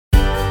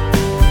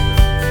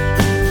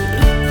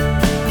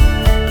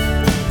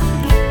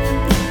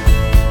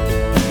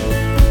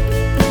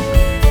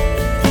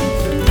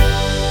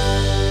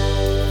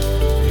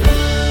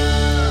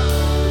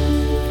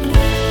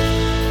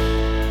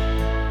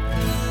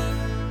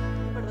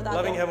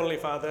இருப்பதாக. Loving Heavenly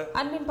Father,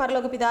 அன்பின்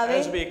பரலோக பிதாவே,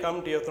 as we come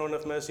to your throne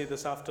of mercy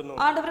this afternoon,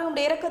 ஆண்டவரே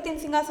உம்முடைய இரக்கத்தின்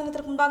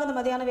சிங்காசனத்திற்கு முன்பாக இந்த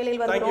மத்தியான வேளையில்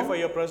thank you வருகிறோம். for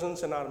your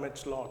presence in our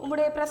midst, Lord.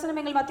 உம்முடைய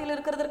பிரசன்னம் எங்கள் மத்தியில்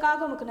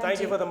இருக்கிறதற்காக உமக்கு Thank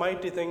நன்றி. you for the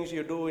mighty things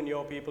you do in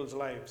your people's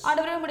lives.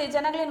 ஆண்டவரே உம்முடைய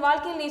ஜனங்களின்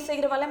வாழ்க்கையில் நீர்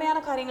செய்கிற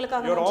வல்லமையான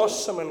காரியங்களுக்காக You're நன்றி.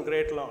 awesome and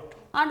great, Lord.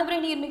 ஆண்டவரே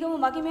நீர்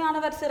மிகவும்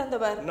மகிமையானவர்,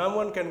 சிறந்தவர். No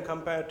one can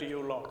compare to you,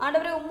 Lord.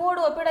 ஆண்டவரே உம்மோடு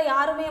ஒப்பிட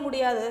யாருமே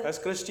முடியாது. As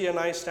Christian,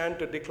 I stand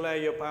to declare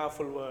your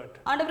powerful word.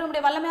 ஆண்டவரே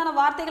உம்முடைய வல்லமையான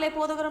வார்த்தைகளை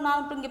போதுகிறோம்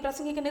நான் இங்கே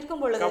பிரசங்கிக்க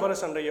நிற்கும் பொழுது Cover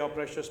us under your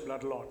precious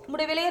blood, Lord.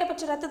 உம்முடைய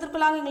விலையேறப்பட்ட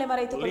இரத்தத்திற்குள்ளாக எங்களை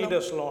மறைத்துக் Lead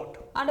கொள்ளும். us, Lord,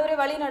 ஆண்டவரே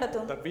வழி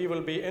நடத்தும். that we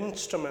will be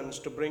instruments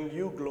to bring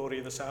you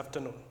glory this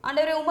afternoon.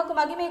 ஆண்டவரே உமக்கு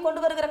மகிமையை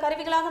கொண்டு வருகிற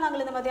கருவிகளாக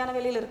நாங்கள் இந்த மத்தியான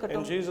வேளையில் In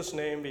இருக்கட்டும். Jesus'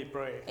 name we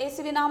pray.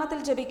 இயேசுவின்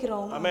நாமத்தில்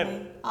ஜெபிக்கிறோம். Amen.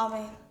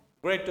 Amen.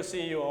 Great to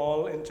see you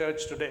all in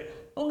church today.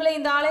 உங்களை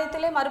இந்த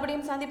ஆலயத்திலே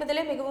மறுபடியும்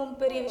சந்திப்பதிலே மிகவும்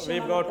பெரிய விஷயம்.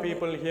 We've got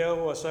people here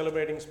who are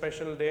celebrating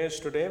special days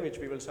today, which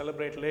we will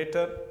celebrate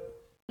later.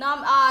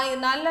 நாம்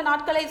நல்ல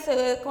நாட்களை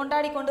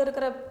கொண்டாடி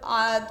கொண்டிருக்கிற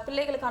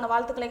பிள்ளைகளுக்கான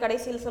வாழ்த்துக்களை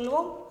கடைசியில்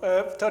சொல்லுவோம்.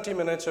 30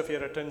 minutes of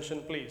your attention,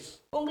 please.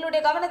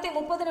 உங்களுடைய கவனத்தை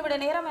 30 நிமிட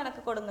நேரம்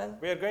எனக்கு கொடுங்க.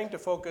 We are going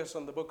to focus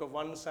on the book of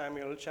 1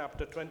 Samuel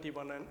chapter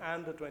 21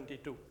 and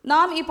 22.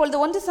 நாம் இப்பொழுது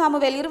 1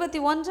 சாமுவேல்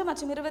 21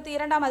 மற்றும்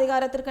 22ஆம்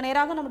அதிகாரத்திற்கு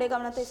நேராக நம்முடைய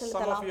கவனத்தை Some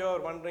செலுத்தலாம். of you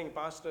are wondering,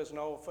 pastors,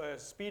 now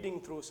speeding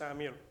through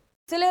Samuel.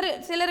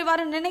 சிலர்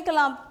இவ்வாறு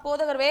நினைக்கலாம்,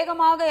 போதகர்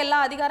வேகமாக எல்லா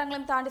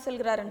அதிகாரங்களையும் தாண்டி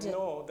செல்கிறார் என்று.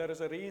 No, there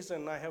is a reason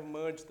I have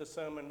merged the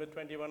sermon with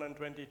 21 and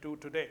 22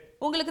 today.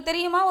 உங்களுக்கு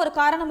தெரியுமா, ஒரு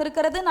காரணம்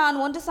இருக்கிறது. நான்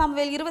 1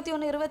 சாமுவேல்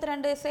 21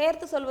 22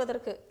 சேர்த்து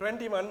சொல்வதற்கு.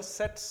 21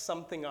 sets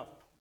something up.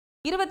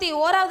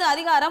 21வது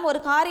அதிகாரம்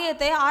ஒரு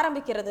காரியத்தை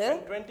ஆரம்பிக்கிறது.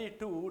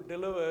 22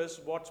 delivers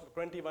what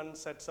 21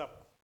 sets up.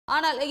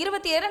 ஆனால்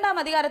 22ஆம்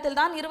அதிகாரத்தில்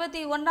தான்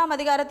 21ஆம்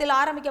அதிகாரத்தில்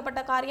ஆரம்பிக்கப்பட்ட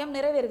காரியம்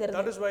நிறைவேறுகிறது.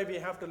 That is why we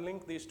have to link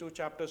these two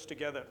chapters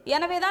together.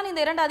 எனவே தான்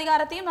இந்த இரண்டு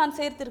அதிகாரத்தையும் நான்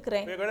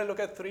சேர்த்திருக்கிறேன். We are going to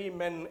look at 3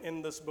 men in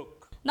this book.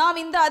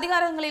 நாம் இந்த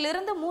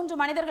அதிகாரங்களிலிருந்து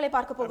 3 மனிதர்களை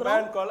பார்க்க A போகிறோம்.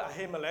 man called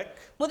Ahimelech,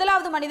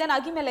 முதலாவது மனிதன்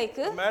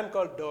அகிமெலேக்கு, a man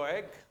called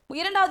Doeg,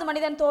 இரண்டாவது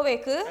மனிதன்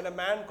தோவேக்கு, and a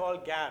man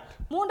called Gad.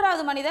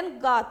 மூன்றாவது மனிதன்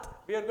காத்.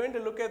 We are going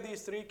to look at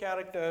these 3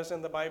 characters in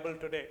the Bible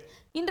today.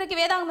 இன்றைக்கு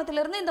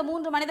வேதாகமத்திலிருந்து இந்த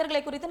 3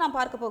 மனிதர்களை குறித்து நாம்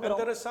பார்க்க And போகிறோம்.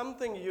 there is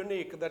something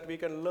unique that we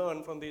can learn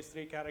from these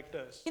 3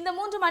 characters. இந்த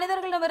 3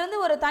 mனிதர்களிடமிருந்து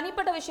ஒரு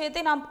தனிப்பட்ட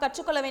விஷயத்தை நாம்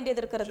கற்றுக்கொள்ள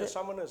வேண்டியது இருக்கிறது. So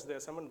someone is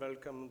there. Someone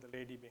welcome the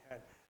lady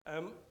behind.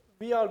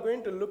 We are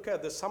going to look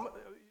at this.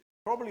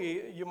 Probably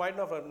you might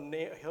not have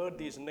heard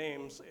these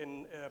names in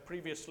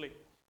previously.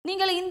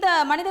 நீங்கள் இந்த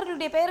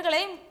மனிதர்களுடைய பெயர்களை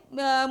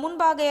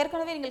முன்பாக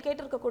ஏற்கனவே நீங்கள்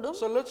கேட்டிருக்க கூடும்.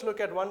 So let's look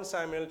at 1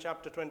 Samuel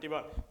chapter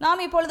 21.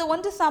 நாம் இப்பொழுது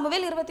 1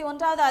 சாமுவேல்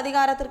 21வது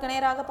அதிகாரத்திற்கு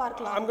நேராக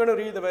பார்க்கலாம். I'm going to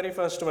read the very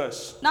first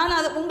verse. நான்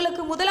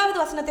உங்களுக்கு முதலாவது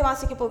வசனத்தை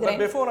வாசிக்க போகிறேன்.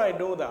 But before I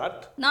do that,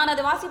 நான்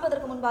அதை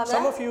வாசிப்பதற்கு முன்பாக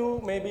some of you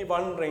may be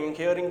wondering,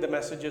 hearing the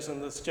messages in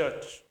this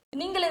church.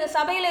 நீங்கள் இந்த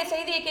சபையிலே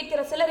செய்தியை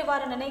கேட்கிற சிலர்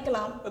இவ்வாறு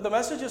நினைக்கலாம். The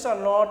messages are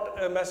not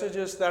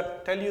messages that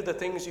tell you the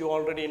things you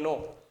already know.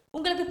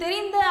 உங்களுக்கு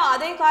தெரிந்த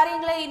அதே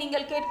காரியங்களை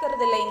நீங்கள்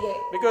கேட்கிறது இல்லை இங்கே.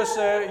 Because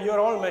you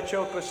are all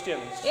mature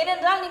Christians.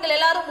 ஏனென்றால் நீங்கள்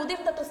எல்லாரும்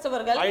முதிர்ந்த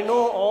கிறிஸ்தவர்கள். I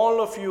know all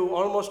of you,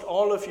 almost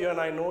all of you,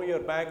 and I know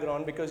your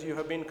background because you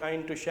have been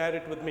kind to share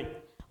it with me.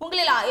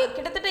 உங்களில்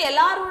கிட்டத்தட்ட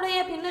எல்லாருடைய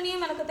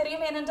பின்னணியும் எனக்கு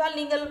தெரியும், ஏனென்றால்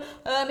நீங்கள்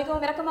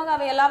மிகவும் இரக்கமாக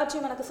அவை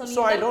எல்லாவற்றையும் எனக்கு சொன்னீர்கள்.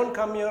 So I don't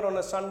come here on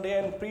a Sunday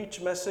and preach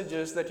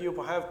messages that you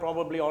have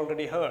probably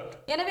already heard.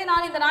 எனவே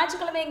நான் இந்த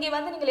ஞாயிற்றுக்கிழமை இங்கே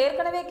வந்து நீங்கள்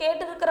ஏற்கனவே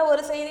கேட்டிருக்கிற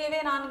ஒரு செய்தியவே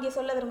நான் இங்கே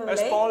சொல்ல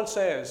விரும்பவில்லை. As Paul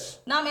says,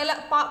 நாம்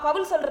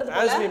பவுல் சொல்றது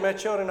போல, as we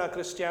mature in our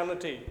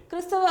Christianity,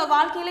 கிறிஸ்தவ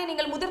வாழ்க்கையிலே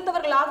நீங்கள்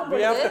முதிர்ந்தவர்கள் ஆகும்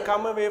பொழுது we have to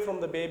come away from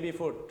the baby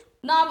food.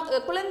 நாம்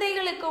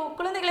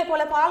குழந்தைகளை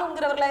போல பால்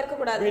உண்கிறவர்களா இருக்க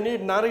கூடாது. We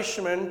need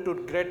nourishment to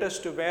get us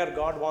to where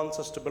God wants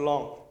us to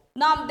belong.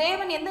 நாம்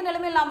தேவன் எந்த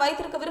நிலைமையில் நாம்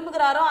வைத்திருக்க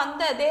விரும்புகிறாரோ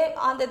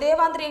அந்த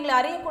தேவாந்திரியங்களை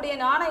அறியக்கூடிய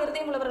ஞான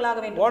இருதயம்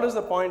உள்ளவர்களாக வேண்டும். What is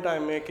the point I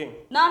am making?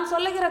 நான்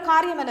சொல்லுகிற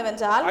காரியம்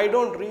என்னவென்றால், I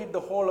don't read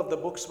the whole of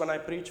the books when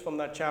I preach from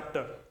that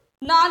chapter.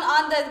 நான்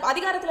அந்த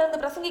அதிகாரத்திலிருந்து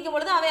பிரசங்கிக்கும்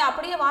பொழுது அவை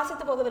அப்படியே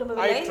வாசித்து போக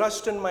விரும்பவில்லை. I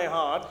trust in my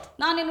heart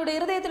நான் என்னுடைய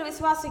இதயத்தில்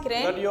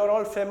விசுவாசிக்கிறேன் that you are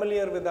all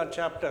familiar with that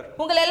chapter.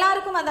 உங்கள்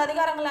எல்லாருக்கும் அந்த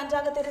அதிகாரங்கள்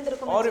நன்றாக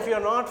தெரிந்திருக்கும். Or if you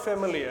are not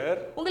familiar,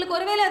 உங்களுக்கு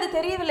ஒருவேளை அது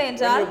தெரியவில்லை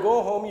என்றால், when you go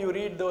home you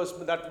read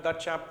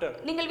that chapter.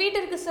 நீங்கள்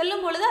வீட்டிற்கு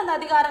செல்லும் பொழுது அந்த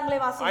அதிகாரங்களை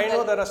வாசியுங்கள். I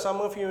know there are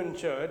some of you in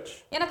church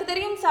எனக்கு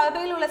தெரியும்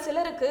சபையில் உள்ள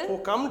சிலருக்கு who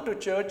come to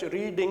church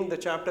reading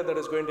the chapter that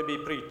is going to be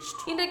preached.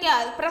 இன்றைக்கு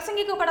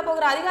பிரசங்கிக்கப்பட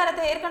போகிற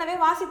அதிகாரத்தை ஏற்கனவே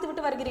வாசித்து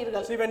விட்டு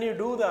வருகிறீர்கள். See, when you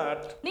do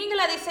that, நீங்கள்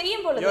அதை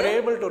செய்யும் பொழுது, you are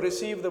able to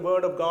receive the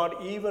word of God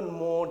even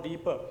more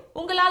deeper.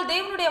 உங்களால்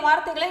தேவனுடைய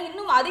வார்த்தைகளை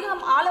இன்னும்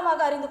அதிகம்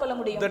ஆழமாக அறிந்து கொள்ள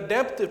முடியும். The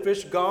depth at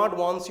which God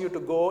wants you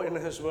to go in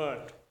his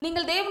word.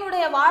 நீங்கள்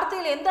தேவனுடைய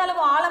வார்த்தையில் எந்த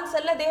அளவு ஆழம்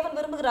செல்ல தேவன்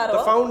விரும்புகிறாரோ,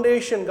 the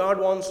foundation God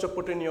wants to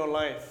put in your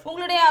life.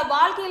 உங்களுடைய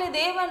வாழ்க்கையிலே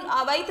தேவன்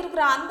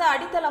வைத்திருக்கிற அந்த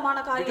அடித்தளமான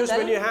காரியங்கள், because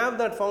when you have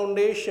that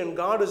foundation,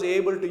 God is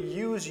able to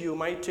use you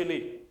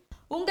mightily.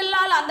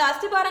 உங்களால் அந்த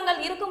அஸ்திபாரங்கள்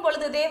இருக்கும்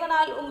பொழுது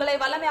தேவனால் உங்களை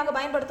வல்லமையாக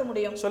பயன்படுத்த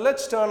முடியும். So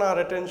let's turn our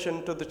attention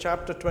to the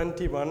chapter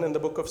 21 in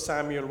the book of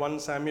Samuel, 1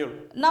 Samuel.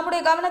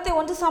 நம்முடைய கவனத்தை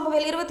 1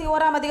 சாமுவேல்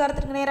 21ஆம்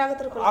அதிகாரத்திற்கு நேராக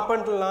திருப்பலாம். Up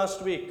until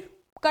last week,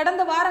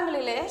 கடந்த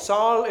வாரங்களிலே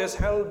Saul is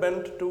hell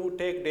bent to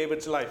take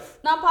David's life.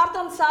 நாம்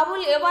பார்த்தோம்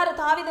சவுல் எவ்வாறு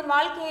தாவீதின்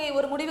வாழ்க்கையை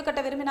ஒரு முடிவு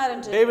கட்ட விரும்பினார்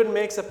என்று. David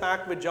makes a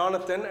pact with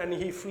Jonathan and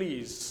he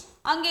flees.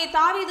 அங்கே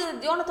தாவீது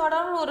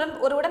யோனத்தானுடன்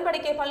ஒரு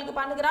உடன்படிக்கை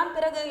பண்ணுகிறான்,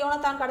 பிறகு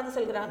யோனத்தான் கடந்து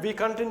செல்கிறான். We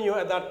continue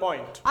at that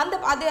point.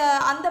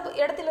 அந்த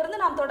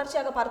இடத்திலிருந்து நாம்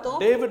தொடர்ச்சியாக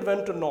பார்த்தோம். David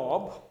went to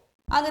Nob.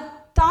 அங்க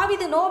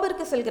தாவீது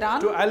நோபிற்கு செல்கிறான்.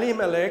 To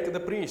Elimelech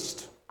the priest.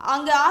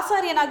 அங்க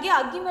ஆசாரியனாகிய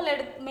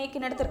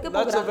அகிமெலேக்கின் இடத்திற்கு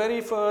போகிறான். That's the very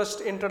first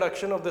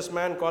introduction of this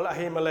man called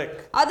Ahimelech.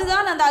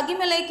 அதுதான் அந்த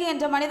அகிமெலேக்கு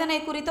என்ற மனிதனை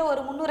குறித்த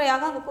ஒரு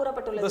முன்னுரையாக அங்கு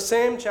கூறப்பட்டுள்ளது. The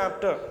same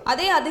chapter.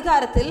 அதே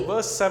அதிகாரத்தில்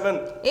verse 7.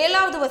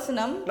 7வது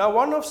வசனம். Now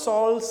one of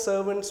Saul's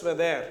servants were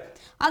there.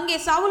 அங்கே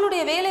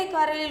சவுலுடைய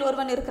வேலைக்காரரில்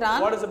ஒருவன் இருக்கிறான்.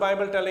 What is the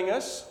Bible telling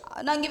us?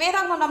 அங்கே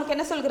வேதாகமம் நமக்கு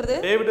என்ன சொல்கிறது?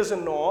 David is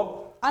in Nob.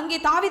 அங்கே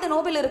தாவீது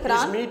நோபில்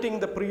இருக்கிறான். He is meeting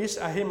the priest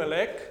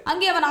Ahimelech.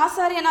 அங்கே அவன்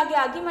ஆசாரியனாகிய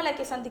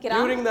அகிமெலேக்கை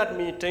சந்திக்கிறான். During that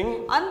meeting,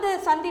 அந்த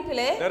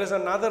சந்திப்பிலே there is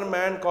another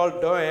man called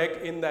Doeg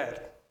in there.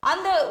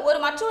 அந்த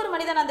மற்றொரு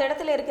மனிதன் அந்த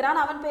இடத்துல இருக்கிறான்,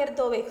 அவன் பேர்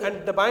தோவேக். And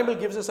the Bible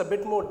gives us a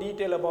bit more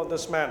detail about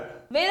this man.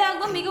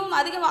 வேதாகமம் மிகவும்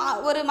அதிகம்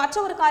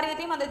மற்றொரு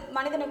காரியத்தையும் அந்த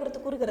மனிதனை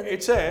குறித்து கூறுகிறது.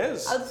 It says,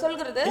 அது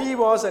சொல்கிறது, he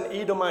was an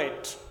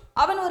Edomite.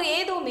 அவன் ஒரு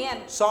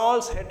ஏதோமியன்.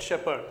 Saul's head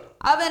shepherd.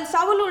 அவன்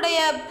சவுலுடைய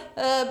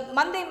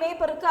மந்தை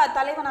மேய்ப்பருக்கு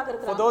தலைவனாக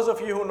இருக்கிறான். For those of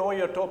you who know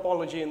your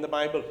topology in the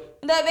Bible,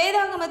 இந்த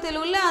வேதாகமத்தில்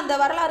உள்ள அந்த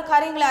வரலாறு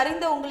காரியங்களை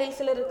அறிந்த உங்களில்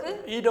சிலருக்கு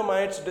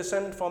Edomites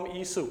descend from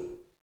Esau.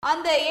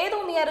 அந்த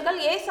ஏதோமியர்கள்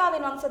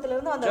ஏசாவின்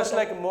வம்சத்திலிருந்து வந்தவர்கள். Just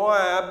like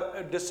Moab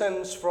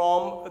descends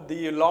from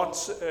the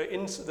Lot's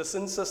the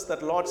census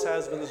that Lot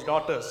has with his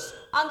daughters.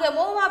 அங்க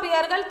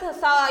மோவாபியர்கள்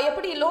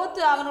எப்படி லோத்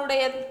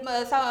அவனுடைய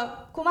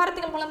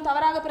குமாரத்திகள் மூலம்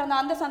தவறாக பிறந்த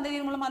அந்த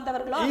சந்ததியின் மூலம்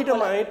வந்தவர்களோ,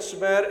 Edomites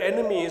were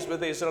enemies with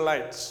the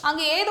Israelites.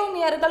 அங்க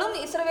ஏதோமியர்களும்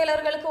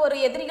இஸ்ரவேலர்களுக்கு ஒரு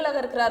எதிரிகளாக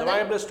இருக்கிறார்கள். The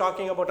Bible is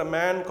talking about a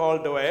man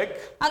called Doeg.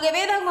 அங்க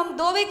வேதாகமம்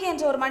தோவேக்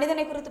என்ற ஒரு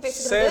மனிதனை குறித்து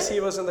பேசுகிறது. Says he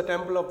was in the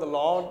temple of the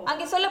Lord.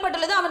 அங்கே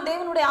சொல்லப்பட்டுள்ளது அவன்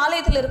தேவனுடைய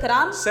ஆலயத்தில்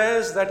இருக்கிறான்.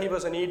 Says that he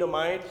was an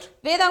Edomite.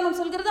 வேதாகமம்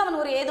சொல்கிறது அவன்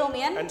ஒரு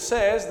ஏதோமியன். And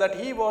says that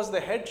he was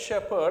the head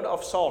shepherd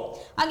of Saul.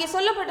 அங்கே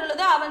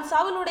சொல்லப்பட்டுள்ளது அவன்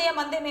சவுலுடைய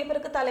மந்தை மேய்ப்பருக்கு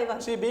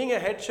தலைவன். See, being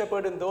a head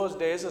shepherd in those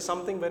days is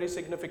something very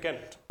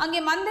significant. அங்கே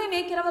மந்தை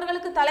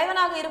மேய்க்கிறவர்களுக்கு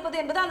தலைவனாக இருப்பது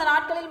என்பது அந்த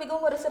நாட்களில்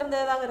மிகவும் ஒரு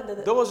சிறந்ததாக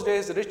இருந்தது. Those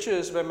days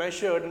riches were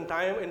measured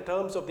in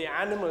terms of the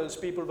animals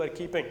people were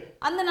keeping.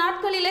 அந்த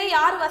நாட்களிலே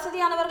யார்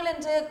வசதியானவர்கள்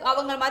என்று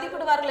அவங்க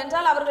மதிப்பிடுவார்கள்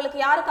என்றால் அவர்களுக்கு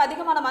யாருக்கு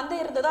அதிகமான மந்தை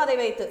இருந்ததோ அதை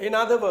வைத்து. In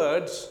other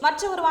words,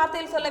 மற்ற ஒரு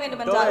வார்த்தையில் சொல்ல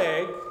வேண்டும் என்றால்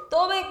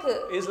தோவேக்கு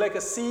is like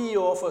a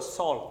CEO of a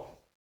Saul.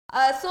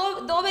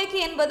 தோவேக்கு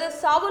என்பது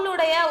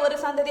சவுலுடைய ஒரு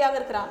சந்ததியாக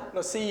இருக்கிறான்.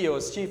 No, CEO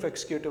is chief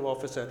executive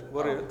officer.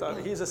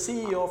 He is a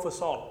CEO of a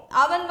Saul.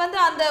 அவன்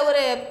அந்த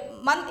ஒரு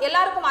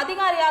எல்லாருக்கும்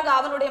அதிகாரியாக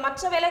அவனுடைய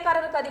மற்ற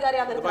வேலைக்காரருக்கு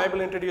அதிகாரியாக இருக்கிறான். The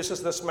Bible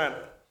introduces this man.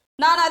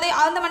 நான்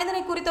அந்த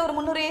மனிதனை குறித்த ஒரு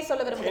முன்னுரையை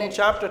சொல்ல விரும்புகிறேன். In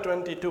chapter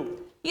 22.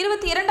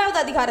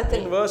 22வது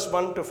அதிகாரத்தில் in verse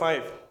 1 to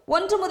 5.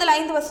 1 முதல்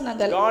 5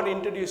 வசனங்கள். God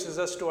introduces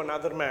us to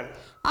another man.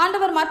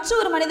 ஆண்டவர் மற்ற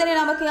ஒரு மனிதனை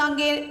நமக்கு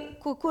அங்கே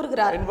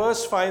கூறுகிறார். In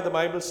verse 5 the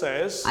Bible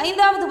says,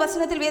 5வது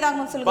வசனத்தில்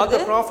வேதாகமம் சொல்கிறது, but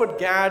the prophet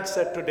Gad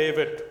said to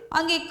David.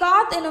 அங்கே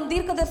காத் என்னும்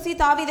தீர்க்கதரிசி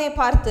தாவீதை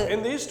பார்த்து.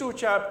 In these two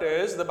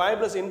chapters the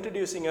Bible is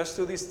introducing us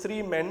to these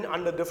three men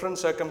under different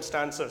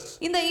circumstances.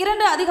 இந்த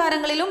இரண்டு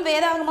அதிகாரங்களிலும்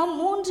வேதாகமம்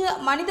மூன்று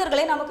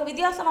மனிதர்களை நமக்கு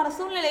வித்தியாசமான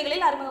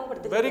சூழ்நிலைகளில்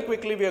அறிமுகப்படுத்துகிறது. Very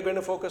quickly we are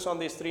going to focus on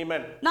these three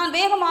men. நான்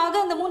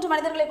வேகமாக இந்த மூன்று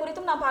மனிதர்களை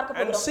குறித்தும் நாம் பார்க்க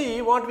போகிறோம். And see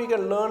what we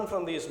can learn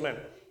from these men.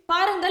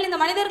 பாருங்கள் இந்த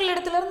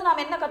மனிதர்களிடத்திலிருந்து நாம்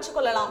என்ன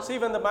கற்றுக்கொள்ளலாம். See,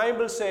 when the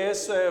Bible says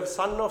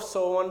son of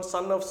so and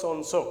son of so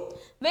and so,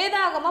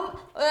 வேதாகமம்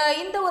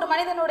இந்த ஒரு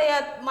மனிதனுடைய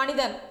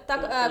மனிதன்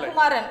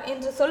குமாரன்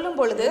என்று சொல்லும்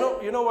பொழுது,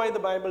 you know why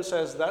the Bible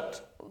says that?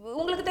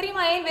 உங்களுக்கு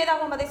தெரியுமா ஏன்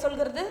வேதாகமம் அதை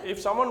சொல்கிறது?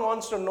 If someone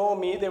wants to know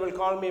me, they will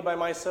call me by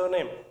my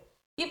surname.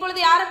 இப்பொழுது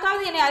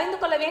யாருக்காவது என்னை அறிந்து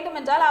கொள்ள வேண்டும்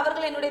என்றால்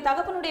அவர்கள் என்னுடைய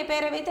தகப்பனுடைய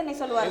பெயரை வைத்து என்னை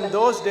சொல்வார்கள். In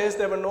those days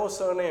there were no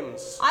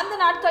surnames. அந்த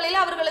நாட்களில்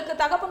அவர்களுக்கு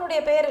தகப்பனுடைய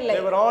பெயர் இல்லை.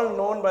 They were all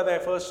known by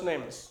their first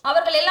names.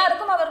 அவர்கள்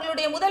எல்லாருக்கும்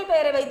அவர்களுடைய முதல்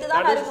பெயரை வைத்து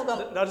தான்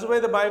அறிமுகம். That's why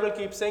the Bible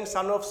keeps saying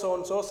son of so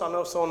and so, son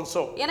of so and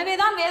so. எனவே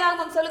தான்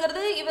வேதாகமம்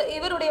சொல்கிறது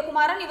இவருடைய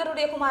குமாரன்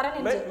இவருடைய குமாரன்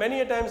என்று.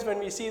 Many times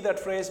when we see that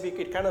phrase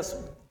it kind of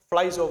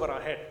flies over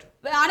our head.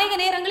 அநேக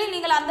நேரங்களில்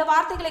நீங்கள் அந்த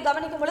வார்த்தைகளை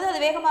கவனிக்கும் பொழுது அது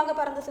வேகமாக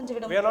பறந்து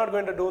சென்றுவிடும். We are not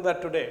going to do that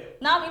today.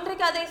 நாம்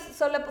இன்றைக்கு அதை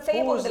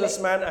செய்ய போவதில்லை. Who is this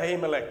man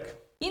Ahimelech?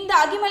 இந்த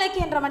அகிமெலேக்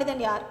என்ற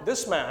மனிதன் யார்?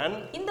 This man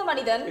இந்த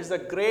மனிதன் is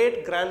the great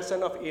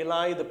grandson of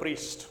Eli the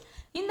priest.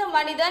 இந்த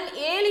மனிதன்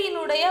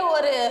ஏலியினுடைய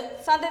ஒரு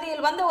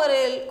சந்ததியில் வந்த ஒரு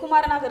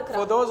குமாரனாக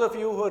இருக்கிறார். For those of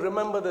you who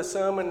remember the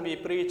sermon we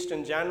preached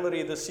in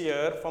January this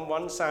year from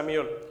 1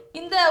 Samuel.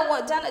 இந்த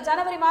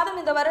ஜனவரி மாதம்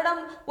இந்த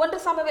வருடம்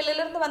 1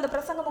 சாமுவேலிலிருந்து வந்த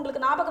பிரசங்கம்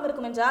உங்களுக்கு ஞாபகம்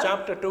இருக்கும் என்றால்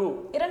Chapter 2.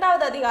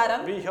 இரண்டாவது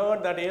அதிகாரம். We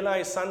heard that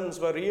Eli's sons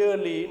were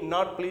really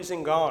not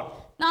pleasing God.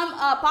 நாம்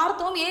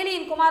பார்த்தோம்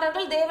ஏலியின்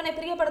குமாரர்கள் தேவனை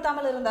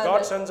பிரியப்படுத்தாமல் இருந்தார்கள்.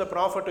 God sends a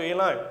prophet to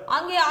Eli.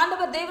 அங்கே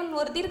ஆண்டவர் தேவன்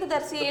ஒரு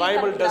தீர்க்கதரிசியை The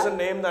Bible doesn't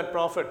name that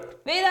prophet.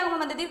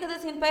 வேதாகமம் அந்த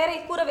தீர்க்கதரிசியின் பெயரை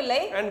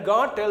கூறவில்லை. And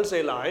God tells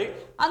Eli,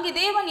 அங்கே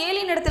தேவன்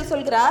ஏலியின் இடத்தில்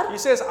சொல்கிறார்,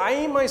 He says, I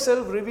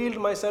myself revealed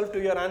myself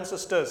to your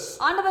ancestors.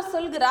 ஆண்டவர்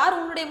சொல்கிறார்,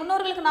 உன்னுடைய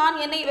முன்னோர்களுக்கு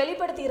நான் என்னை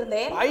வெளிப்படுத்தி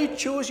இருந்தேன். I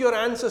choose your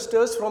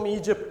ancestors from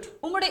Egypt.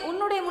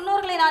 உன்னுடைய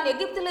முன்னோர்களை நான்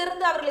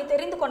எகிப்திலிருந்து அவர்களை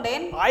தெரிந்து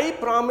கொண்டேன். I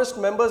promised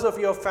members of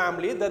your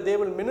family that they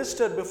will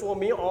minister before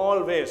me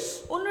always.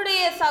 உன்னுடைய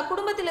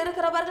குடும்பத்தில்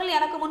இருக்கிறவர்கள்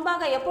எனக்கு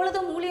முன்பாக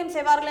எப்பொழுதும் ஊழியம்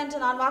செய்வார்கள் என்று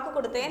நான் வாக்கு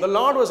கொடுத்தேன். The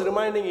Lord was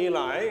reminding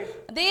Eli.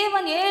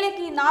 தேவன்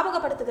ஏலிக்கு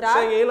ஞாபகப்படுத்துகிறார்.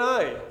 Saying,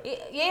 Eli,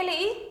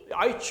 Eli,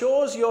 I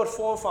chose your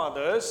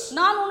forefathers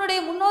நான் உன்னுடைய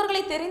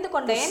முன்னோர்களை தெரிந்து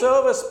கொண்டேன். to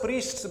serve as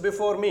priests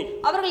before me.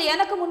 அவர்கள்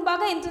எனக்கு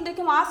முன்பாக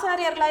என்றென்றைக்கும்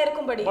ஆசாரியர்களாய்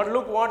இருக்கும்படி. But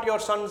look what your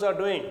sons are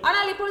doing.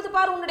 ஆனால் இப்பொழுது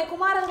பார் உன்னுடைய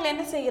குமாரர்கள்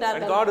என்ன செய்கிறார்கள்?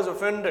 And God is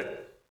offended.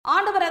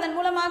 ஆண்டவர் அதன்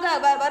மூலமாக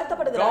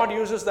வருத்தப்படுகிறார். God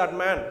uses that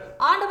man,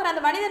 ஆண்டவர்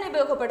அந்த மனிதனை the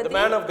உபயோகப்படுத்தி,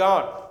 man of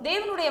God,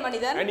 தேவனுடைய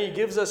மனிதன், and he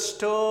gives a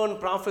stern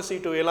prophecy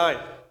to Eli.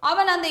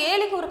 அவன் அந்த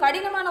ஏலிக்கு ஒரு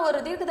கடினமான ஒரு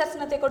தீர்க்க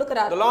தரிசனத்தை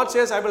கொடுக்கிறார். The Lord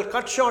says, I will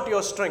cut short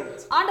your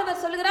strength.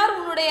 ஆண்டவர் சொல்கிறார்,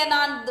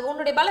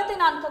 உன்னுடைய பலத்தை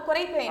நான்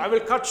குறைப்பேன். I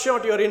will cut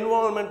short your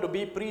involvement to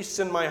be priests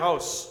in my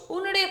house.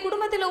 உன்னுடைய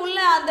குடும்பத்தில் உள்ள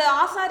அந்த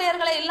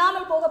ஆசாரியர்களை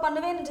இல்லாமல் போக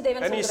பண்ணுவேன் என்று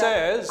தேவன் And he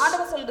சொல்கிறார். says,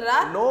 ஆண்டவர்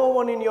சொல்கிறார், no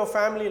one in your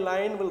family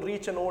line will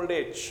reach an old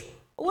age.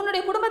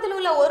 உன்னுடைய குடும்பத்தில்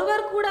உள்ள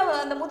ஒருவர் கூட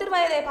அந்த முதிர்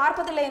வயதை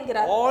பார்ப்பதில்லை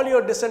என்கிறார். All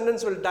your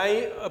descendants will die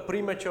a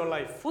premature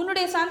life.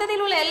 உன்னுடைய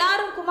சந்ததியில் உள்ள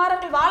எல்லாரும்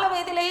குமாரர்கள் வாழ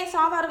வயதிலேயே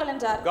சாவார்கள்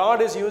என்றார். God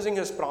is using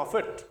his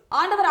prophet,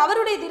 ஆண்டவர்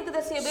அவருடைய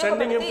தீர்க்கதரிசியை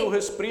sending him உபயோகப்படுத்தி to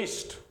his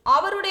priest.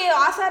 அவருடைய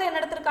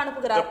ஆசாரியனிடத்திற்கு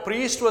அனுப்புகிறார். The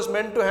priest was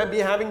meant to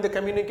be having the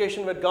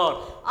communication with God.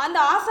 அந்த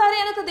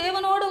ஆசாரியனுக்கு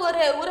தேவனோடு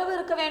ஒரு உறவு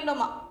இருக்க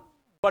வேண்டுமா?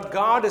 But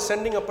God is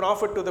sending a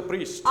prophet to the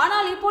priest.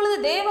 ஆனால் இப்பொழுது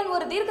தேவன்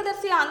ஒரு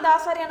தீர்க்கதரிசியை அந்த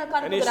ஆசாரியனுக்கு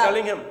And he's அனுப்புகிறார்.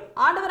 telling him,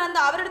 ஆண்டவர்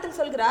அவரிடத்தில்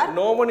சொல்கிறார்,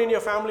 no one in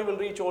your family will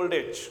reach old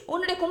age.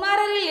 உன்னுடைய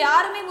குமாரரில்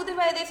யாருமே முதிர்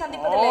வயதை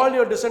சந்திப்பதில்லை. All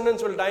your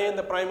descendants will die in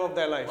the prime of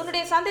their life.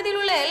 உன்னுடைய சந்ததியில்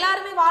உள்ள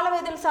எல்லாருமே வாழ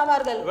வயதில்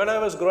சாவார்கள். When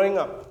I was growing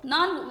up,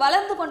 நான்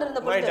வளர்ந்து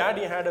கொண்டிருந்த my பொழுது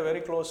daddy had a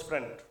very close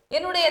friend.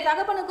 என்னுடைய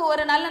தகப்பனுக்கு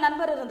ஒரு நல்ல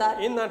நண்பர் இருந்தார்.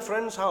 In that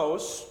friend's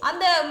house,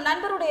 அந்த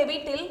நண்பருடைய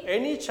வீட்டில்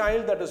any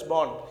child that is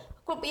born,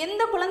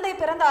 எந்த குழந்தை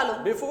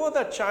பிறந்தாலும் before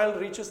that child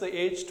reaches the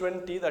age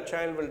 20, that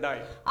child will die.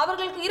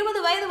 அவர்களுக்கு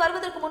 20 வயது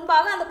வருவதற்கு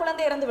முன்பாக அந்த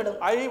குழந்தை இறந்துவிடும்.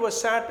 I was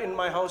sat in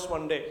my house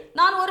one day.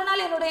 நான் ஒரு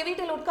நாள் என்னுடைய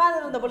வீட்டில் உட்கார்ந்து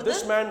இருந்த பொழுது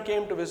This man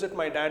came to visit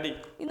my daddy.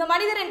 இந்த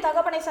மனிதர் என்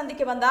தகப்பனை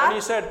சந்திக்க வந்தார். And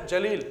he said,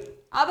 Jalil,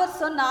 அவர்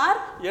சொன்னார்,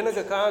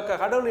 எனக்கு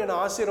கடவுள் என்ன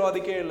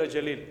ஆசீர்வாதிக்கவே இல்லை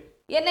ஜலீல்.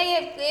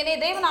 என்னை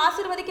தேவன்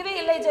ஆசீர்வதிக்கவே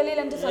இல்லை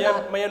ஜலீல் என்று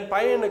சொன்னார். என்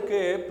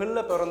பையனுக்கு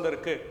பிள்ளை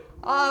பிறந்திருக்கு.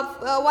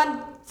 One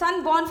son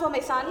born for my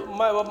son.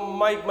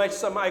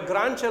 My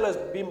grandchild has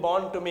been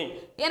born to me.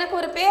 எனக்கு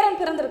ஒரு பேரன்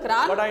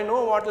பிறந்திருக்கிறான். But I know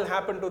what will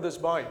happen to this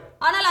boy.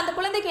 ஆனால் அந்த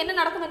குழந்தைக்கு என்ன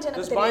நடக்கும் என்று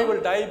எனக்கு தெரியும். This boy தெரியும்.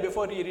 will die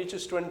before he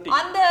reaches 20.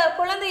 அந்த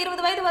குழந்தை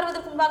 20 வயது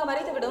வருவதற்கு முன்பாக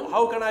மரித்துவிடும்.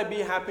 How can I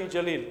be happy,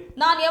 Jalil?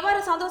 நான்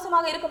எவ்வாறு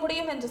சந்தோஷமாக இருக்க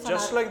முடியும் என்று சொன்னார்.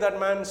 Just like that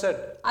man said.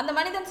 அந்த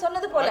மனிதன்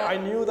சொன்னது போல I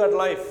knew that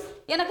life.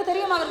 எனக்கு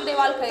தெரியும் அவருடைய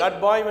வாழ்க்கை. That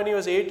boy when he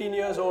was 18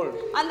 years old.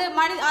 அந்த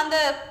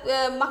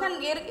மகன்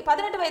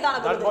 18 வயதான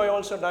பொழுது That boy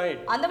also died.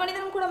 அந்த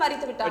மனிதனும் கூட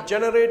மரித்து விட்டான். A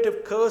generative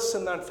curse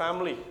in that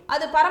family.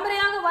 அது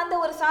பரம்பரையாக வந்த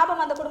ஒரு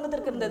சாபம் அந்த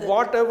குடும்பத்திற்கு இருந்தது.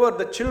 Whatever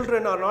the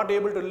children are not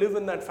able to live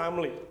in that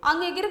family.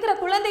 அங்கே இருக்கிற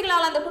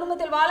குழந்தைகளால் அந்த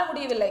குடும்பத்தில் வாழ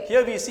முடியவில்லை.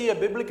 Here we see a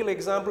biblical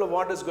example of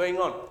what is going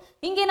on.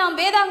 இங்கே நாம்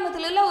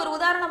வேதாகமத்தில் உள்ள ஒரு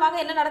உதாரணமாக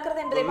என்ன நடக்கிறது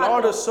என்பதை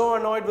பார்க்கிறோம். The Lord is so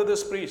annoyed with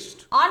this priest.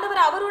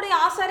 ஆண்டவர் அவருடைய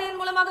ஆசாரியன்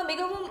மூலமாக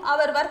மிகவும்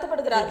அவர்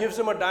வருத்தப்படுகிறார். He gives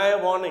him a dire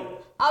warning.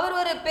 அவர்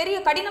ஒரு பெரிய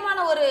கடினமான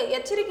ஒரு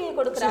எச்சரிக்கையை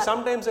கொடுக்கிறார். See,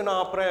 sometimes in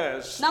our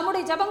prayers,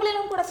 நம்முடைய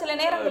ஜெபங்களிலும் கூட சில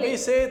நேரங்களில் we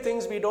say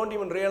things we don't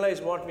even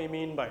realize what we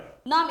mean by.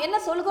 நாம் என்ன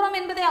சொல்கிறோம்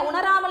என்பதை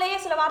உணராமலேயே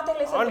சில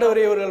வார்த்தைகளை சொல்கிறோம்.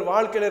 ஆண்டவரே இவர்கள்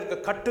வாழ்க்கையில இருக்க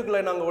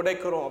கட்டுகளை நாங்க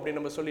உடைக்கிறோம் அப்படி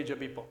நம்ம சொல்லி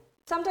ஜெபிப்போம்.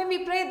 Sometimes we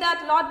pray that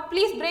Lord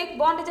please break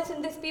bondages in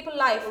this people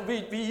life.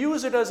 We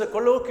use it as a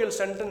colloquial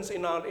sentence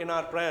in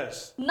our prayers.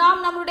 நாம்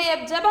நம்முடைய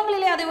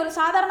ஜெபங்களிலே அதை ஒரு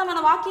சாதாரணமான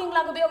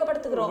வாக்கியங்களாக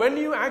உபயோகப்படுத்துகிறோம். When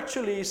you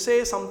actually say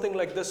something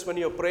like this when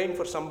you're praying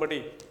for somebody,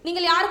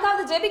 நீங்கள்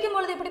யாருக்காவது ஜெபிக்கும்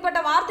பொழுது இப்படிப்பட்ட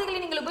வார்த்தைகளை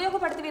நீங்கள்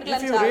உபயோகப்படுத்துவீர்கள்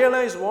என்றால், if you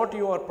realize what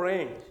you are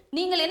praying,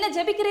 நீங்கள் என்ன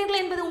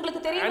ஜெபிக்கிறீர்கள் என்பது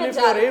உங்களுக்கு தெரியும் என்றால், and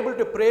if you are able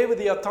to pray with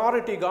the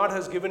authority God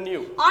has given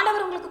you,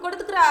 ஆண்டவர் உங்களுக்கு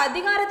கொடுத்திருக்கிற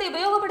அதிகாரத்தை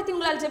உபயோகப்படுத்தி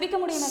உங்களால் ஜெபிக்க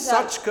முடியும் என்றால்,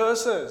 such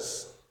curses,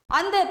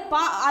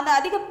 அந்த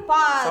அதிக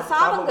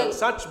சாபங்கள்,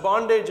 such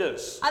bondages,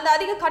 அந்த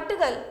அதிக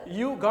கட்டுகள்,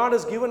 God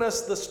has given us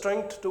the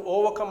strength to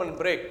overcome and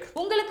break.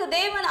 உங்களுக்கு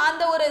தேவன்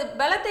அந்த ஒரு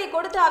பலத்தை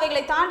கொடுத்து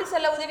அவைகளை தாண்டி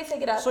செல்ல உதவி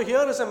செய்கிறார். So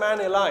here is a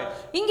man Eli.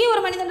 இங்கே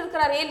ஒரு மனிதன்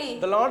இருக்கிறார் Eli.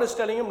 The Lord is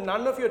telling him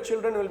none of your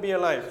children will be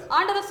alive.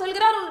 ஆண்டவர்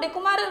சொல்கிறார் உன்னுடைய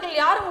குமாரர்கள்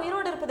யாரும்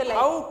உயிரோடு இருப்பதில்லை.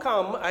 How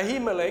come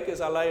Ahimelech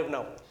is alive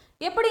now?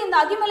 எப்படி இந்த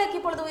அகிமெலெக்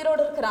இப்பொழுது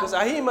உயிரோடு இருக்கிறான்? This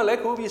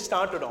Ahimelech who we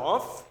started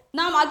off,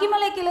 நாம்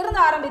அகிமெலெக்கிலிருந்து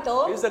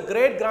ஆரம்பித்தோம், is the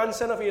great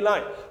grandson of Eli.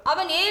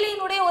 அவன்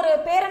ஏலியினுடைய ஒரு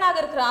பேரனாக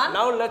இருக்கிறான்.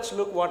 Now let's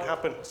look what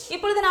happens.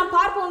 இப்பொழுது நாம்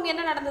பார்ப்போம்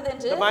என்ன நடந்தது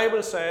என்று. The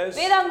Bible says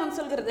வேதாகமம்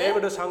சொல்கிறது,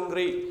 David is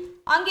hungry.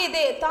 அங்கே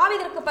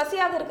தாவீதுக்கு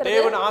பசியாக இருக்கிறது.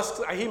 David asks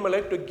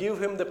Ahimelech to give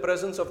him the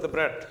presence of the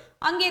bread.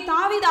 அங்கே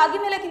தாவீது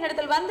அகிமெலெக்கின்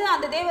இடத்தில் வந்து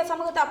அந்த தேவ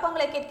சமூகத்து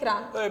அப்பங்களை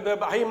கேட்கிறான்.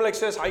 Ahimelech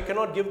says, I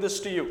cannot give this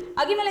to you.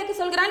 அகிமெலெக்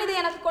சொல்கிறான், இதை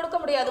எனக்கு கொடுக்க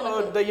முடியாது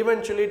என்று.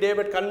 Eventually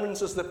David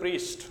convinces the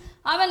priest.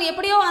 அவன்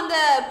எப்படியோ அந்த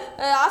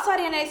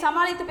ஆசாரியனை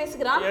சமாளித்து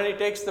பேசுகிறான். And he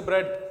takes the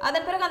bread.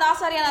 அதன் பிறகு அந்த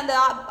ஆசாரியன் அந்த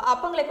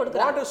அப்பங்களை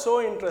கொடுக்கிறான். What is so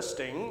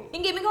interesting,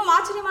 இங்கே மிகவும்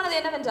ஆச்சரியமானது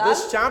என்னவென்றால்,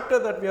 this chapter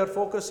that we are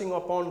focusing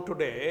upon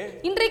today,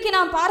 இன்றைக்கு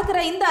நாம்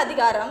பார்க்கிற இந்த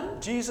அதிகாரம்,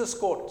 Jesus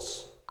quotes.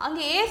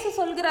 அங்கே இயேசு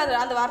சொல்கிறார்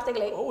அந்த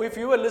வார்த்தைகளை. Oh, if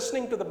you were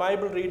listening to the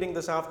Bible reading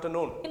this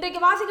afternoon, இன்றைக்கு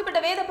வாசிக்கப்பட்ட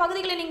வேத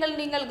பகுதிகளை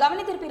நீங்கள்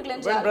கவனித்திருப்பீர்கள்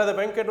என்றால், when Brother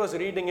Venkat was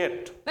reading it,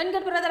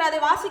 Venkat brother அதை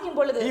வாசிக்கும்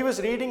பொழுது, he was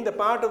reading the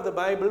part of the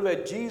Bible where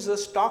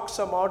Jesus talks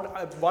about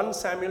 1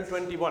 Samuel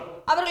 21.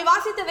 அவர்கள்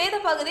வாசித்த வேத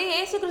பகுதி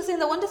இயேசு கிறிஸ்து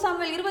இந்த 1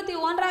 சாமுவேல்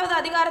 21வது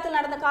அதிகாரத்தில்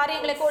நடந்த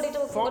காரியங்களை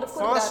கோடிட்டு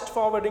கூறுகிறார். Fast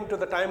forwarding to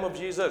the time of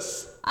Jesus.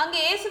 அங்கே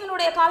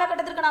இயேசுவினுடைய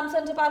காலகட்டத்திற்கு நாம்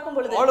சென்று பார்க்கும்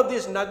பொழுது, all of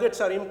these nuggets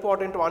are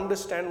important to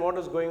understand what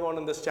is going on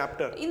in this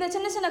chapter. இந்த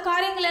சின்ன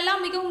காரியங்கள்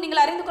எல்லாம் மிகவும்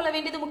நீங்கள் அறிந்து கொள்ள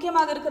வேண்டியது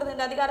முக்கியமாக இருக்கிறது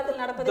இந்த அதிகாரத்தில்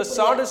நடப்பது. The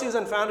Sadducees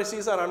and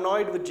Pharisees are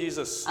annoyed with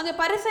Jesus. அங்கே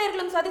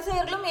பரிசேயர்களும்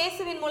சதுசேயர்களும்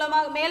இயேசுவின்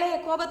மூலமாக மேலே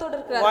கோபத்தோடு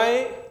இருக்கிறார்கள். Why?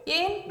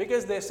 ஏன்?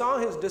 Because they saw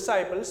his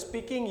disciples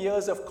picking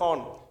ears of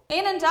corn.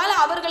 ஏனென்றால்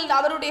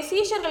அவருடைய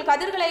சீஷர்கள்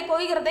கதிர்களை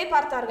கொய்கிறதை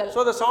பார்த்தார்கள்.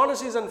 So the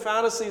Sadducees and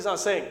Pharisees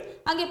are saying,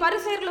 அங்கே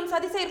பரிசேயர்களும்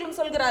சதுசேயர்களும்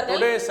சொல்கிறார்கள்,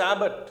 today is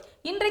Sabbath.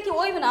 இன்றைக்கு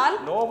ஓய்வு நாள்.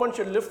 No one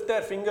should lift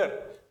their finger.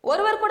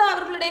 ஒருவர் கூட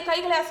அவர்களுடைய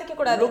கைகளை அசைக்க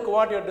கூடாது. Look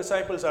what your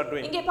disciples are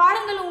doing. இங்கே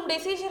பாருங்கள் உம்முடைய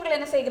சீஷர்கள்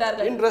என்ன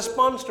செய்கிறார்கள். In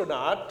response to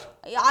that,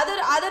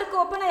 அதற்கு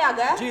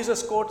ஒப்பனையாக Jesus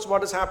quotes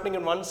what is happening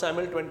in 1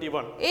 Samuel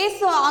 21.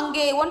 இயேசு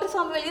அங்கே 1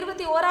 சாமுவேல்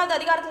 21வது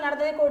அதிகாரத்தில்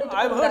நடந்ததை கோடிட்டு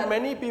I've heard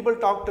many people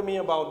talk to me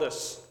about this.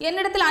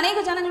 என்னிடத்தில் अनेक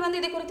ஜனங்கள்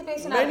வந்து இதை குறித்து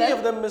பேசினார்கள். Many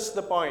of them miss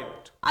the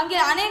point. அங்கே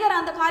अनेகர்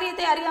அந்த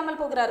காரியத்தை அறியாமல்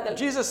போகிறார்கள்.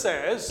 Jesus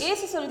says,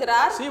 இயேசு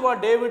சொல்கிறார், see what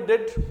David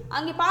did.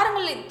 அங்கே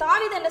பாருங்கள்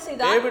தாவீது என்ன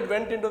செய்தார். David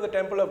went into the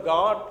temple of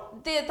God.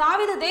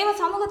 தாவீது தேவ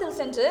சமூகத்தில்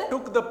சென்று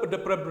took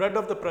the bread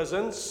of the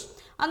presence.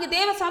 அங்கே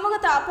தேவ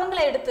சமூகத்து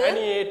அப்பங்களை எடுத்து and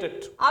he ate it.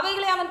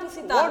 அவைகளை அவன்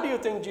புசித்தான். What do you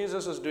think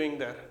Jesus is doing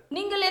there?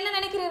 நீங்கள் என்ன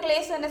நினைக்கிறீர்கள்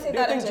இயேசு என்ன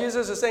செய்தார்? Do you think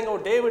Jesus is saying, oh,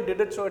 David did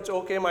it, so it's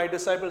okay, my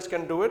disciples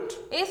can do it?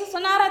 இயேசு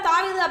சொன்னாரா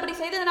தாவீது அப்படி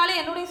செய்ததனால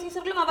என்னுடைய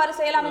சீஷர்களும் அவ்வாறு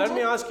செய்யலாம் என்று? Let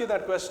me ask you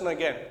that question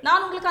again.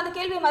 நான் உங்களுக்கு அந்த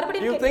கேள்வியை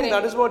மறுபடியும் கேட்கிறேன். Do you think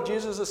that is what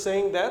Jesus is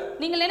saying there?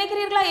 நீங்கள்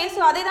நினைக்கிறீர்களா இயேசு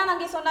அதை தான்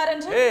அங்கே சொன்னார்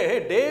என்று? Hey,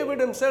 David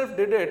himself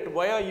did it.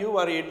 Why are you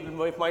worried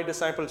if my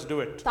disciples do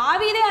it?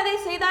 தாவீதே அதை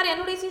செய்தார்,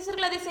 என்னுடைய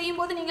சீஷர்கள் அதை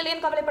செய்யும்போது நீங்கள்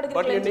ஏன்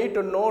கவலைப்படுகிறீர்கள்? But you need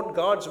to note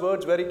God's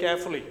words very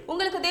carefully.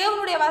 உங்களுக்கு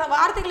தேவனுடைய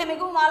வார்த்தைகளை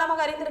மிகவும் ஆழமாக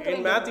அறிந்திருக்க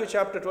வேண்டும். In Matthew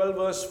chapter 12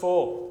 verse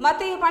 4,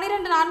 மத்தேயு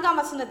 12:4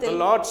 வசனத்தில் the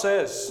Lord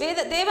says,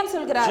 தேவன்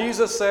சொல்கிறார்,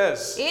 Jesus says,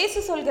 இயேசு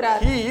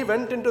சொல்கிறார், he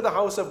went into the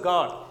house of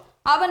God.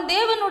 அவன்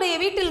தேவனுடைய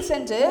வீட்டில்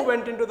சென்று, who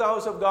went into the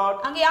house of God?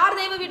 அங்க யார்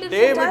தேவ வீட்டில்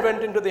சென்றார்? David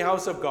went into the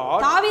house of God.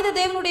 தாவீது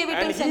தேவனுடைய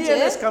வீட்டில் சென்று, and he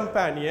and his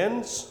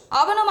companions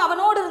அவனும்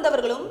அவனோடு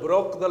இருந்தவர்களும்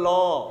broke the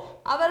law.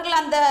 அவர்கள்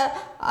அந்த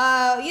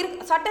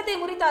சட்டத்தை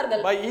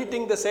முறித்தார்கள். by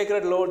eating the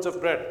sacred loaves of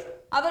bread.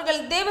 அவர்கள்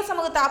தேவ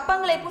சமூகத்து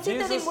அப்பங்களை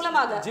புசித்ததின்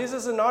மூலமாக.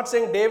 Jesus is not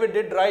saying David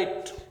did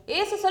right.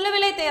 இயேசு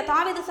சொல்லவில்லை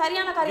தாவீது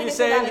சரியான காரியத்தை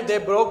செய்தார். He said they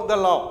broke the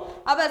law.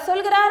 அவர்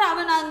சொல்கிறார்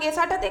அவன் அங்கே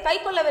சட்டத்தை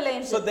கைக்கொள்ளவில்லை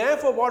என்று. So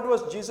therefore what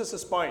was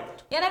Jesus's point?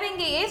 எனவே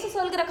இங்கே இயேசு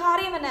சொல்கிற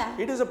காரியம் என்ன?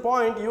 It is a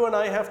point you and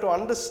I have to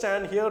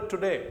understand here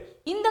today.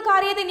 இந்த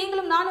காரியத்தை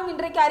நீங்களும் நானும்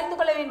இன்றைக்கு அறிந்து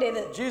கொள்ள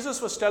வேண்டியது. Jesus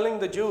was telling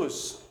the Jews,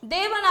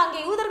 தேவன் அங்கே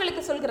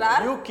யூதர்களுக்கு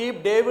சொல்கிறார், you keep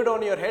David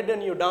on your head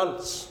and you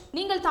dance.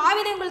 நீங்கள்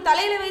தாவீதை உங்கள்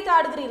தலையில வைத்து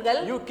ஆடுகிறீர்கள்.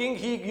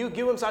 You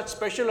give him such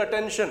special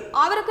attention.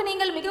 அவருக்கு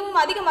நீங்கள் மிகவும்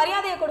அதிக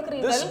மரியாதையை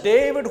கொடுக்கிறீர்கள். This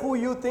David who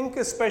you think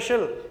is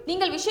special,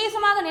 நீங்கள்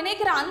விசேஷமாக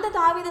நினைக்கிற அந்த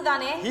தாவீது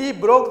தானே, he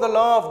broke the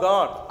law of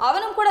God.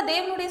 அவனும் கூட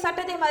தேவனுடைய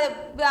சட்டத்தை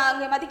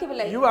அங்கே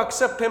மதிக்கவில்லை. You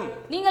accept him.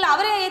 நீங்கள்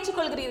அவரை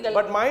ஏற்றுக்கொள்கிறீர்கள்.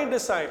 But my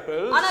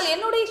disciples, ஆனால்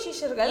என்னுடைய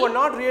சீஷர்கள், were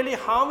not really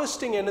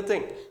harvesting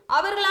anything.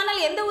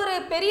 அவர்களானால் எந்த ஒரு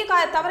பெரிய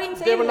தவறையும்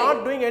செய்யவில்லை. They were not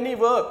doing any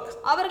work.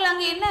 அவர்கள்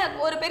அங்கே என்ன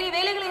ஒரு பெரிய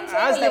வேலைகளையும்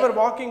செய்யவில்லை. As they were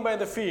walking by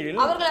the field,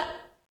 அவர்கள்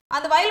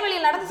அந்த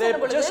வயல்வெளியில் நடந்து சென்ற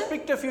பொழுது, they just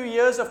picked a few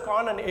ears of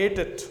corn and ate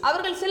it.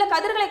 அவர்கள் சில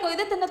கதிர்களை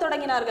கொய்து தின்னத்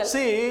தொடங்கினார்கள்.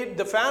 See,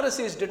 the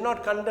Pharisees did not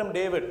condemn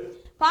David.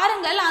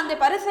 பாருங்கள், அந்த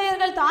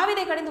பரிசேயர்கள்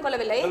தாவீதை கடிந்து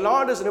கொள்ளவில்லை. The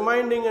Lord is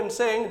reminding and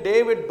saying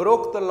David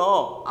broke the law.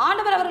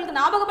 ஆண்டவர் அவர்களுக்கு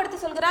ஞாபகப்படுத்தி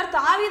சொல்கிறார்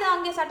தாவீது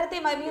அங்கே சட்டத்தை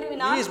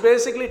மீறினார். He is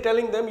basically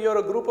telling them you are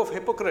a group of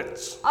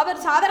hypocrites. அவர்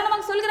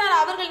சாதாரணமாக சொல்கிறார்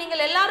அவர்கள்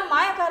நீங்கள் எல்லாரும்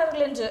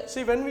மாயக்காரர்கள் என்று.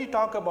 See, when we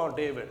talk about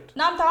David,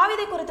 நாம்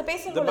தாவீதை குறித்து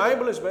பேசும்போது, the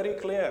Bible is very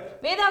clear.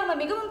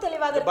 வேதாகமம் மிகவும்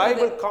தெளிவாக இருக்கிறது. The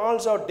Bible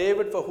calls out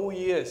David for who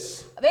he is.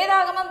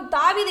 வேதாகமம்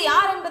தாவீது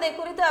யார் என்பதை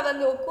குறித்து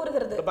அவங்க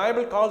கூறுகிறது. The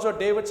Bible calls out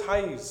David's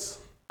highs.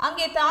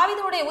 அங்கே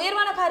தாவீதுடைய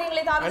உயர்வான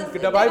காரியங்களை தாவீது,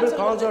 and the Bible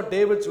calls out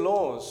David's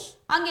lows.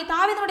 அங்கே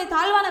தாவீதுடைய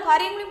தாழ்வான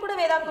காரியங்களையும் கூட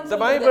வேதாகமம் சொல்லுது.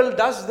 The Bible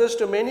does this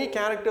to many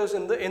characters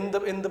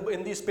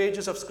in these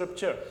pages of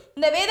scripture.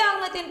 இந்த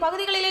வேதாகமத்தின்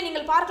பகுதிகளிலே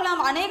நீங்கள் பார்க்கலாம்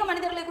अनेक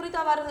மனிதர்களை குறித்து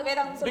அவர்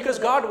வேதாகமம் சொல்லுது. Because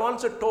God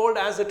wants it told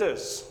as it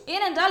is.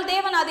 ஏனென்றால்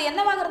தேவன் அது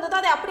என்னவாக இருந்ததோ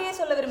அதை அப்படியே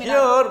சொல்ல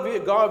விரும்பினார்.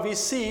 Here we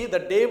see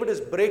that David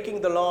is breaking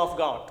the law of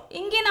God.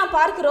 இங்கே நாம்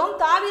பார்க்கிறோம்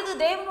தாவீது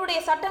தேவனுடைய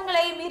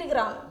சட்டங்களை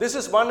மீறுகிறான். This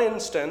is one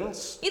instance.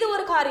 இது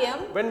ஒரு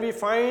காரியம். When we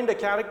find a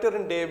character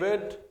in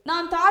David,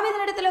 நாம்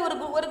தாவீதினிடத்தில்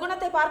ஒரு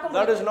குணத்தை பார்க்கும்போது,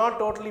 that is not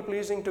totally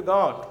pleasing to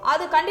God.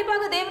 அது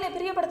கண்டிப்பாக தேவனை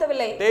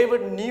பிரியப்படுத்தவில்லை.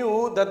 David knew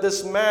that this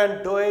man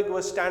Doeg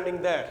was standing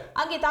there.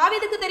 அங்கே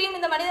தாவீதுக்கு தெரியும்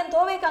இந்த மனிதன்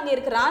தோவேக் அங்கே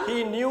இருக்கிறான்.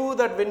 He knew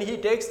that when he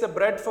takes the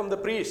bread from the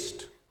priest,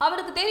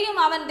 அவனுக்கு தெரியும்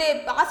அவன்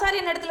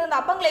ஆசாரியன் இடத்துல இருந்து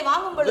அப்பங்களை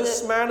வாங்கும் பொழுது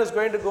this man is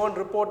going to go and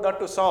report that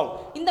to Saul.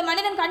 இந்த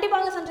மனிதன்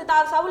கண்டிப்பாக சென்று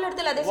சவுல்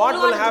இடத்தில் அதை What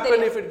will சொல்லுவான்.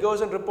 happen if it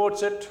goes and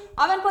reports it?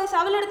 அவன் போய்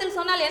சவுல் இடத்தில்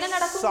சொன்னால் என்ன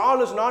நடக்கும்? Saul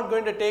is not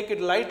going to take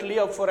it lightly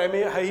up for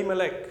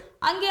Ahimelech.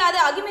 அங்கே அது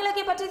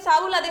அகிமெலேக்கை பற்றி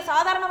சவுல் அதை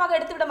சாதாரணமாக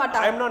எடுத்து விட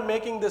மாட்டான். I am not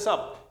making this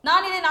up.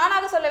 நான் இதை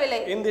நானாக சொல்லவில்லை.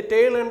 In the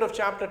tail end of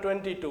chapter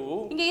 22,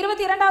 இங்கே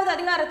 22வது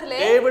அதிகாரத்திலே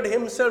David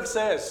himself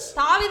says,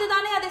 தாவீது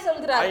தானே அதை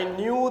சொல்கிறார். I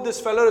knew this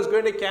fellow is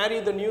going to carry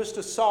the news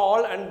to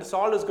Saul and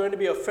Saul is going to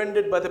be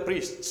offended by the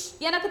priests.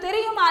 எனக்கு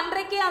தெரியும்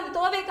அன்றைக்கே அந்த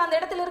தோவேக்கு அந்த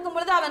இடத்தில் இருக்கும்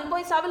பொழுது அவன்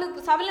போய்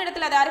சவுல்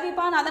இடத்தில் அதை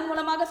அறிவிப்பான். அதன்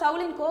மூலமாக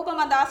சவுலின்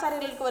கோபம் அந்த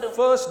ஆசாரியர்களுக்கு வரும்.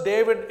 First,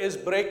 David is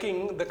breaking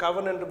the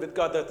covenant with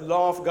God, the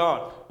law of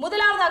God.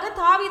 முதலாவதாக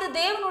தாவீது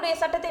தேவனுடைய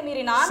சட்டத்தை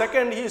மீறினான்.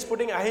 Second, he is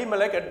putting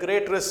Ahimelech at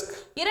great risk.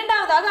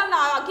 இரண்டாவதாக அவன்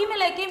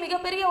அகிமெலேக்கை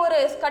மிகப்பெரிய ஒரு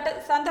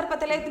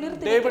சந்தர்ப்பத்திலே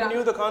நிறுத்தி David வைக்கிறான்.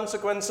 knew the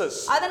consequences.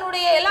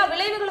 அதனுடைய எல்லா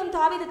விளைவுகளும்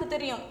தாவீதுக்கு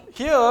தெரியும்.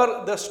 Here,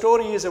 the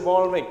story is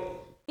evolving.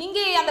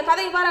 இங்கே அந்த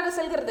கதை இவ்வாறாக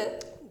செல்கிறது.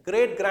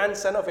 Great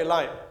grandson of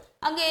Eli.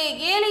 அங்கே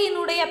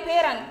ஏலியினுடைய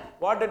பேரன்.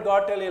 What did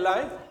God tell Eli?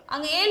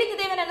 அங்கே ஏலிக்கு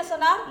தேவன் என்ன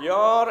சொன்னார்?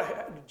 Your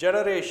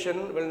generation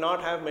will not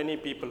have many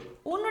people.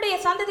 உன்னுடைய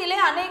சந்ததியிலே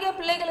अनेक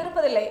பிள்ளைகள்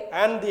இருப்பதில்லை.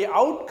 And the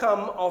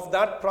outcome of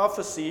that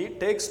prophecy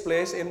takes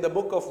place in the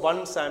book of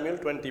 1 Samuel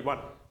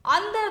 21.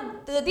 அந்த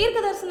தீர்க்க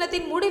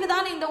தரிசனத்தின்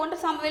முடிவுதான் இந்த 1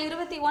 சாமுவேல்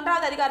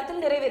 21வது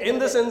அதிகாரத்தில் நிறைவேறுகிறது. In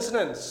this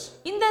instance,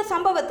 இந்த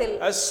சம்பவத்தில்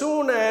as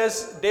soon as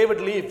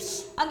David leaves,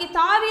 அங்கே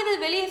தாவீது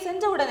வெளியே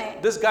சென்ற உடனே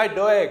this guy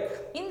Doeg,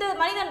 இந்த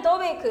மனிதன்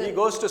தோவேக்கு he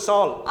goes to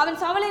Saul அவன்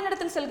சவுலின்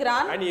இடத்தில்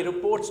செல்கிறான். and he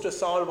reports to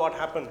Saul what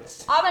happens.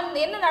 அவன்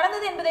என்ன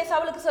நடந்தது என்பதை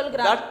சவுலுக்கு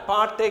சொல்கிறான். That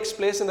part takes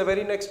place in the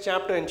very next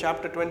chapter, in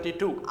chapter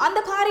 22.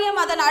 அந்த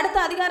காரியம் அதன் அடுத்த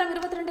அதிகாரம்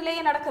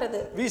 22லேயே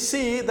நடக்கிறது. We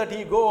see that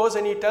he goes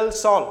and he tells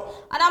Saul.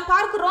 நாம்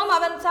பார்க்கிறோம்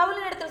அவன்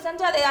சவுலின் இடத்தில்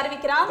சென்று அதை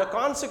அறிவிக்கிறான். The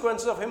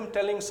consequences of him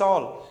telling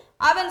Saul,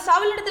 அவன்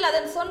சவுல் இடத்தில்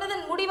அதன்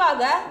சொன்னதன் முடிவாக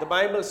the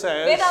Bible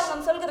says,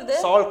 வேதாகமம் சொல்கிறது,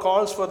 Saul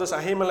calls for this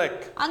Ahimelech.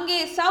 அங்கே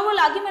சவுல்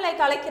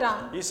அகிமெலேக்கை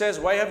அழைக்கிறான். He says,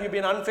 why have you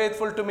been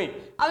unfaithful to me?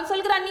 அவன்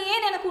சொல்கிறான், நீ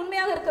ஏன் எனக்கு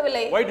உண்மையாக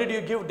இருக்கவில்லை? Why did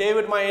you give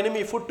David, my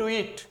enemy, food to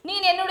eat? நீ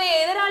என்னுடைய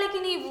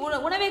எதிராளிக்கு நீ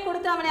உணவை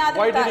கொடுத்து அவனை Why did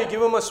ஆதரித்தாய். you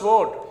give him a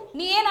sword?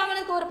 நீ ஏன்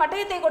அவனுக்கு ஒரு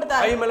பட்டயத்தை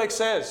கொடுத்தாய்? Ahimelech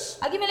says,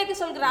 அகிமெலேக்கு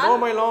சொல்கிறான், no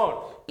my lord,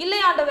 இல்லை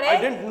ஆண்டவரே, I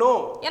didn't know.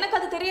 எனக்கு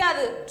அது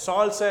தெரியாது.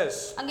 Saul says,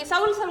 அங்கே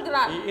சவுல்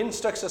சொல்கிறான், he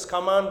instructs his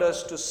commanders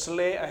to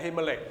slay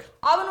Ahimelech.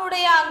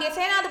 அவனுடைய அங்கே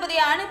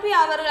சேனாதிபதியை அனுப்பி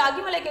அவர்கள்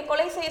அகிமெலேக்கை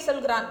கொலை செய்ய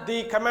சொல்கிறான். The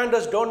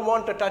commanders don't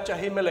want to touch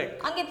Ahimelech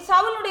அங்கே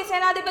சவுலுடைய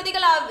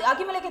சேனாதிபதிகள்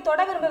அகிமெலேக்கை தொட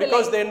விரும்பவில்லை.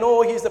 because they know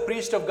he's the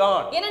priest of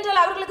God.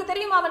 ஏனென்றால் அவர்களுக்கு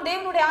தெரியும் அவன்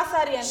தேவனுடைய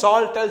ஆசாரியன்.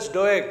 Saul tells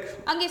Doeg,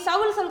 அங்கே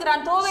சவுல்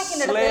சொல்கிறான்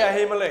தோவேக்கினிடத்தில், slay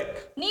Ahimelech.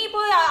 நீ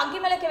போய்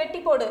அகிமெலேக்கை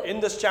வெட்டி போடு. In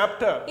this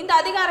chapter, இந்த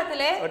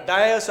அதிகாரத்திலே a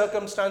dire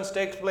circumstance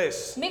takes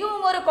place.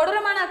 மிகவும் ஒரு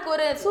கொடூரமான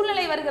ஒரு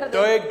சூழ்நிலை வருகிறது.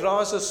 Doeg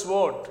draws his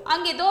sword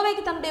அங்கே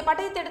தோவேக்கு தன்னுடைய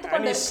பட்டயத்தை and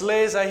எடுத்துக்கொண்டு he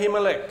slays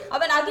Ahimelech.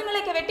 அவன்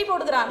அகிமெலேக்கை வெட்டி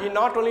போடுகிறான். He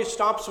not only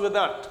stops with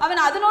that, அவன்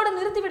அதனோடு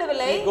நிறுத்தி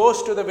விடவில்லை. he goes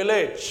to the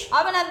village,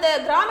 அவன் அந்த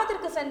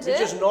கிராமத்திற்கு சென்று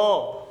which is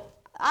Nob,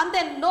 அந்த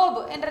நோப்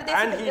என்ற and he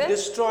தேசத்துக்கு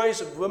destroys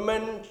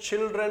women,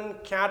 children,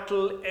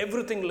 cattle,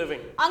 everything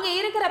living. அங்க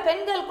இருக்கிற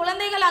பெண்கள்,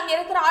 குழந்தைகள், அங்க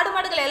இருக்கிற ஆடு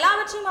மாடுகள்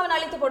எல்லாவற்றையும் அவன்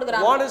அழித்து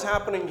போடுகிறான். What is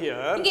happening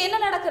here? இங்க என்ன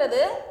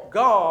நடக்கிறது?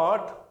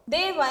 God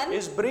தேவன்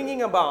is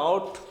bringing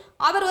about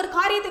அவர் ஒரு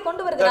காரியத்தை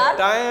கொண்டு the வருகிறார்.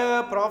 dire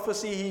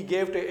prophecy he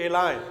gave to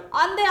Eli.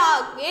 அந்த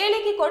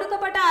ஏலிக்கு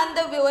கொடுக்கப்பட்ட அந்த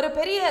ஒரு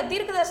பெரிய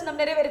தீர்க்கதரிசனம்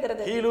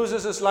நிறைவேறுகிறது. He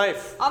loses his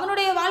life.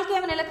 அவனுடைய வாழ்க்கையை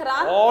அவன்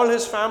இழக்கிறான். All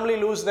his family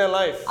lose their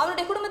life.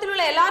 அவனுடைய குடும்பத்தில்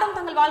உள்ள எல்லாரும்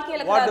தங்கள் வாழ்க்கையை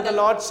What did the இழக்கிறார்கள்.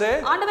 Lord say?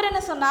 ஆண்டவர்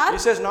என்ன சொன்னார்?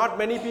 He says, not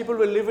many people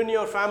will live in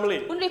your family.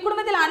 உன்னுடைய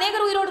குடும்பத்தில்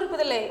अनेகர் உயிரோடு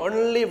இருப்பதில்லை.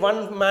 Only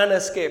one man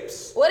escapes.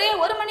 ஒரே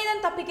ஒரு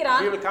மனிதன்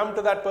தப்பிக்கிறான். We will come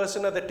to that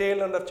person at the tail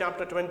end of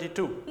chapter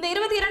 22. இந்த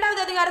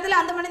 22வது அதிகாரத்தில்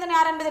அந்த மனிதன்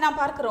யார் என்பதை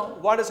நாம் பார்க்கிறோம்.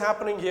 What is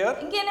happening here?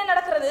 இங்க என்ன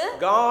நடக்கிறது?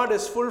 God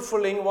is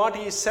fulfilling what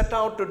he set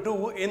out to do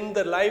in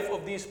the life of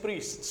these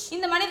priests.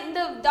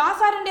 இந்த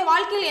ஆசாரியனுடைய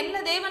வாழ்க்கையில் என்ன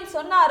தேவன்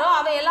சொன்னாரோ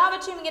அவை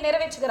எல்லாவற்றையும் இங்கே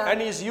நிறைவேற்றுகிறார்.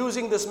 And he is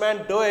using this man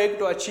Doeg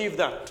to achieve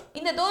that.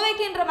 இந்த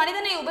தோவேக்கு என்ற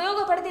மனிதனை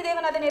உபயோகப்படுத்தி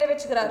தேவன் அதை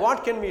நிறைவேற்றுகிறார்.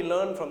 What can we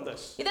learn from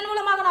this? இதன்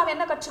மூலமாக நாம்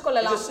என்ன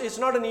கற்றுக்கொள்ளலாம்? It's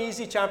not an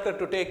easy chapter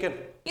to take in.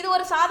 இது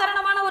ஒரு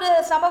சாதாரணமான ஒரு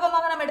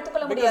சம்பவமாக நாம்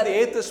எடுத்துக்கொள்ள Because முடியாது.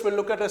 the atheist will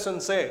look at us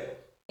and say,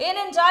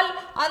 ஏனென்றால்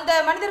அந்த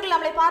மனிதர்கள்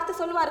நம்மை பார்த்து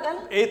சொல்வார்கள்,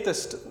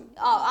 atheist,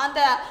 அந்த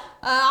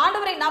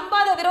ஆண்டவரை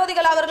நம்பாத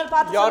விரோதிகள் அவர்கள்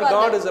பார்த்து your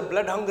சொல்வார்கள், God is a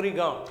blood hungry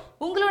God.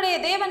 உங்களுடைய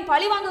தேவன்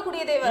பழி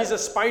வாங்கக்கூடிய தேவன். He is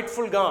a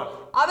spiteful God.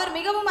 அவர்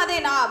மிகவும் அதை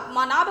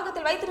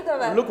ஞாபகத்தில்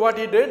வைத்திருக்கிறவர். Look what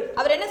he did.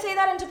 அவர் என்ன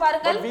செய்தார் என்று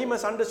பாருங்கள். But we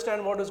must understand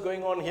what is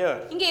going on here.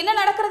 இங்கே என்ன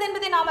நடக்கிறது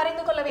என்பதை நாம்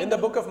அறிந்து கொள்ள வேண்டும். In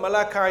the book of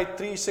Malachi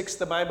 3:6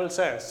 the Bible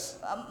says,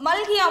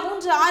 மல்கியா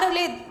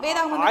 3:6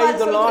 வேதாகமம் I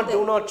the Lord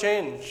do not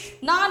change.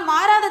 நான்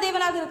மாறாத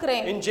தேவனாக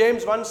இருக்கிறேன். In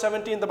James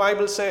 1:17 the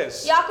Bible says,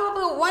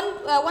 யாக்கோபு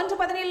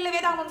 1:17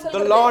 வேதாகமம் the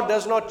சொல்கிறது, Lord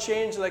does not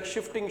change like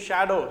shifting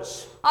shadows.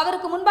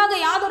 அவருக்கு முன்பாக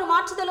யாதொரு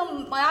மாற்றுதலும்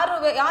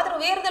யாதொரு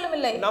வேறுதலும்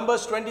இல்லை.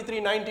 Numbers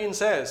 23:19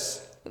 says,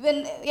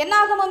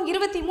 என்னாகமம்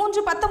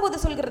 23:19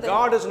 சொல்கிறது,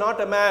 God is not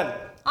a man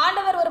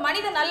ஆண்டவர் ஒரு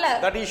மனிதன் அல்ல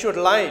that he should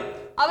lie,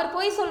 அவர்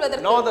பொய்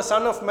சொல்வதற்கு, nor the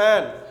son of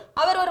man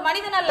அவர் ஒரு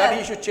மனிதன் அல்ல. That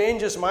he should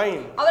change his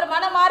mind. அவர்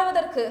மனம்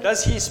மாறுவதற்கு.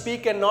 Does he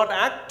speak and not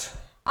act?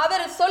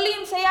 அவர்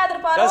சொல்லியும்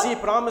செய்யாதிருப்பாரோ? Does he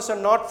promise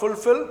and not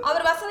fulfill?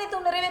 Our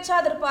வசனித்தும்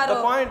நிறைவேற்றாதிருப்பாரோ?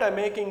 The point I'm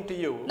making to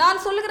you,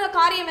 நான் சொல்லுகிற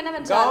காரியம்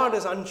என்னவென்றால், God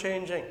is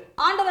unchanging.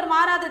 ஆண்டவர்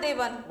மாறாத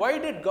தேவன். Why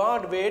did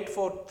God wait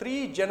for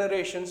 3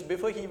 generations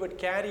before he would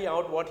carry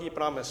out what he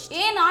promised?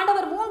 ஏன்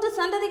ஆண்டவர் 3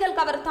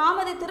 சந்ததிகளுக்கு அவர்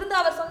தாமதித்திருந்து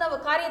அவர் சொன்ன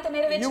காரியத்தை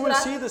நிறைவேற்றுகிறார்? You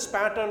will see this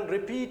pattern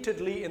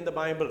repeatedly in the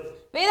Bible.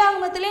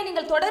 வேதாகமத்திலே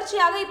நீங்கள்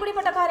தொடர்ச்சியாக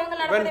இப்படிப்பட்ட காரியங்கள்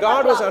நடப்பதை When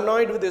God was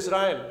annoyed with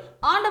Israel,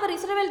 ஆண்டவர்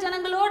இஸ்ரவேல்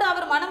ஜனங்களோடு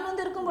அவர் மனம்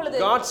நொந்து இருக்கும் பொழுது,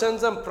 God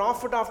sends them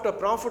prophet after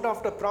prophet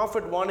after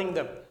prophet warning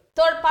them.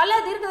 பல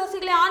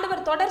தீர்க்கதரிசிகளை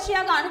ஆண்டவர்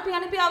தொடர்ச்சியாக அனுப்பி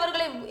அனுப்பி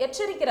அவர்களை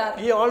எச்சரிக்கிறார்.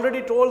 He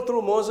already told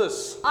through Moses,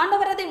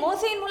 ஆண்டவர் அதை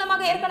மோசேயின்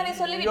மூலமாக ஏற்கனவே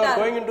சொல்லிவிட்டார். You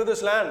are going into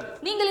this land.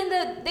 நீங்கள் இந்த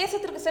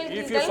தேசத்திற்கு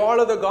செல்கிறீர்கள். If you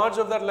follow the gods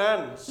of that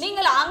land,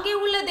 நீங்கள் அங்கே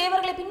உள்ள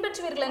தேவர்களை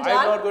பின்பற்றுவீர்கள்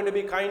என்றால், I am not going to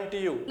be kind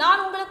to you.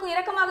 நான் உங்களுக்கு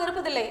இரக்கமாக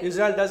இருப்பதில்லை.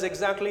 Israel does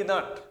exactly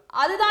that.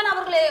 அதுதான்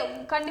அவர்களை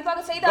கண்டிப்பாக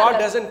God செய்தார்கள்.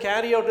 doesn't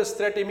carry out his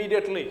threat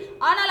immediately.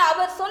 ஆனால்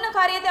அவர் சொன்ன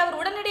காரியத்தை அவர்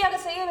உடனடியாக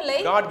செய்யவில்லை.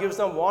 God gives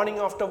them warning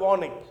after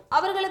warning.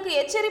 அவர்களுக்கு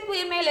எச்சரிப்பு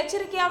மேல்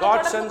எச்சரிக்கையாக God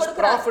தொடர்ந்து sends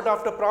கொடுக்கிறார். prophet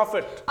after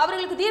prophet.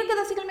 அவர்களுக்கு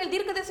தீர்க்கதரிசிகள் மேல்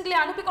தீர்க்கதரிசிகளை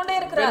அனுப்பி கொண்டே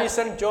When இருக்கிறார். he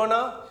sent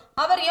Jonah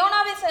அவர்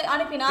யோனாவை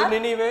அனுப்பினார். to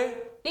Nineveh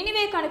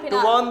நினிவேக்கு to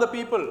அனுப்பினார். warn the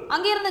people.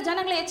 அங்கே இருந்த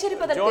ஜனங்களை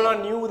எச்சரிப்பதற்கு. Jonah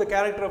knew the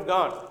character of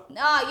God.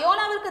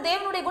 யோனாவிற்கு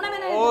தேவனுடைய குணம்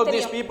என்ன என்று Oh, தெரியும்.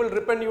 these people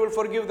repent, you will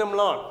forgive them,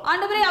 Lord.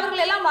 ஆண்டவரே,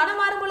 அவர்கள் எல்லாம் மனம்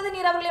மாறும் பொழுது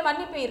நீர் அவர்களை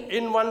மன்னிப்பீர்.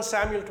 In 1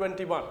 Samuel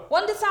 21,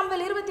 1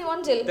 Samuel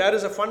 21 there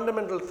is a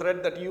fundamental thread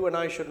that you and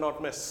I should not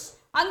miss.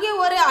 அங்கே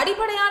ஒரு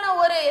அடிப்படையான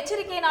ஒரு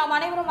எச்சரிக்கையை நாம்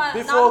அனைவரும்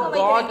Before ஞாபகம்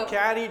வைக்க God வேண்டும்.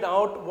 carried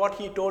out what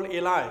he told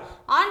Eli,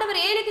 ஆண்டவர்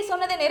ஏலிக்கு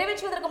சொன்னதை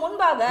நிறைவேற்றுவதற்கு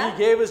முன்பாக he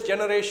gave his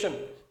generation,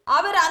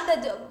 அவர் அந்த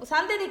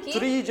சந்ததிக்கு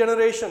 3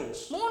 generations,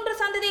 3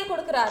 சந்ததியை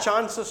கொடுக்கிறார்.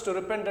 chances to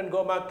repent and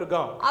go back to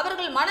God.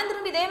 அவர்கள் மனம்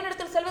திரும்பி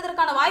தேவனிடத்தில்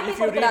செல்வதற்கான வாய்ப்பை If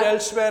you read கொடுக்கிறார்.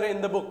 elsewhere in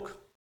the book,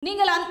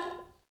 நீங்கள்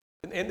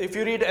if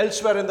you read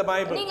elsewhere in the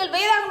Bible, நீங்கள்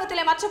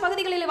வேதாகமத்திலே மற்ற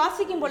பகுதிகளில்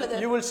வாசிக்கும் பொழுது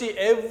you will see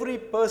every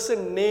person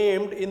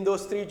named in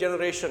those 3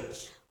 generations.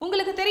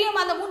 உங்களுக்கு தெரியும்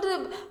அந்த 3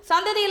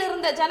 சந்ததியில்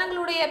இருந்த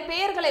ஜனங்களுடைய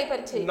பெயர்களை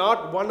பற்றி. Not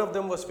one of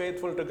them was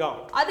faithful to God.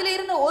 அதில்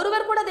இருந்த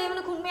ஒருவர் கூட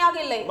தேவனுக்கு உண்மையாக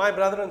இல்லை. My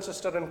brother and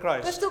sister in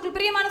Christ, கிறிஸ்துவுக்குள்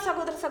பிரியமான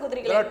சகோதர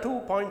சகோதரிகளே, there are 2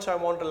 points I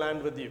want to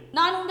land with you.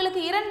 நான்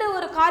உங்களுக்கு 2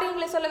 ஒரு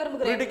காரியங்களை சொல்ல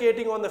விரும்புகிறேன்.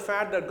 Predicating on the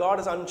fact that God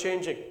is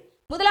unchanging.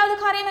 முதலாவது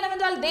காரியம்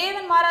என்னவென்றால்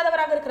தேவன்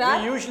மாறாதவராக இருக்கிறார்.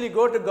 We usually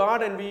go to God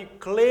and we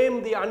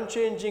claim the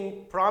unchanging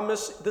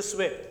promise this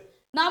way.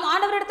 நாம்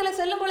ஆண்டவரிடத்தில்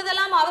செல்லும்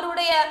பொழுதெல்லாம்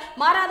அவருடைய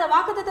மாறாத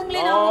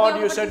வாக்குத்தத்தங்களை நாம் Lord,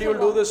 you said you will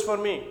do this for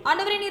me.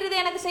 ஆண்டவரே நீர் இதை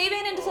எனக்கு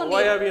செய்வேன் என்று சொன்னீர்.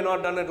 Why have you not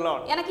done it,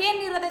 Lord? எனக்கு ஏன்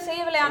நீர் அதை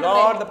செய்யவில்லை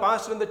ஆண்டவரே? Lord, the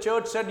pastor in the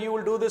church said you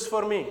will do this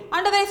for me.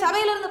 ஆண்டவரே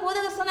சபையில் இருந்த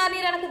போதகர் சொன்னார்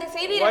நீர் எனக்கு இதை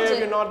செய்வீர் Why என்று.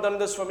 have you not done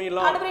this for me,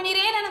 Lord? ஆண்டவரே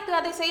நீர் ஏன் எனக்கு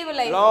அதை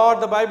செய்யவில்லை? Lord,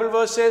 the Bible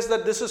verse says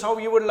that this is how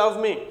you would love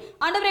me.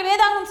 ஆண்டவரே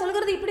வேதாகமம்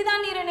சொல்கிறது இப்படி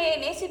தான் நீர் என்னை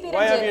நேசிப்பீர்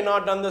Why என்று. have you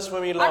not done this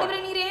for me, Lord?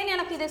 ஆண்டவரே நீர் ஏன்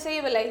எனக்கு இதை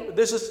செய்யவில்லை?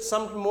 This is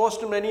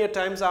most many a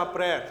times our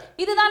prayer.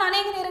 இதுதான்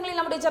अनेक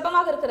நேரங்களில் நம்முடைய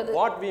ஜெபமாக இருக்கிறது.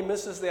 What we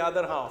miss is the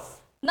other half.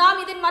 நாம்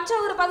இதன் மற்ற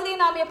ஒரு பகுதியை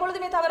நாம்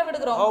எப்பொழுதுமே தவற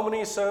விடுகிறோம். How many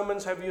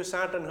sermons have you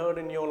sat and heard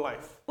in your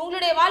life?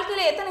 உங்களுடைய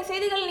வாழ்க்கையில எத்தனை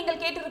செய்திகள் நீங்கள்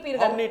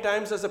கேட்டிருப்பீர்கள்? How many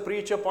times has a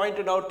preacher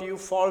pointed out to you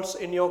faults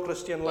in your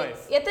Christian life?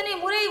 எத்தனை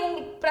முறை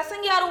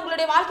பிரசங்கியார்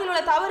உங்களுடைய வாழ்க்கையில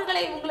உள்ள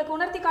தவறுகளை உங்களுக்கு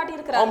உணர்த்தி காட்டி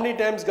இருக்கிறார்? How many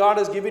times God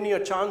has given you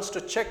a chance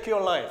to check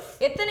your life?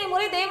 எத்தனை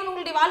முறை தேவன்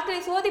உங்களுடைய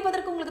வாழ்க்கையை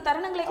சோதிப்பதற்கு உங்களுக்கு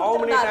தருணங்களை How many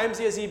கொடுத்திருக்கிறார்?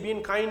 times has he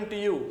been kind to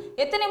you?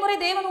 எத்தனை முறை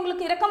தேவன்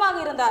உங்களுக்கு இரக்கமாக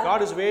இருந்தார்?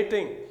 God is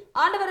waiting.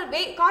 ஆண்டவர்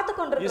காத்து He is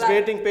கொண்டிருக்கிறார்.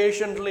 waiting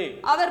patiently.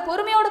 அவர்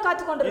பொறுமையோடு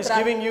காத்து He is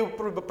கொண்டிருக்கிறார். giving you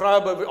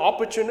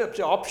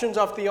options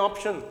of the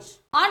options.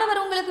 ஆண்டவர்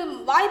உங்களுக்கு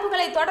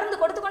வாய்ப்புகளை தொடர்ந்து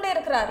கொடுத்து கொண்டே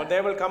இருக்கிறார். But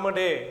there will come a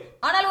day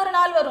ஆனால் ஒரு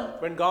நாள் வரும்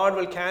when God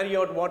will carry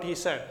out what he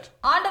said.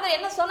 ஆண்டவர்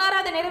என்ன சொன்னாரோ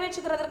அதை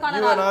நிறைவேற்றுகிறதற்கான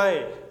You and நாள். I,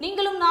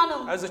 நீங்களும்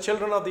நானும் as the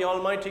children of the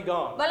Almighty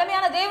God,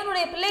 வல்லமையான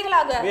தேவனுடைய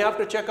பிள்ளைகளாக we have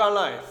to check our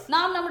life.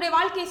 நாம் நம்முடைய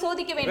வாழ்க்கையை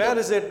சோதிக்க வேண்டும்.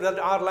 Where is it that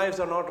our lives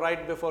are not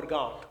right before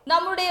God?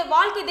 நம்முடைய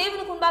வாழ்க்கை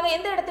தேவனுக்கு முன்பாக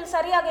எந்த இடத்தில்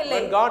சரியாக இல்லை.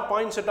 When God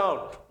points it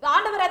out,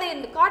 ஆண்டவர் அதை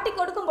காட்டி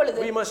கொடுக்கும்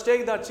பொழுது we must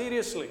take that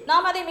seriously.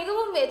 நாம் அதை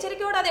மிகவும்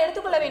எச்சரிக்கையோடு அதை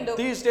எடுத்துக்கொள்ள வேண்டும்.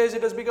 These days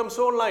it has become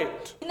so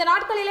light. இந்த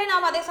நாட்களிலே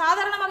நாம் அதை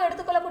சாதாரணமாக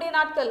எடுத்துக்கொள்ளக்கூடிய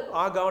நாட்கள்.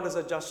 Our God is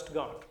a just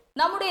God.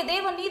 நம்முடைய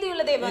தேவன்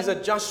நீதியுள்ள தேவன். He is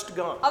a just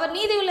God. அவர்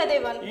நீதியுள்ள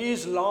தேவன். He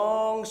is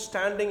long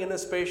standing in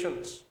his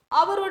patience.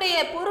 அவருடைய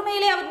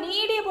பொறுமையிலே அவர்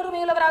நீடிய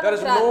பொறுமையுள்ளவராக There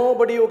is இருக்கிறார்.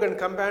 nobody who can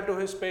compare to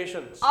his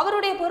patience.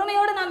 அவருடைய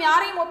பொறுமையோடு நாம்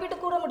யாரையும் ஒப்பிட்டு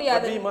கூற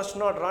முடியாது. But we must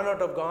not run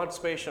out of God's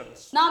patience.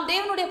 நாம்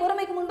தேவனுடைய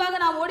பொறுமைக்கு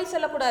முன்பாக நாம் ஓடி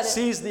செல்லக்கூடாது.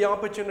 Seize the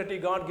opportunity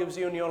God gives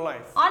you in your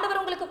life. ஆண்டவர்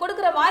உங்களுக்கு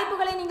கொடுக்கிற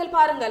வாய்ப்புகளை நீங்கள்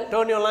பாருங்கள்.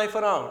 Turn your life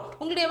around.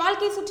 உங்களுடைய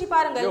வாழ்க்கையை சுற்றி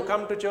பாருங்கள். You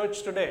come to church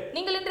today.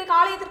 நீங்கள் இன்றைக்கு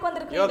ஆலயத்திற்கு You are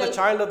வந்திருக்கிறீர்கள். the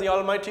child of the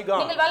Almighty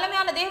God. நீங்கள்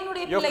வல்லமையான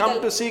தேவனுடைய You பிள்ளைகள்.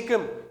 come to seek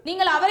him.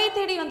 நீங்கள் அவரை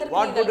தேடி What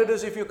வந்திருக்கிறீர்கள். good it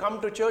is if you come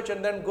to church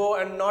and then go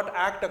and not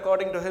act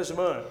according to his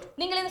word.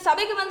 நீங்கள் இந்த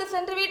சபைக்கு வந்து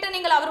சென்று விட்டு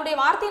நீங்கள் அவருடைய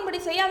வார்த்தையின்படி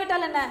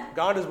செய்யாவிட்டால் என்ன?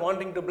 God is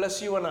wanting to bless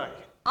you and I.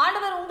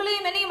 ஆண்டவர்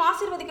உங்களையும் என்னையும்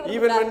ஆசீர்வதிக்க Even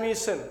விரும்புகிறார். when we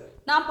sin,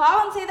 நாம்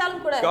பாவம்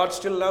செய்தாலும் கூட God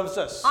still loves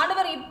us.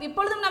 ஆண்டவர்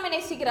இப்பொழுதும் நம்மை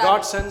நேசிக்கிறார்.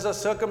 God sends us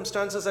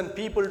circumstances and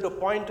people to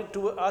point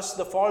to us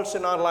the faults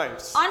in our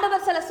lives.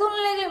 ஆண்டவர் சில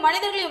சூழ்நிலைகளையும்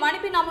மனிதர்களையும்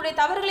அனுப்பி நம்முடைய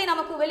தவறுகளை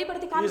நமக்கு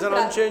வெளிப்படுத்தி He is an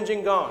காண்பிக்கிறார்.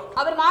 unchanging God.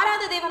 அவர்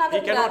மாறாத தேவனாக He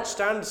இருக்கிறார். cannot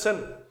stand sin.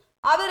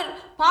 அவர்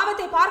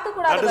பாவத்தை பார்க்க That is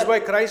கூடாதவர். why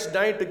Christ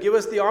died to give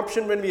us the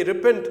option when we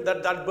repent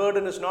that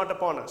burden is not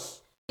upon us.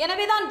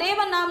 எனவேதான்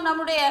தேவன் நாம்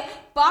நம்முடைய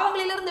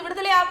பாவங்களிலிருந்து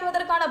விடுதலை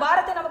ஆக்குவதற்கான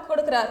பாரத்தை நமக்கு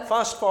கொடுக்கிறார்.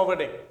 Fast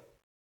forwarding.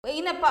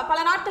 இன்ன பல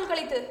நாட்கள்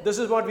கழித்து This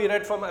is what we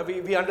read from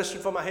we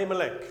understood from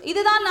Ahimelech.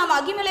 இதுதான் நாம்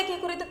அகிமெலேக்கை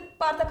குறித்து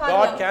பார்த்த God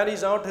காரியம்.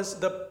 carries out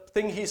the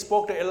thing he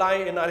spoke to Eli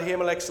in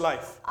Ahimelech's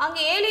life.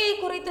 அங்கே ஏலியை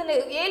குறித்து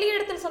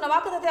ஏலியிடத்தில் சொன்ன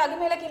வாக்குத்தத்தத்தை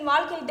அகிமெலேக்கின்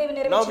வாழ்க்கையில் தேவன்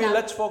Now நிறைவேற்றினார்.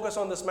 let's focus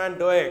on this man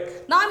Doeg.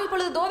 நாம்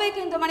இப்பொழுது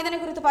தோவேக்கு என்ற மனிதனை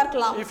குறித்து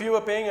பார்க்கலாம். If you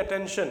were paying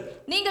attention,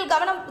 நீங்கள்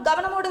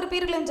கவனமோடு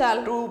இருப்பீர்கள்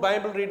என்றால் 2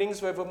 Bible readings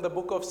were from the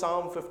book of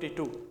Psalm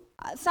 52.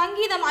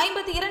 சங்கீதம்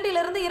 52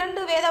 இலிருந்து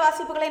 2 வேத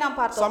வாசிப்புகளை நாம்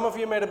பார்த்தோம். Some of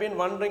you might have been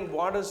wondering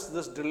what is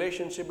this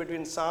relationship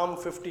between Psalm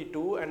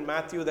 52 and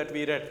Matthew that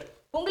we read.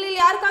 உங்களில்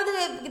யாருக்காவது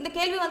இந்த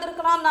கேள்வி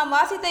வந்திருக்கலாம், நாம்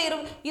வாசித்த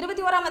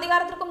 21ஆம்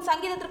அதிகாரத்திற்கும்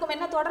சங்கீதத்திற்கும்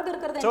என்ன தொடர்பு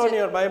இருக்கிறது என்று. Turn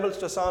your Bibles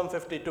to Psalm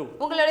 52.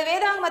 உங்களுடைய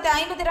வேதாகமத்தை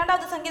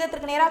 52வது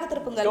சங்கீதத்திற்கு நேராக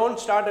திருப்புங்கள். Don't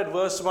start at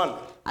verse 1.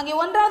 அங்கே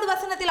 1வது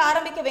வசனத்தில்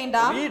ஆரம்பிக்க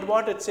வேண்டாம். Read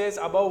what it says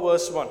above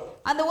verse 1.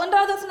 அந்த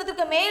 1வது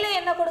வசனத்திற்கு மேலே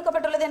என்ன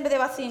கொடுக்கப்பட்டுள்ளது என்பதை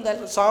வாசியுங்கள்.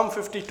 Psalm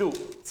 52.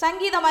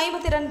 சங்கீதம்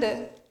 52.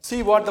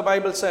 See what the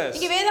Bible says.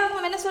 இங்கே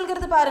வேதாகமம் என்ன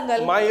சொல்கிறது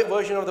பாருங்கள். My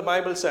version of the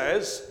Bible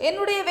says,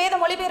 என்னுடைய வேத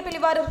மொழிபெயர்ப்பில்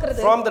இவ்வாறு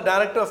இருக்கிறது. from the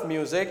director of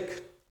music,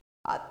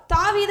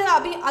 தாவீது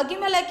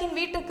அகிமெலேக்கின்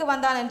வீட்டுக்கு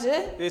வந்தான் என்று.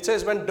 It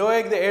says when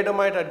Doeg the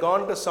Edomite had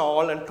gone to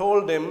Saul and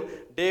told him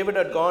David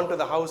had gone to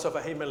the house of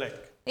Ahimelech.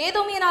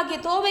 ஏதோமியனாகிய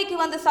தோவேக்கு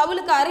வந்து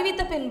சவுலுக்கு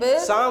அறிவித்த பின்பு.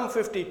 Psalm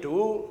 52.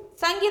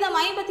 சங்கீதம்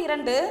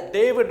 52.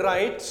 David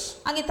writes,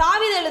 அங்கே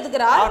தாவீது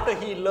எழுதுகிறார், after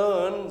he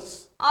learns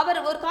அவர்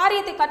ஒரு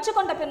காரியத்தை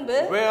கற்றுக்கொண்ட பின்பு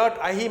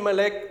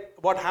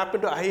what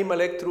happened to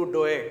Ahimelech through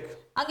Doeg.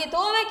 அங்கே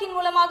தோவேக்கின்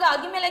மூலமாக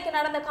அகிமெலேக்கு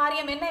நடந்த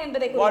காரியம் என்ன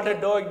என்பதை குறித்து. What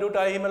did Doeg do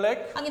to Ahimelech?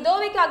 அங்கே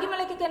தோவேக்கு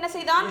அகிமெலேக்குக்கு என்ன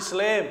செய்தான்? He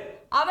slayed.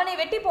 அவனை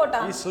வெட்டி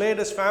போட்டான். He slayed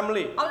his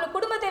family. அவனுடைய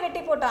குடும்பத்தை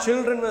வெட்டி போட்டான்.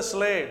 Children were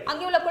slain.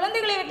 அங்கே உள்ள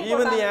குழந்தைகளை வெட்டி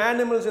Even போட்டான். the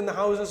animals in the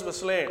houses were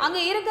slain.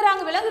 அங்கே இருக்கிற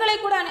அங்க விலங்குகளை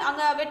கூட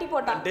அங்க வெட்டி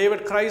போட்டான்.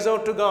 David cries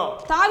out to God.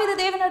 தாவீது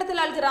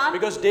தேவனிடத்தில் அழுகிறான்.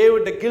 Because David,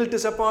 the guilt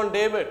is upon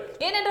David.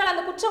 ஏனென்றால்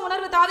அந்த குற்ற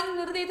உணர்வு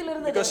தாவீதின் இருதயத்தில்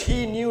இருந்தது. Because he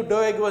knew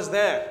Doeg was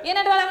there.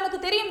 ஏனென்றால் அவனுக்கு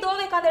தெரியும்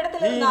தோவேக்கு அந்த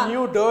இடத்தில் இருந்தான். He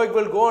knew Doeg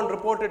will go and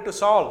report it to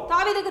Saul.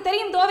 தாவீதுக்கு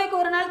தெரியும் தோவேக்கு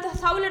ஒரு நாள்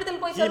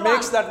சவுலிடத்தில் போய் He சொல்வான்.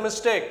 makes that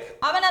mistake.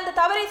 அவன் அந்த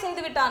தவறை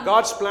செய்து விட்டான்.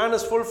 God's plan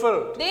is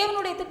fulfilled.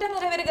 தேவனுடைய திட்டம்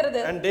நிறைவேறுகிறது.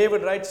 And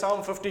David writes Psalm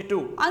 52.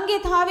 அங்கே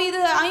தாவீது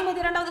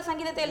 52வது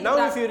சங்கீதத்தை எழுதுகிறார்.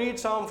 Now if you read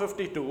Psalm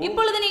 52,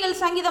 இப்பொழுது நீங்கள்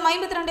சங்கீதம்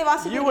 52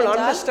 வாசிப்பீர்கள் you will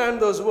என்றால் understand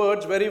those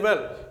words very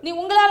well. நீ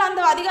உங்களால்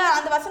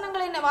அந்த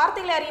வசனங்களின்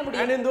வார்த்தைகளை அறிய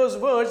முடியும். And in those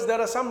words there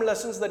are some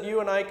lessons that you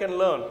and I can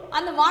learn.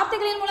 அந்த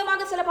வார்த்தைகளின்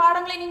மூலமாக சில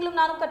பாடங்களை நீங்களும்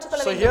நானும்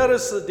கற்றுக்கொள்ள So வேண்டும். here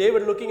is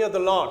David looking at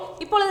the Lord.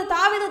 இப்பொழுது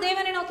தாவீது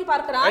தேவனை நோக்கி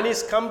பார்க்கிறான். And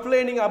he's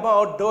complaining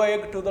about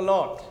Doeg to the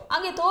Lord.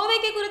 அங்கே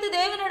தோவேக்கை குறித்து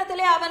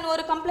தேவனிடத்திலே அவன்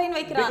ஒரு கம்ப்ளைன்ட்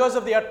வைக்கிறான். Because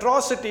of the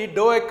atrocity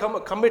Doeg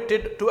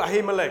committed to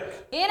Ahimelech.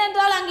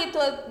 ஏனென்றால் அங்கே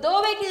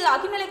தோவேக்கு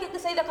அகிமெலேக்குக்கு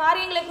செய்த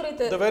காரியங்களை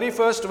குறித்து. The very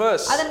first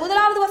verse. அதன்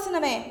முதலாவது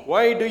வசனமே.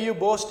 Why do you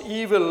boast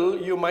evil,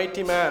 you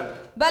mighty man?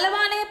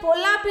 பலவானே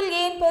பொல்லாப்பில்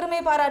ஏன் பெருமை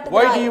பாராட்டுகிறாய்?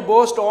 Why do you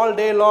boast all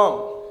day long?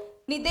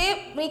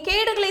 நீ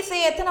கேடுகளை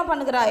செய்ய எத்தனை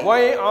பண்ணுகிறாய்?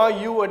 Why are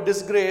you a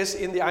disgrace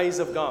in the eyes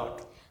of God?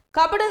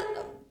 கபட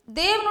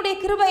தேவனுடைய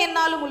கிருபை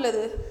என்னாலும்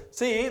உள்ளது.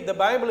 See, the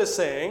Bible is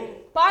saying,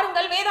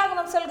 பாருங்கள்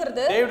வேதாகமம்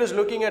சொல்கிறது, David is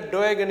looking at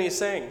Doeg and he's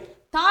saying,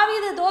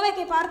 தாவீது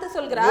தோவேக்கை பார்த்து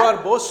சொல்கிறார், you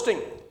are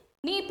boasting.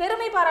 நீ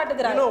பெருமை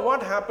பாராட்டுகிறாய். You know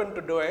what happened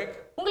to Doeg?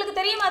 உங்களுக்கு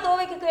தெரியுமா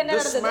தோவேக்கு என்ன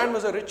நடந்தது? This man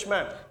was a rich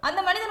man. அந்த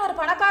மனிதன் ஒரு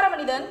பணக்கார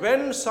மனிதன்.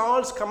 When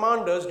Saul's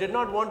commanders did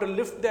not want to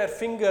lift their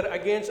finger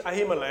against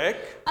Ahimelech,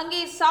 அங்கே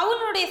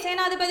சவுலுடைய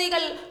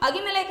சேனாதிபதிகள்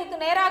அகிமெலேக்குக்கு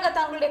நேராக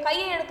தங்களுடைய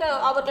கையை எடுக்க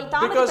அவர்கள்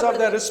தாமதித்தார்கள். because of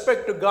their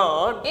respect to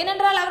God,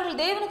 ஏனென்றால் அவர்கள்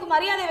தேவனுக்கு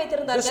மரியாதை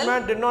வைத்திருந்தார்கள். this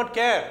man did not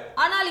care.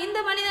 ஆனால்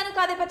இந்த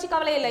மனிதனுக்கு அதை பற்றி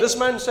கவலை இல்லை. This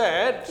man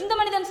said, இந்த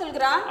மனிதன்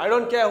சொல்கிறான், I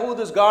don't care who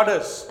this God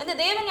is. இந்த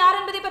தேவன் யார்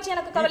என்பதை பற்றி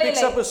எனக்கு He கவலை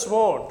picks இல்லை. up his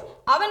sword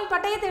அவன்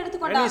பட்டயத்தை and he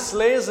எடுத்துக்கொண்டான்.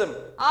 slays him.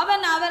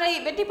 அவரை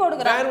வெட்டி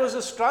போடுகிறான். Where was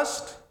his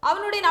trust?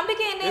 அவனுடைய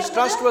நம்பிக்கை என்ன His இருந்தது?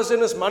 trust was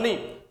in his money.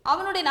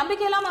 அவனுடைய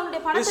நம்பிக்கை எல்லாம் அவனுடைய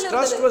His பணத்தில்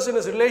trust இருந்தது. was in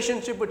his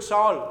relationship with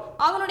Saul.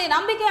 அவனுடைய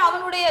நம்பிக்கை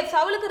அவனுடைய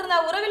சவுலுக்கு இருந்த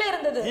உறவிலே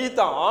இருந்தது. He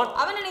thought,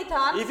 அவன்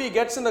நினைத்தான், if he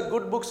gets in the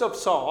good books of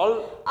Saul,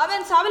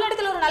 அவன்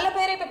சவுலிடத்தில் ஒரு நல்ல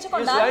பெயரை his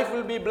பெற்றுக்கொண்டால் life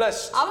will be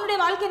blessed. அவனுடைய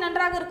வாழ்க்கை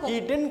நன்றாக இருக்கும்.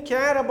 He didn't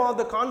care about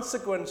the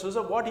consequences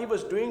of what he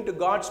was doing to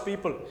God's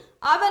people.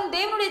 அவன்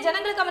தேவனுடைய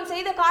ஜனங்களுக்கு அவன்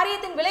செய்த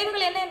காரியத்தின்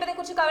விளைவுகள் என்ன என்பதை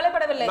குறித்து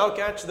கவலைப்படவில்லை. Now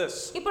catch this.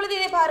 இப்பொழுது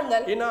இதை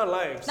பாருங்கள். In our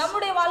lives,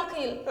 நம்முடைய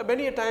வாழ்க்கையில்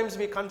many times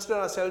we consider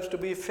ourselves to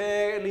be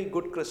fairly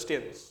good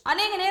Christians.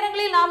 அநேக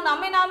நேரங்களில் நாம்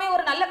நம்மை நாமே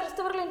ஒரு நல்ல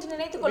கிறிஸ்தவர்கள் என்று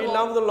நினைத்துக் We கொள்வோம்.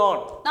 love the Lord.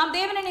 நாம்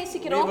தேவனை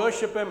நேசிக்கிறோம். We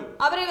worship him.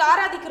 அவரை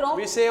ஆராதிக்கிறோம்.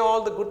 We say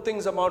all the good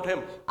things about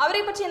him.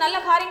 அவரை பற்றிய நல்ல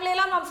காரியங்களை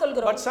எல்லாம் நாம்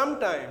சொல்கிறோம். But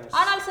sometimes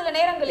ஆனால் சில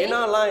நேரங்களில் in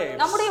our lives,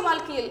 நம்முடைய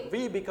வாழ்க்கையில்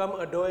we become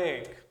a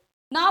Doeg.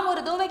 நாம்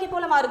ஒரு தோவேக்கை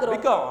போல மாறுகிறோம்.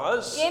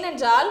 Because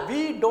ஏனென்றால்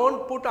we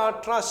don't put our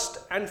trust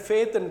and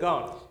faith in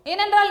God.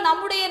 ஏனென்றால்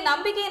நம்முடைய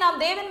நம்பிக்கையை நாம்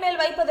தேவன் மேல்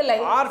வைப்பதில்லை.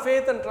 Our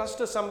faith and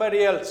trust is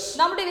somebody else.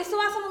 நம்முடைய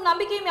விசுவாசமும்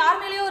நம்பிக்கையும்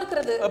யார் மேலேயோ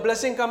இருக்கிறது. A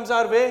blessing comes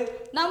our way.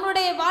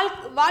 நம்முடைய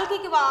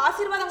வாழ்க்கைக்கு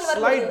ஆசீர்வாதங்கள்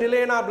வருகிறது. Slight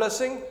delay in our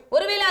blessing.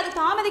 ஒருவேளை அது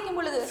தாமதிக்கும்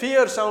பொழுது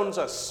Fear sounds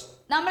us.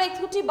 நம்மை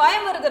சுற்றி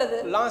பயம் வருகிறது.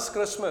 Last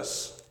Christmas,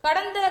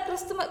 கடந்த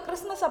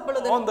கிறிஸ்மஸ்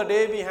அப்பொழுது, on the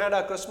day we had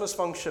our Christmas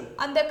function,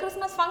 அந்த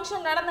கிறிஸ்மஸ்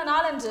ஃபங்க்ஷன் நடந்த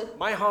நாளன்று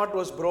my heart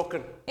was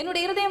broken.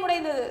 என்னுடைய இருதயம்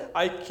உடைந்தது.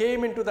 I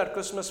came into that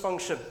Christmas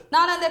function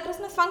நான் அந்த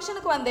கிறிஸ்மஸ்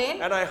ஃபங்க்ஷனுக்கு வந்தேன்.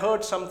 and I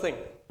heard something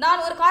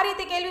நான் ஒரு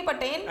காரியத்தை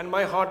கேள்விப்பட்டேன். and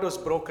my heart was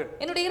broken.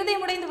 என்னுடைய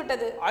இருதயம் உடைந்து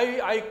விட்டது.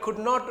 I could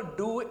not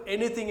do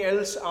anything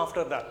else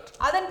after that.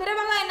 அதன்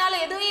பிறகு என்னால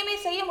எதுவுமே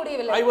செய்ய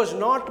முடியவில்லை. I was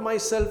not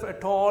myself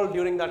at all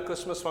during that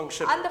Christmas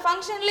function. அந்த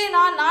ஃபங்க்ஷன்ல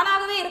நான்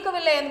நானாகவே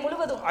இருக்கவில்லை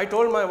முழுவதும். I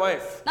told my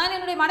wife, நான்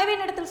என்னுடைய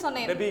மனைவியினிடத்தில்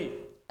சொன்னேன்,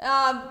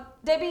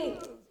 டெபி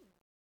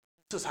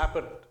this has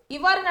happened.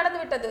 இவ்வாறு நடந்து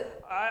விட்டது.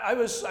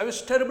 I was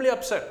terribly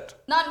upset.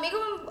 நான்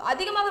மிகவும்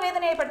அதிகமாக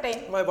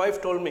வேதனைப்பட்டேன். My wife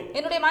told me,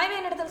 என்னுடைய மனைவி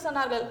என்னிடத்தில்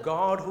சொன்னார்கள்,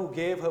 God who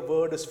gave her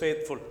word is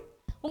faithful.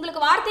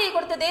 உங்களுக்கு வார்த்தையை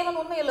கொடுத்த தேவன்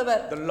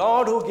உண்மையுள்ளவர். The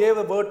Lord who gave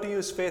a word to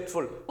you is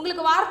faithful.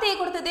 உங்களுக்கு வார்த்தையை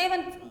கொடுத்த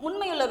தேவன்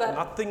உண்மையுள்ளவர்.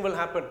 Nothing will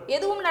happen.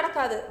 எதுவும்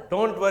நடக்காது.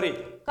 Don't worry.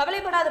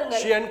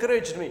 கவலைப்படாதீர்கள். She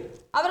encouraged me.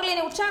 அவர்கள்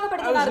என்னை I was a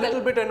உற்சாகப்படுத்தினார்கள்.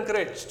 little bit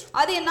encouraged.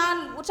 அது நான்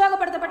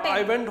உற்சாகப்படுத்தப்பட்டேன்.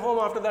 I went home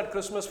after that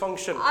Christmas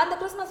function. அந்த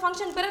கிறிஸ்மஸ்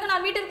ஃபங்க்ஷன் பிறகு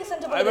நான் வீட்டிற்கு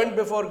சென்ற I பொழுது, went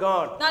before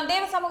God நான்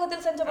தேவ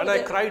சமூகத்தில் சென்ற and I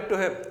பொழுது cried to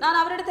him. நான்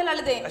அவரிடத்தில்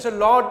அழுதேன். I said,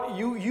 Lord,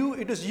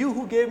 it is you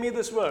who gave me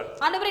this word.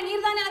 ஆண்டவரே,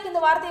 நீர்தான் எனக்கு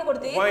இந்த வார்த்தையை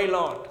கொடுத்தீர். Why,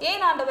 Lord?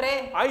 ஏன் ஆண்டவரே?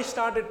 I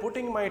started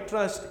putting my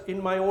trust in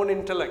my own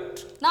intellect.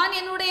 நான்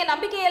என்னுடைய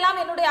நம்பிக்கையை எல்லாம்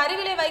என்னுடைய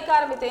அறிவிலே வைக்க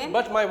ஆரம்பித்தேன்.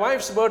 But my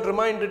wife's word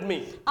reminded me.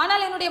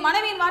 ஆனால் என்னுடைய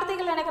மனைவியின்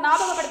வார்த்தைகள் எனக்கு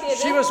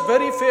ஞாபகப்படுத்தியது. She was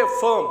very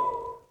firm.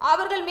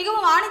 அவர்கள்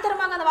மிகவும்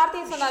ஆணித்தரமாக அந்த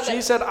வார்த்தையை சொன்னார்கள்.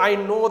 She said, I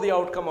know the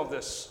outcome of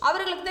this.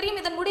 அவர்களுக்கு தெரியும்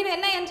இதன் முடிவு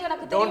என்ன என்று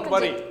எனக்கு Don't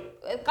worry.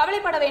 தெரியும்.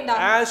 கவலைப்பட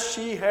வேண்டாம். As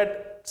she had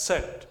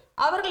said,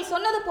 அவர்கள்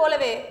சொன்னது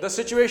போலவே the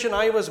situation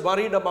I was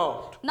worried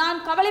about நான்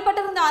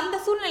கவலைப்பட்டிருந்த அந்த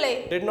சூழ்நிலை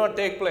did not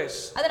take place.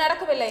 அது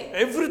நடக்கவில்லை.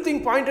 Everything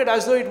pointed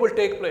as though it will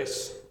take place.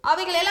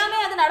 அவைகள் எல்லாமே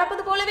அது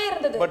நடப்பது போலவே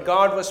இருந்தது. But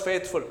God was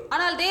faithful.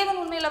 ஆனால் தேவன்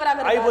உண்மையுள்ளவராக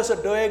இருந்தார். I was a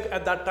doeg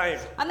at that time.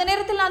 அந்த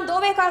நேரத்தில் நான்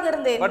தோவேக்காக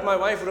இருந்தேன். But my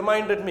wife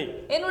reminded me.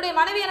 என்னுடைய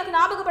மனைவி எனக்கு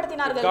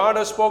ஞாபகப்படுத்தினார்கள். God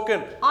has spoken.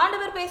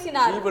 ஆண்டவர்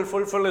பேசினார். He will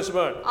fulfill his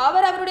word.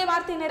 அவர் அவருடைய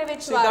வார்த்தையை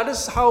நிறைவேற்றுவார். See, that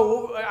is how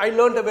I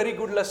learned a very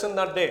good lesson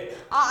that day.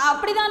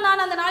 அப்படிதான்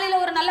நான் அந்த நாளிலே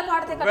ஒரு நல்ல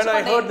பாடத்தை கற்றுக்கொண்டேன்.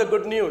 When I heard கற்றுக்கொண்டேன். the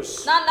good news,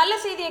 நான் நல்ல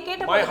செய்தியை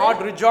கேட்டபோது my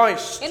heart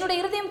rejoiced. என்னுடைய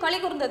இருதயம்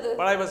களிகூர்ந்தது.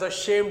 But I was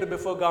ashamed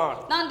before God.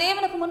 நான்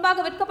தேவனுக்கு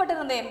முன்பாக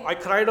வெட்கப்பட்டிருந்தேன். I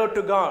cried out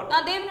to God.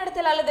 நான்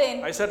தேவனிடத்தில் அழுதேன்.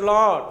 I said,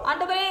 Lord,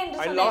 ஆண்டவரே என்று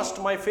I சொன்னேன். lost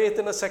my faith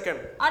in a second.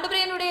 ஆண்டவரே,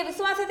 என்னுடைய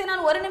விசுவாசத்தை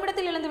நான் ஒரு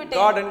நிமிடத்தில் இழந்து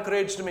விட்டேன். God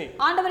encouraged me.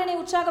 ஆண்டவர் என்னை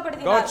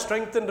உற்சாகப்படுத்தினார். God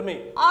strengthened me.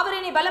 அவர்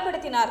என்னை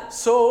பலப்படுத்தினார்.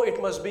 So it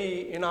must be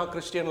in our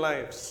Christian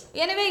lives.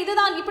 எனவே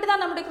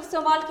இப்படிதான் நம்முடைய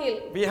கிறிஸ்தவ வாழ்க்கையில்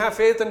We have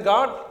faith in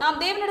God. நாம்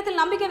தேவனிடத்தில்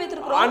நம்பிக்கை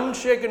வைத்திருக்கிறோம்.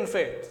 Unshaken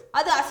faith.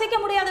 அது அசைக்க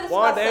முடியாத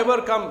விசுவாசம். Whatever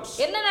comes,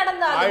 என்ன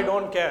நடந்தாலும் I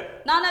don't care.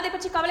 நான் அதை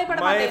பற்றி கவலைப்பட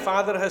My மாட்டேன்.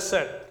 Father has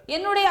said,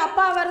 என்னுடைய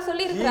அப்பா அவர்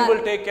சொல்லி He இருக்கிறார்.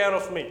 will take care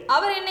of me.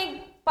 அவர் என்னை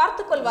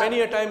பார்த்துக் கொள்வார். Many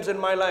a times in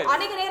my life,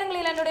 அநேக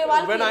நேரங்களில் என்னுடைய when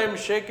வாழ்க்கையில் I am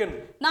shaken,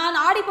 நான்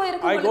ஆடி போய்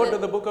இருக்கும் I go பொழுது to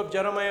the book of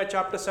Jeremiah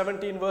chapter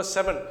 17 verse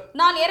 7.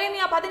 நான்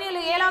எரேமியா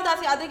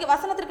 17:7 அதிக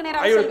வசனத்திற்கு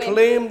நேராக I will சொல்வேன்.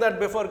 claim that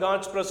before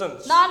God's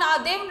presence. நான்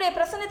தேவனுடைய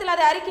பிரசன்னத்தில்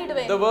அதை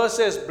அறிக்கையிடுவேன். The verse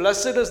says,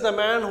 Blessed is the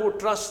man who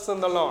trusts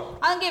in the Lord.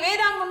 அங்கே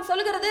வேதாகமம்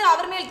சொல்கிறது,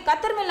 அவர் மேல்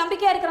கர்த்தர் மேல்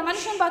நம்பிக்கையா இருக்கிற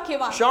மனுஷன்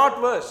பாக்கியவான். Short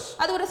verse,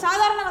 அது ஒரு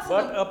சாதாரண but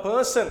வசனம். a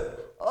person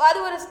அது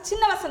ஒரு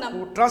சின்ன வசனம்.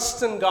 who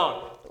trusts in God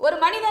ஒரு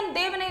மனிதன்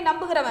தேவனை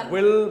நம்புகிறவன்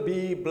will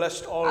be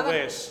blessed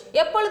always.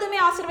 எப்பொழுதுமே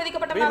We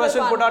ஆசீர்வதிக்கப்பட்டவனாக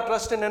mustn't put இருப்பான். our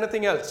trust in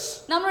anything else.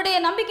 நம்முடைய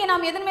நம்பிக்கை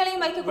நாம் எதன்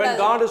மேலேயும் வைக்க When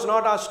கூடாது. God is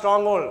not our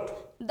stronghold,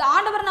 இந்த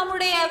ஆண்டவர்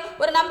நம்முடைய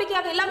ஒரு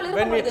நம்பிக்கையாக இல்லாமல் when we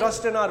இருக்கும்போது,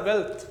 trust in our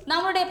wealth,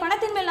 நம்முடைய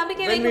பணத்தின் மேல்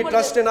நம்பிக்கை when we வைக்கும்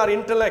trust பொழுது, in our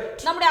intellect,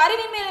 நம்முடைய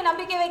அறிவின் மேல்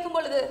நம்பிக்கை வைக்கும்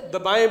பொழுது,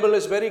 the Bible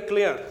is very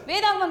clear.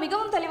 வேதாகமம்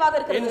மிகவும் தெளிவாக In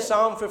இருக்கிறது.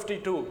 Psalm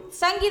 52,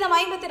 சங்கீதம்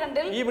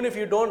 52 even if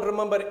you don't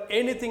remember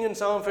anything in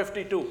Psalm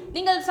 52,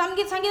 நீங்கள்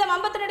சங்கீதம்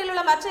 52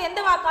 உள்ள மற்ற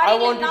எந்த I want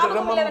காரியங்களையும் you to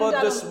ஞாபகம் remember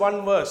இல்லை this one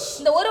verse.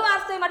 இந்த ஒரு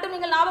வார்த்தையை மட்டும்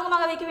நீங்கள்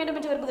ஞாபகமாக வைக்க வேண்டும்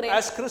என்று விரும்புகிறேன்.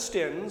 As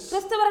Christians,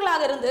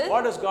 கிறிஸ்தவர்களாக இருந்து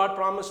what has God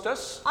promised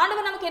us?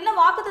 ஆண்டவர் நமக்கு என்ன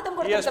வாக்குத்தத்தம் He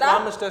has கொடுத்திருக்கிறார்?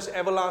 promised us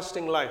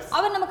everlasting life.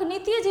 அவர் நமக்கு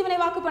நித்திய ஜீவனை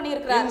வாக்கு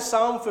பண்ணியிருக்கிறார். In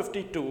Psalm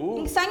 52,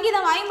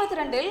 சங்கீதம்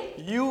 52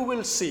 you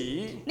will see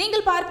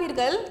நீங்கள்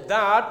பார்ப்பீர்கள்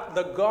that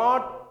the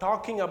God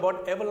talking about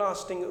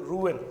everlasting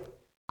ruin.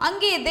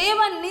 அங்கே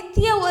தேவன்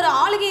நித்திய ஒரு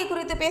ஆளுகையை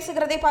குறித்து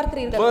பேசுகிறதை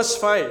பார்க்கிறீர்கள். Verse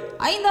 5,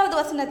 5வது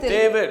வசனத்தில்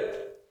David,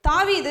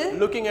 தாவீது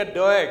looking at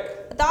Doeg,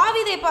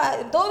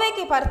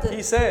 தோவேக்கை பார்த்து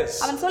he says,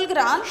 அவன்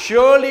சொல்கிறான்,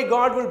 surely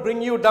God will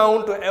bring you down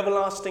to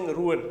everlasting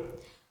ruin.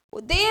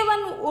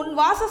 தேவன் உன்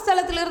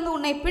வாசஸ்தலத்திலிருந்து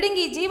உன்னை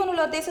பிடுங்கி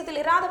ஜீவனுள்ள தேசத்தில்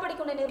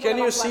இராதபடிக்கு உன்னை Can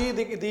you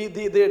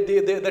நிர்மூலமாக்குவார்.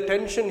 see the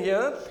tension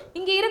here?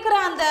 இங்க இருக்கிற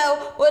அந்த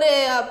ஒரு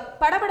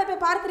படபடப்பை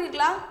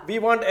பார்க்கிறீர்களா? We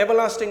want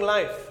everlasting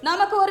life.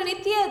 நமக்கு ஒரு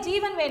நித்திய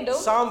ஜீவன் வேண்டும்.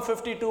 Psalm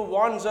 52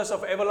 warns us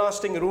of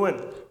everlasting ruin.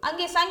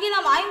 அங்கே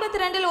சங்கீதம்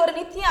 52 ஒரு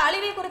நித்திய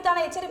அழிவை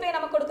குறித்தான எச்சரிப்பை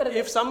நமக்கு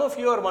கொடுக்கிறது. If some of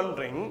you are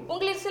wondering,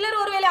 உங்களில் சிலர்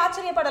ஒருவேளை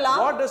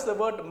ஆச்சரியப்படலாம், what does the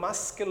word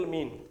maskil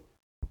mean?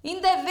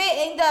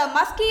 இந்த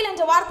மஸ்கீல்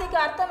என்ற வார்த்தைக்கு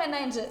அர்த்தம் என்ன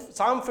என்று.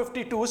 Psalm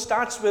 52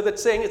 starts with it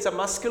saying it's a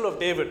maskil of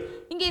David.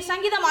 இங்கே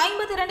சங்கீதம்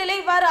 52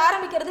 இவ்வாறு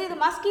ஆரம்பிக்கிறது, இது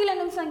மஸ்கீல்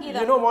என்னும்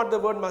சங்கீதம். You know what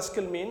the word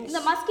maskil means?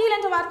 இந்த மஸ்கீல்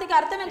என்ற வார்த்தைக்கு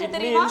அர்த்தம் என்ன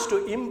தெரியுமா? It means to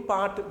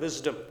impart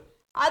wisdom.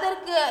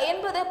 அதற்கு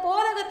என்பது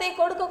போதகத்தை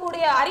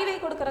கொடுக்கக்கூடிய அறிவை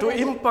கொடுக்கிறது. To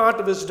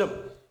impart wisdom.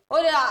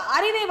 ஒரு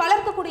அறிவை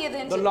வளர்க்கக்கூடியது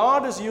என்று. The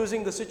Lord is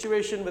using the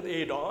situation with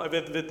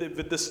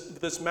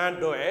this man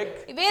Doeg.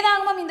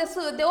 வேதாகமம் இந்த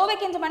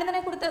தோவேக் என்ற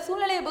மனிதனை கொடுத்த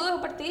சூழ்நிலையை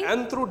உபயோகப்படுத்தி,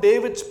 and through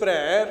David's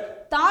prayer,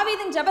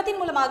 தாவீதின்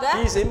ஜெபத்தின் மூலமாக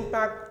he is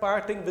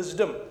imparting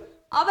wisdom.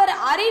 அவர்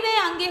அறிவை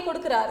அங்கே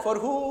கொடுக்கிறார். For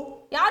who?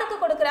 யாருக்கு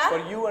கொடுக்கிறார்?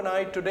 For you and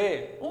I today.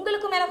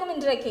 உங்களுக்கும் எனக்கும்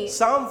இன்றைக்கு.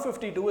 Psalm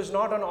 52 is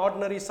not an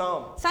ordinary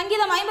psalm.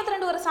 சங்கீதம்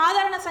 52 ஒரு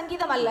சாதாரண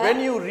சங்கீதம் அல்ல.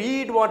 When you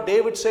read what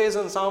David says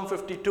in Psalm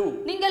 52,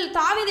 நீங்கள்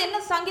தாவீது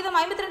என்ன சங்கீதம்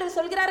 52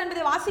 சொல்கிறார்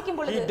என்பதை வாசிக்கும்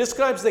பொழுது, he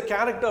describes the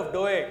character of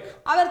Doeg.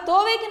 அவர்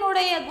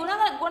தோவேக்கினுடைய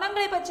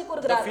குணங்களை பற்றி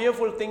கூறுகிறார். The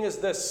fearful thing is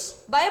this.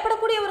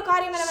 பயப்படக்கூடிய ஒரு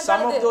காரியம் என்னவென்றால்,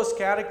 some of those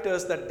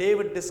characters that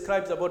David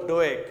describes about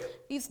Doeg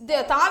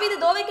தாவீது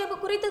தோவேக்கை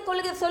குறித்து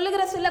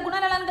சொல்லுகிற சில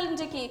குணநலன்கள்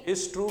இன்றைக்கு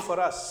is true for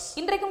us.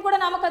 இன்றைக்கும் கூட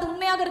நமக்கு அது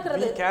உண்மையாக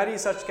இருக்கிறது. We carry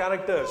such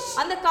characters.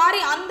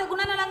 அந்த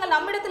குணநலன்கள்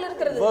நம்மிடத்தில்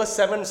இருக்கிறது. Verse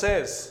 7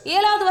 says,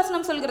 7வது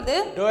வசனம் சொல்கிறது,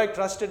 Doeg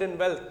trusted in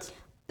wealth.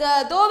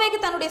 தோவேக்கு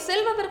தன்னுடைய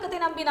செல்வ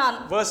பெருக்கத்தை நம்பினான்.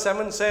 Verse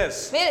 7 says,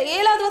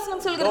 7வது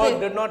வசனம் சொல்கிறது, Doeg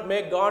did not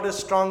make God his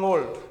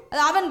stronghold.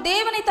 அவன்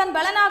தேவனை தன்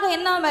பலனாக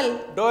எண்ணாமல்.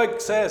 Doeg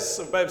says,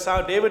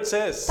 David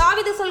says,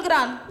 தாவீது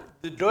சொல்கிறான்,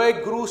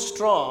 Doeg grew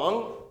strong.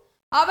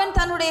 அவன்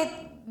தன்னுடைய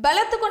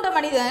பலத்து கொண்ட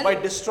மனிதன் by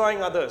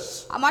destroying others.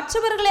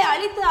 மற்றவர்களை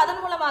அழித்து அதன்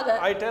மூலமாக.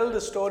 I tell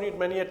the story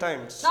many a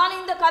times. நான்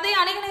இந்த கதையை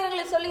अनेक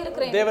நேரங்களில் சொல்லி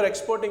இருக்கிறேன். They were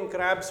exporting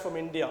crabs from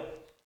India.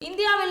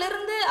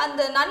 இந்தியாவிலிருந்து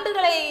அந்த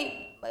நண்டுகளை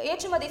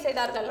ஏற்றுமதி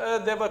செய்தார்கள்.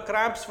 There were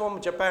crabs from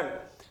Japan.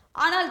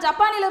 ஆனால்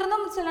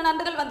ஜப்பானிலிருந்தும் சில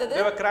நண்டுகள் வந்தது.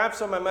 There were crabs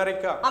from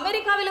America.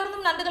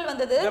 அமெரிக்காவிலிருந்தும் நண்டுகள்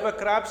வந்தது. There were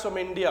crabs from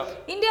India.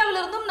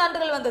 இந்தியாவிலிருந்தும்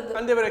நண்டுகள் வந்தது.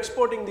 And they were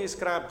exporting these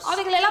crabs.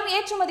 அவைகள் எல்லாம்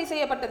ஏற்றுமதி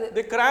செய்யப்பட்டது.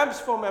 The crabs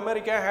from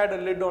America had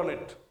a lid on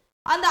it.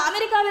 அந்த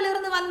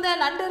அமெரிக்காவிலிருந்து வந்த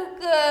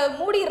நண்டிற்கு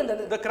மூடி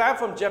இருந்தது. The crab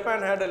from Japan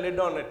had a lid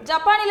on it.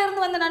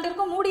 ஜப்பானிலிருந்து வந்த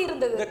நண்டிற்கு மூடி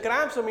இருந்தது. The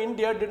crabs from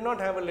India did not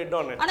have a lid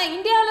on it. ஆனா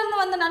இந்தியாவிலிருந்து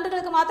வந்த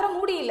நண்டுகளுக்கு மாத்திரம்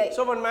மூடி இல்லை.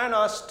 So one man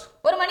asked,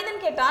 ஒரு மனிதன்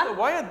கேட்டான்,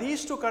 why are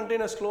these two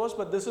containers closed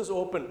but this is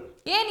open?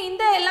 ஏன்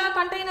இந்த எல்லா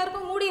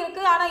கண்டெய்னருக்கும் மூடி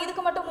இருக்கு ஆனா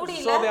இதுக்கு மட்டும் மூடி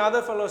இல்ல? So the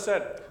other fellow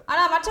said,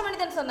 ஆனா மற்ற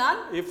மனிதன் சொன்னான்,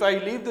 if I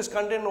leave this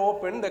container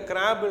open, the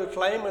crab will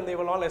climb and they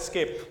will all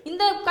escape.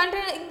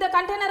 இந்த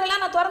கண்டெய்னர்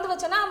எல்லாம் நான் திறந்து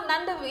வச்சேனா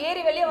நண்டு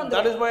ஏறி வெளிய வந்துரும்.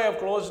 That is why I have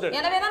closed it.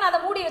 எனவே தான் அத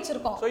மூடி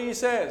வச்சிருக்கோம். So he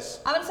says,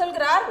 அவன்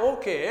சொல்கிறார்,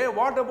 okay,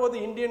 what about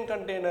the Indian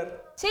container?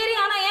 சரி,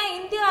 ஆனா ஏன்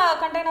இந்தியா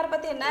கண்டெய்னர்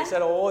பத்தி என்ன? He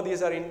said, oh,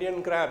 these are Indian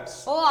crabs.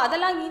 ஓ,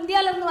 அதெல்லாம்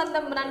இந்தியால இருந்து வந்த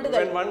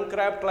நண்டுகள். When one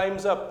crab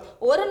climbs up,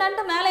 ஒரு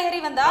நண்டு மேலே ஏறி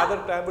வந்தா other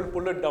crab will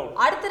pull it down.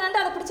 அடுத்த நண்டு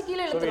அத பிடிச்சு கீழ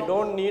இழுத்துரும். So we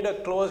don't need a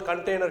closed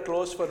container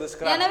closed for this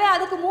crab. எனவே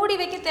அதுக்கு மூடி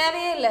வைக்க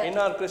தேவையே இல்ல. In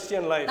our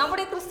Christian life,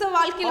 நம்முடைய கிறிஸ்தவ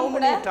வாழ்க்கையிலும்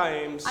கூட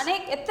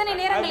எத்தனை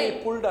நேரங்களில் we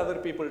pulled other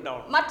people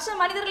down. மற்ற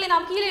மனிதர்களை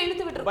நாம் கீழ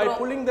இழுத்து விட்டுறோம். By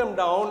pulling them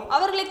down,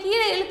 அவர்களை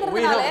கீழ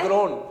இழுக்கிறதுனால we have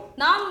grown.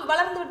 நாம்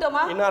வளர்ந்து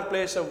விட்டோமா? In our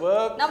place of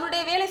work,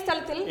 நம்முடைய வேலை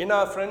ஸ்தலத்தில், in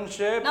our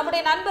friendship,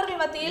 நம்முடைய நண்பர்கள்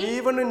மத்தியில்,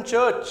 even in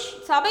church,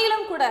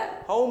 சபையிலும் கூட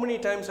how many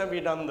times have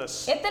we done this?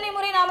 எத்தனை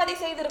முறை நாம் அதை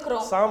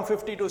செய்திருக்கிறோம்? Psalm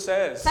 52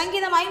 says,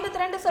 சங்கீதம்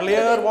 52 சொல்கிறது,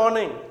 clear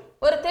warning,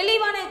 ஒரு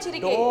தெளிவான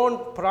எச்சரிக்கை, don't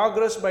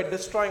progress by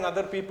destroying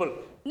other people.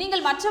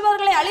 நீங்கள்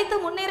மற்றவர்களை அழித்து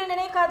முன்னேற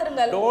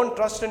நினைக்காதிருங்கள். Don't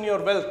trust in your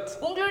wealth.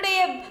 உங்களுடைய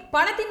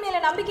பணத்தின் மேல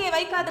நம்பிக்கையை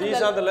வைக்காதீர்கள்.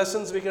 These are the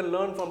lessons we can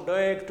learn from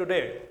Doeg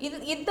today.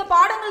 இந்த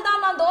பாடங்கள்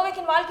தான் நாம்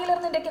தோவேக்கின்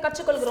வாழ்க்கையிலிருந்து இன்றைக்கு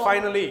கற்றுக்கொள்கிறோம்.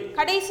 Finally,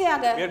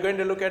 கடைசியாக we are going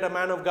to look at a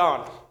man of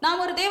God.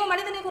 நாம் ஒரு தேவ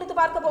மனிதனை குறித்து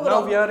பார்க்க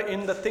போகிறோம். Now we are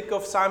in the thick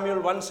of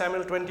Samuel 1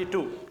 Samuel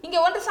 22. இங்கே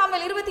 1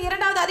 சாமுவேல்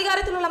 22வது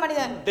அதிகாரத்தில் உள்ள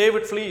மனிதன்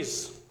David flees.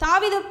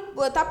 தாவீது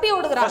தப்பி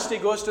ஓடுகிறான். First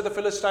he goes to the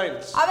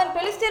Philistines. அவன்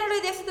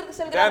பெலிஸ்தியருடைய தேசத்திற்கு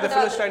There செல்கிறான். the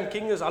Philistine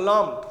king is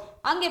alarmed.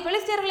 அங்கே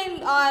பெலிஸ்தியர்களின்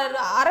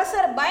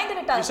அரசர் பயந்து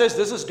விட்டார். He says,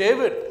 this is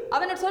David.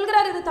 அவன்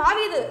சொல்கிறார், இது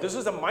தாவீது. This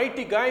is the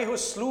mighty guy who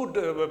slew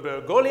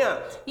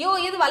Goliath.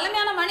 இது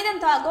வல்லமையான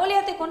மனிதன்,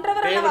 கோலியாத்தை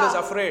கொன்றவர் அல்லவா? David is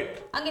afraid.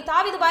 அங்கே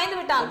தாவீது பயந்து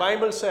விட்டான். The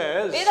Bible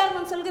says,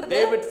 வேதாகமம் சொல்கிறது,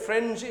 David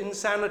feigns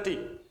insanity.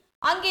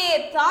 அங்கே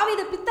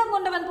தாவீது பித்தம்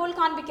கொண்டவன் போல்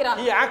காண்பிக்கிறான்.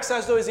 He acts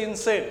as though he is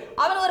insane.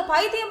 அவன் ஒரு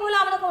பைத்தியம் போல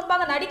அவனுக்கு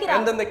முன்பாக நடிக்கிறான்.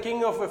 And then the king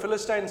of the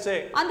Philistines say,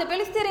 அந்த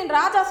பெலிஸ்தியரின்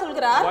ராஜா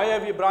சொல்கிறார், why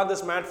have you brought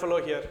this mad fellow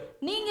here?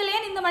 நீங்கள்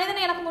ஏன் இந்த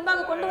மனிதனை எனக்கு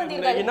முன்பாக கொண்டு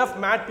வந்தீர்கள்? Enough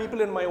mad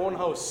people in my own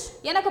house.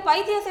 எனக்கு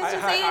பைத்திய சேஷ்டை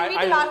செய்ய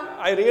வீட்டில்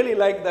I really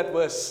like that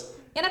verse.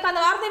 எனக்கு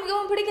அந்த வார்த்தை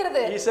மிகவும்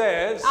பிடிக்கிறது. He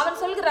says, அவன்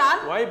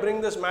சொல்கிறான், why bring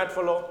this mad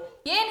fellow?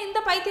 ஏன் இந்த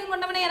பைத்தியம்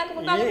கொண்டவனை எனக்கு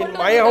முன்பாக In கொண்டு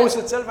my house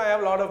itself, I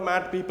have a lot of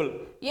mad people.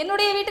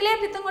 என்னுடைய வீட்டிலே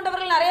பித்தம்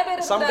கொண்டவர்கள் நிறைய பேர்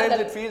Sometimes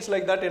இருக்கிறார்கள். it feels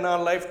like that in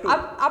our life too.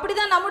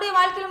 அப்படிதான் நம்முடைய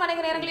வாழ்க்கையிலும்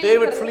அநேக நேரங்களில்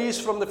David flees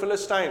from the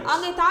Philistines.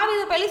 அங்கே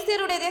தாவீது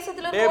பெலிஸ்தியருடைய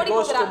தேசத்திலிருந்து David ஓடி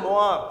goes to போகிறான்.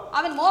 Moab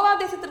அவன்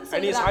மோவாப் தேசத்திற்கு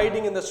and he is செல்கிறான்.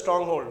 hiding in the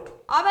stronghold.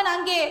 அவன்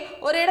அங்கே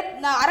ஒரு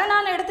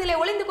அரணான இடத்திலே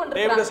ஒளிந்து David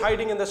கொண்டிருக்கிறான். is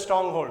hiding in the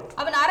stronghold.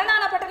 அவன்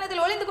அரணான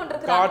பட்டணத்தில் ஒளிந்து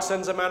கொண்டிருக்கிறான். God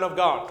sends a man of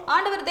God.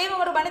 ஆண்டவர்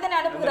தேவன் ஒரு மனிதனை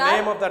And the அனுப்புகிறார்.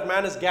 name of that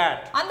man is Gad.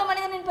 அந்த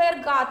மனிதனின்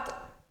பெயர் காத்.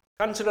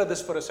 Consider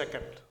this for a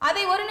second.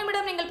 அதை ஒரு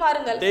நிமிடம் நீங்கள்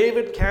பாருங்கள்.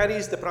 David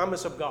carries the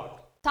promise of God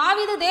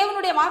தாவீது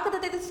தேவனுடைய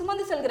வாக்குத்தத்தத்தை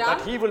சுமந்து செல்கிறான்.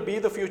 that he will be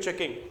the future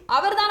king.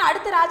 அவர்தான்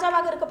அடுத்த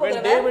ராஜாவாக இருக்க When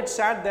போகிறவர். David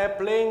sat there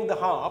playing the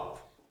harp,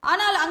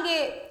 ஆனால் அங்கே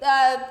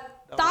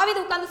தாவீது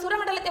உட்கார்ந்து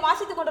சுரமண்டலத்தை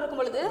வாசித்துக்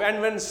கொண்டிருக்கும் பொழுது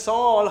when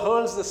Saul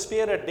hurls the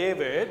spear at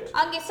David,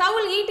 அங்கே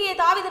சவுல் ஈட்டியை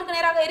தாவீதிற்கு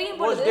நேராக எறியும்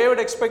was பொழுது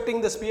David expecting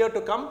the spear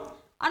to come?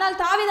 ஆனால்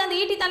தாவீது அந்த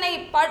ஈட்டி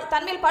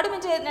தன்மேல் படும்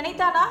என்று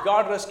நினைத்தானா?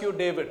 God rescued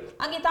David.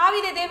 அங்கே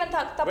தாவீதை தேவன்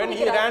When he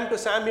தப்புவிக்கிறார். ran to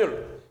Samuel,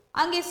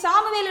 அங்கே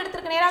சாமுவேல்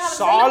இடத்திற்கு நேராக அவன்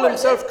Saul செல்லும் பொழுது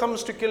himself comes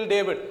to kill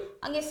David.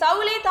 அங்கே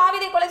சவுலே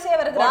தாவீதை கொலை செய்ய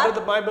What வருகிறார். did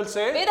the Bible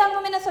say?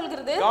 வேதாகமம் என்ன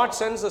சொல்கிறது? God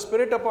sends the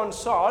spirit upon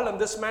Saul and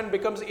this man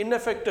becomes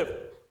ineffective.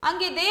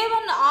 அங்கே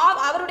தேவன்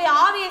அவருடைய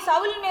ஆவியை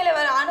சவுலின் மேலே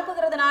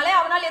அனுப்புகிறதுனாலே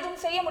அவனால்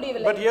எதுவும் செய்ய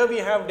முடியவில்லை. But here we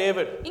have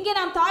David இங்கே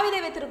நாம் தாவீதை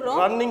வைத்திருக்கிறோம்.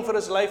 running for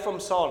his life from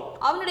Saul.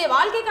 அவனுடைய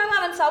வாழ்க்கைக்காக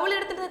அவன் சவுல்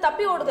இடத்திலிருந்து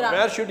தப்பி ஓடுகிறான்.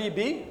 Where should he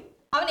be?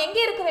 அவன்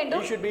எங்கே இருக்க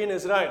வேண்டும்? He should be in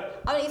Israel.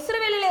 அவன்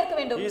இஸ்ரவேலிலே இருக்க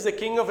வேண்டும். He is the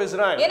king of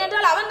Israel.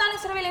 ஏனென்றால் அவன் தான்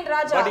இஸ்ரவேலின்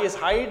ராஜா. But he is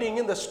hiding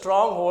in the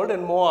stronghold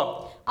in Moab.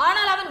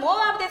 ஆனால் அவன்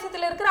மோவாப்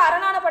தேசத்தில் இருக்கிற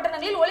அரணான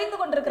பட்டணங்களில் ஒளிந்து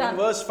கொண்டிருக்கிறான்.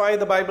 In verse 5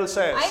 the Bible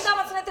says, 5ஆம்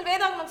வசனத்தில்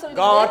வேதாகமம்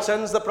சொல்கிறது, God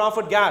sends the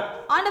prophet Gad.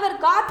 ஆண்டவர்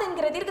காத்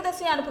என்கிற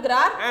தீர்க்கதரிசியை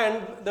அனுப்புகிறார். And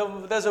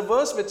there's a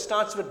verse which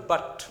starts with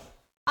but.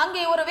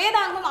 அங்கே ஒரு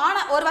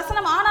வேதாகமம் ஒரு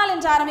வசனம் ஆனால்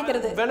என்று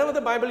ஆரம்பிக்கிறது. Whenever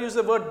the Bible uses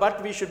the word but,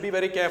 we should be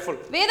very careful.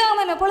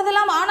 வேதாகமம்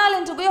எப்பொழுதெல்லாம் ஆனால்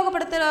என்று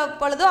உபயோகப்படுத்துற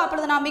பொழுதோ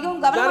அப்பொழுது நாம்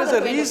மிகவும் கவனமாக There is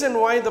இருக்க a வேண்டும். reason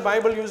why the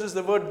Bible uses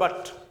the word but.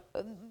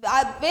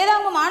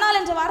 வேதாகமம் ஆனால்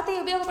என்ற வார்த்தையை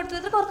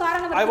உபயோகப்படுத்துவதற்கு ஒரு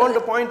காரணம் I இருக்கிறது. want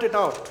to point it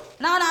out.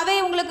 நான் அதை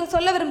உங்களுக்கு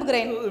சொல்ல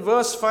விரும்புகிறேன்.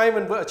 Verse 5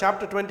 in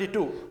chapter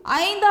 22.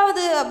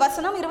 5வது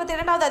வசனம்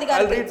 22வது I'll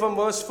அதிகாரம். read from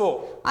verse 4.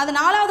 அது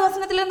 4வது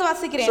வசனத்திலிருந்து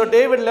வாசிக்கிறேன். So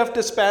David left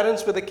his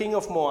parents with the king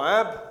of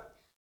Moab.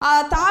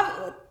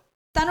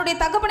 தன்னுடைய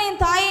தகப்பனையும்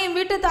தாயையும்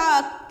விட்டு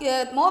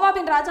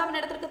மோவாபின் ராஜாவின்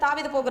இடத்திற்கு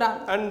தாவீது போகிறான்.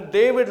 And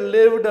David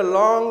lived a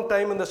long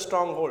time in the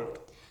stronghold.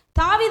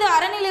 தாவீது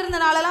அரணில் இருந்த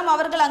நாளெல்லாம்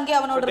அவர்கள் அங்கே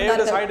அவனோடு David is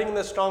இருந்தார்கள். hiding in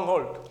the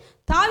stronghold.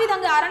 தாவீது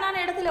அங்கே அரணான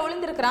இடத்தில்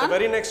ஒளிந்திருக்கிறான். The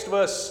very next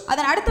verse,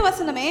 அதன் அடுத்த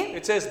வசனமே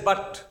it says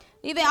but.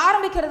 இவை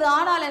ஆரம்பிக்கிறது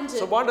ஆனால் என்று.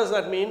 So what does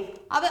that mean?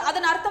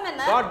 அதன் அர்த்தம்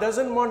என்ன? God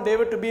doesn't want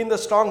David to be in the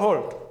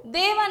stronghold.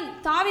 தேவன்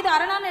தாவீது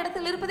அரணான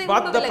இடத்தில் இருப்பதை But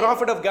the விரும்பவில்லை.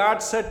 prophet of God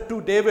said to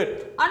David,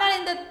 ஆனால்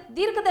இந்த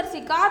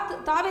தீர்க்கதரிசி காத்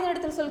தாவீது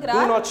இடத்தில்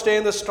சொல்கிறார், do not stay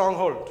in the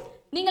stronghold.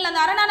 நீங்கள்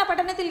அந்த அரணான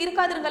பட்டணத்தில்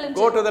இருக்காதீர்கள்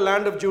என்று. Go to the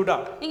land of Judah.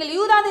 நீங்கள்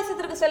யூதா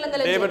தேசத்திற்கு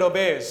செல்லுங்கள் என்று. David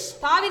obeys.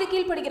 தாவீது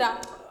கீழ்ப்படிகிறான்.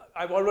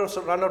 I've almost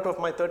run out of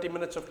my 30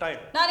 minutes of time.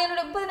 நான்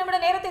என்னோட 30 நிமிட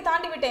நேரத்தை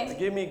தாண்டி விட்டேன்.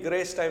 Give me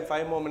grace time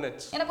 5 more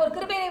minutes. எனக்கு ஒரு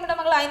கிருபை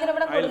நிமிடங்கள் 5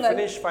 நிமிடம் I'll கொடுங்கள்.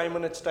 finish 5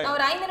 minutes time. நான்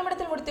ஒரு 5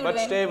 நிமிடத்தில் முடித்து But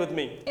விடுவேன். stay with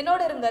me.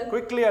 என்னோடு இருங்கள்.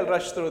 Quickly I'll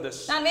rush through this.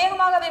 நான்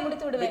வேகமாகவே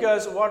முடித்து விடுவேன்.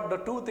 Because what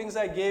the two things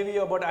I gave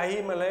you about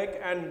Ahimelech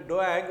and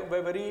Doeg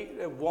were very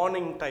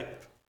warning type.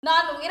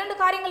 நான் இரண்டு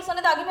காரியங்கள்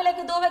சொன்னது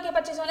அகிமெலேக்கு தோவேக்கை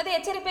பற்றி சொன்னது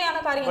எச்சரிக்கையான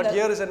But காரியங்கள்.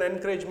 here is an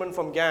encouragement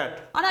from Gad.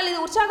 ஆனால் இது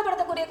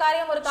உற்சாகப்படுத்தக்கூடிய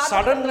காரியம் ஒரு காரணம்.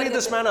 Suddenly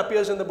this man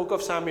appears in the book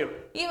of Samuel.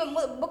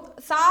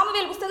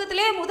 Samuel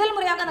புத்தகத்திலே முதல்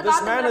முறையாக அந்த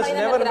This man is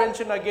never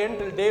mentioned again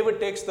till David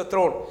takes the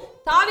throne.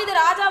 தாவீது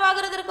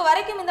ராஜாவாகிறதற்கு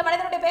வரைக்கும் இந்த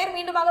மனிதனுடைய பெயர்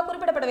மீண்டுமாக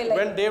குறிப்பிடப்படவில்லை.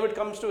 When David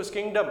comes to his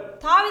kingdom,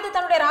 தாவீது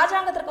தன்னுடைய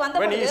ராஜாங்கத்திற்கு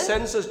வந்த when பொழுது, he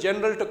sends his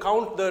general to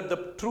count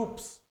the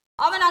troops,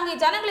 அவன் அங்கே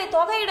ஜனங்களை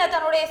தொகையிட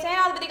தன்னுடைய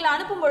சேனாதிபதிகளை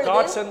அனுப்பும் பொழுது,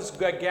 God sends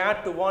Gad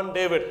to warn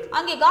David.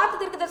 அங்கே காத்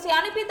தீர்க்கதரிசியை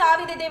அனுப்பி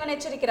தாவீதை தேவன்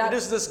எச்சரிக்கிறார். It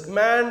is this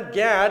man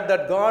Gad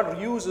that God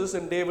uses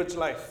in David's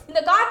life.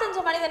 இந்த காத்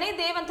என்ற மனிதனை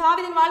தேவன்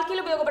தாவீதின்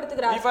வாழ்க்கையில்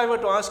உபயோகப்படுத்துகிறார். If I were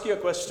to ask you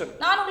a question,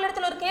 நான்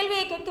உங்களிடத்தில் ஒரு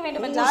கேள்வியை கேட்க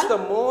வேண்டும் who என்றால், is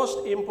the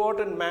most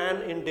important man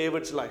in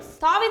David's life?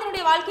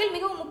 தாவீதினுடைய வாழ்க்கையில்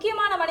மிகவும்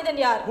முக்கியமான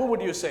மனிதன் யார்? Who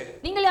would you say?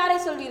 நீங்கள் யாரை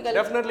சொல்வீர்கள்?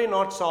 Definitely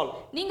not Saul.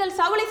 நீங்கள்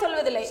சவுலை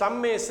சொல்வதில்லை. Some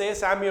may say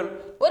Samuel.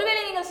 ஒருவேளை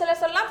நீங்கள்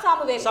சிலர் சொல்லலாம்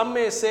Samuel. Some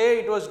may say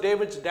it was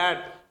David's dad.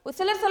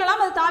 சிலர்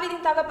சொல்லலாம் அது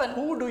தாவீதின் தகப்பன்.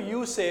 Who do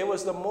you say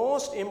was the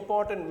most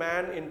important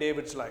man in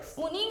David's life?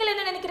 நீங்கள்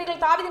என்ன நினைக்கிறீர்கள்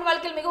தாவீதின்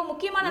வாழ்க்கையில் மிகவும்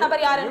முக்கியமான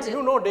நபர் யார் என்று?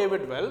 You know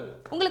David well.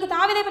 உங்களுக்கு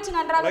தாவீதை பற்றி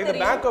நன்றாக தெரியும்.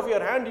 Like the back தெரியும். of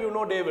your hand you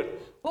know David.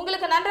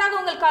 உங்களுக்கு நன்றாக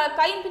உங்கள்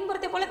கையின்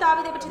பின்புறத்தை போல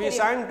தாவீதை பற்றி We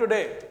தெரியும். sang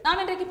today.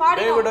 நாம் இன்றைக்கு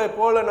பாடினோம். David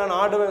போல நான்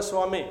ஆடுவேன்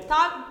சுவாமி.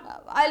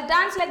 I'll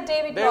dance like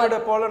David Lord.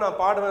 David போல நான்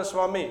பாடுவேன்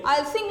சுவாமி.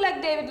 I'll sing like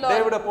David Lord.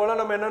 David போல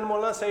நம்ம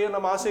என்னென்னலாம் செய்ய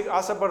நம்ம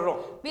ஆசைப்படுறோம்.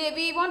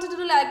 We want to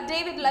do like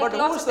David like But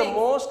lots who of is the things.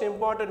 most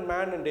important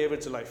man in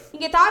David's life?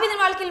 இங்கே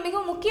தாவீதின் வாழ்க்கையில்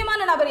மிகவும் முக்கியமான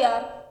நபர்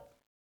யார்?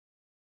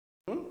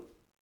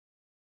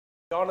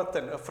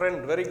 Jonathan, a friend,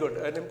 very good.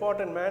 An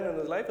important man in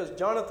his life is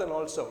Jonathan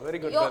also,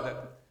 very good brother.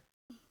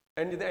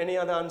 Any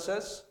other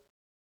answers?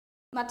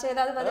 மற்ற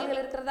ஏதாவது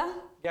பதில்கள் இருக்கிறதா?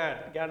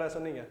 Gad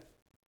சொன்னீங்க.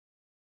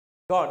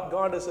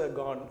 God is a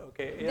God,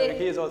 okay.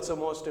 He is also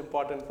most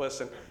important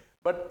person.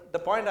 But the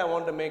point I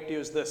want to make to you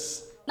is this.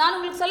 நான்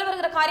உங்களுக்கு சொல்ல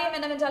வருகிற காரியம்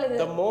என்னவென்றால் இது,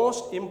 The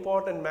most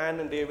important man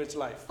in David's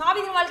life,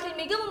 தாவீதின் வாழ்க்கையில்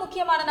மிகவும்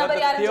முக்கியமான that நபர்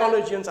the யார் என்றால்,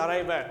 theologians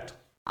arrive at,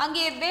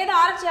 அங்கே வேத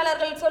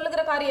ஆராய்ச்சியாளர்கள்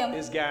சொல்லுகிற காரியம்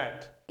is Gad.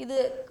 இது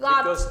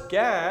காத். Because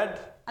Gad,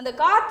 அந்த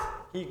காத்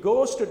he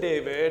goes to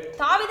David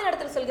தாவீதின்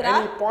இடத்தில் செல்கிறார்.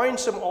 and he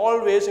points him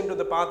always into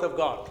the path of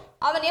God.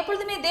 அவன்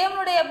எப்பொழுதுமே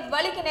தேவனுடைய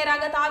வழிக்கு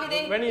நேராக தாவீதை,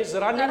 When he is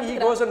running, he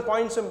goes and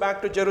points him back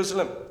to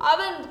Jerusalem.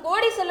 அவன்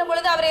ஓடி செல்லும்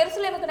பொழுது அவர்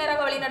எருசலேமுக்கு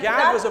நேராக வழி Gad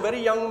நடத்துகிறார். was a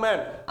very young man.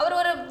 அவர்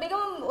ஒரு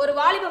மிகவும் ஒரு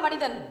வாலிப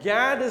மனிதன்.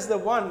 Gad is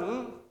the one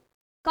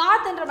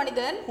காத் என்ற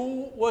மனிதன் who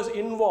was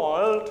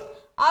involved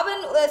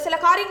அவன் சில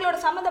காரியங்களோட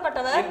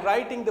சம்பந்தப்பட்டவர். in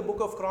writing the book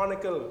of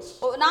Chronicles.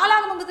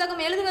 நாலாகம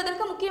புத்தகம்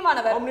எழுதுவதற்கு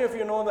முக்கியமானவர். How many of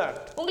you know that?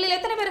 உங்களில்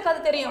எத்தனை பேருக்கு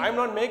அது தெரியும்? I'm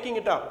not making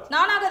it up.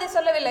 நானாக அதை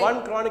சொல்லவில்லை.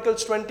 1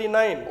 Chronicles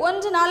 29.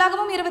 1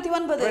 நாளாகமம்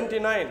 29.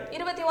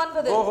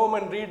 29. Go home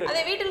and read it.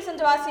 அதை வீட்டில்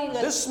சென்று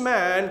வாசியுங்கள். This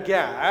man,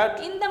 Gad,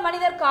 இந்த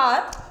மனிதர்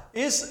காத்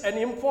is an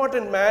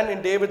important man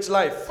in David's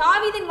life.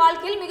 தாவீதின்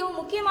வாழ்க்கையில் மிகவும்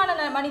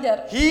முக்கியமான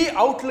மனிதர். He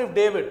outlived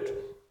David.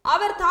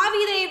 அவர்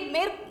தாவீதை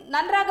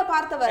நன்றாக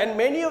பார்த்தவர். And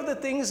many of the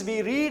things we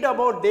read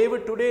about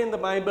David today in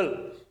the Bible,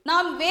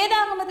 நாம்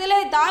வேதாகமத்திலே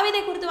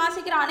தாவீதை குறித்து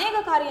வாசிக்கிற अनेक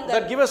காரியங்கள்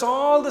that give us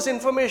all this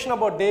information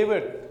about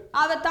David,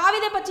 அவர்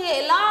தாவீதை பற்றிய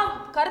எல்லா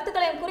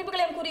கருத்துக்களையும்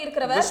குறிப்புகளையும் கூறி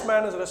இருக்கிறவர். this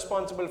man is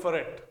responsible for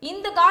it.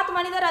 இந்த காத்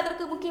மனிதர்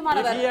அதற்கு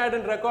முக்கியமானவர். If he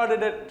hadn't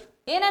recorded it,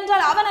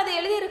 ஏனென்றால் அவன் அதை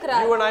எழுதி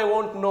இருக்கிறார். you and I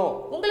won't know.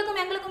 உங்களுக்கும்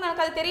எங்களுக்கும்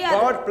எனக்கு அது தெரியாது.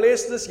 God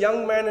placed this young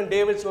man in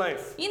David's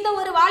life. இந்த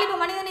ஒரு வாலிப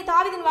மனிதனை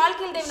தாவீதின்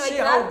வாழ்க்கையில் தேவன் See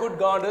வைத்தார். how good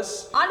God is.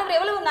 ஆண்டவர்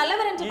எவ்வளவு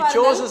நல்லவர் என்று He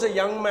பாருங்கள். chose a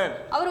young man,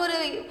 அவர் ஒரு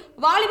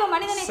வாலிப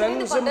மனிதனை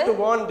தெரிந்து sends him கொண்டு to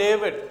warn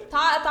David,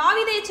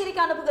 தாவீதை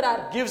எச்சரிக்க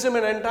அனுப்புகிறார். gives him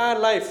an entire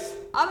life.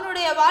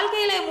 அவனுடைய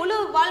வாழ்க்கையிலே முழு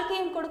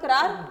வாழ்க்கையும்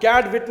கொடுக்கிறார்.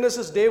 Gad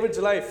witnesses David's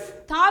life.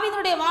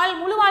 தாவீதுடைய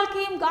முழு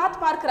வாழ்க்கையும் காத்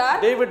பார்க்கிறார்.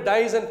 David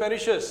dies and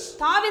perishes.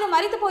 தாவீது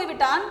மரித்து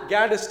போய்விட்டான்.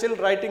 Gad is still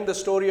writing the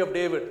story of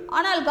David.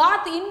 ஆனால்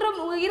காத் இன்றும்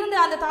இருந்து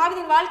அந்த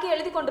தாவீதின் வாழ்க்கையை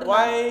எழுதி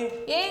கொண்டிருந்தார். Why?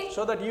 ஏன்?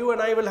 So that you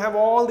and I will have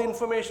all the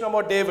information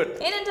about David.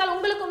 ஏனென்றால்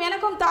உங்களுக்கும்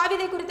எனக்கும்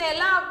தாவீதை குறித்த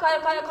எல்லா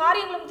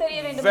காரியங்களும்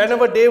தெரிய வேண்டும்.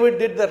 Whenever David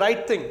did the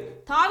right thing,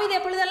 தாவீது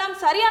எப்பொழுதெல்லாம்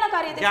சரியான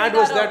காரியத்தை Gad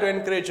was there செய்தாரோ to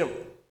encourage him.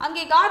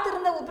 அங்கே காத்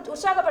இருந்து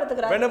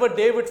உற்சாகப்படுத்துகிறார். Whenever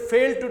David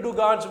failed to do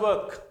God's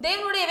work,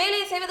 தேவனுடைய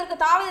வேலையை செய்வதற்கு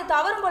தாவீது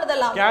தவறும்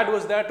பொழுதெல்லாம் Gad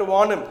was there to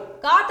warn him.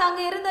 காத்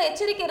அங்கே இருந்து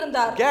எச்சரிக்கை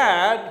இருந்தார்.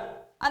 Gad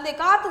அந்த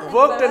காத்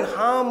worked in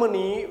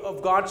harmony of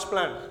God's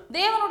plan.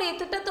 தேவனுடைய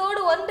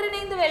திட்டத்தோடு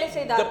ஒன்றிணைந்து வேலை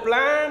செய்தார். The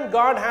plan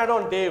God had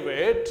on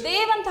David,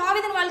 தேவன்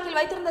தாவீதின் வாழ்க்கையில்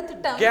வைத்திருந்த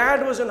திட்டம்,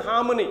 Gad was in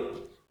harmony,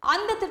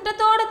 அந்த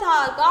திட்டத்தோடு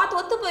காத்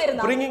ஒத்து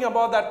போயிருந்தார். bringing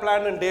about that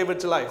plan in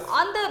David's life.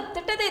 அந்த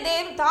திட்டத்தை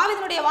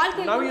தாவீதுடைய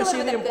வாழ்க்கையில் Now கொண்டு you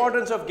see the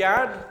importance of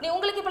Gad.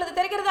 உங்களுக்கு இப்பொழுது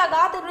தெரிகிறதா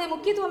காத்துடைய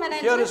முக்கியத்துவம் என்ன?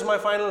 Here is my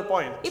final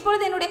point.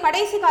 இப்பொழுது என்னுடைய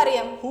கடைசி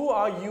காரியம். Who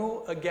are you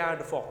a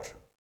Gad for?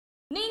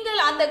 நீங்கள்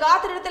அந்த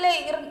காத்திரத்திலே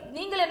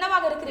நீங்கள்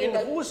என்னவாக In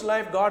இருக்கிறீர்கள்? whose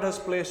life God has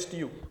placed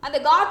you? அந்த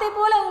காத்தை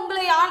போல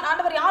உங்களை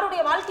ஆண்டவர்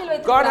யாருடைய வாழ்க்கையில் God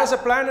வைத்திருக்கிறார்? has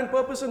a plan and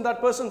purpose in that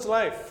person's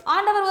life.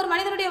 ஆண்டவர் ஒரு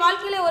மனிதனுடைய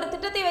வாழ்க்கையிலே ஒரு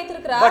திட்டத்தை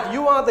வைத்திருக்கிறார். But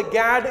you are the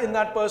Gad in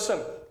that person.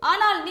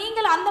 ஆனால்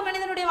நீங்கள் அந்த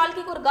மனிதனுடைய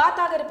வாழ்க்கைக்கு ஒரு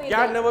காத்தாக இருப்பீர்கள்.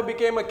 Gad never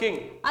became a king.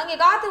 அங்கே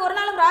காத் ஒரு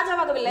நாளும்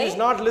ராஜாவாகவில்லை. He is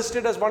not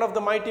listed as one of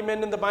the mighty men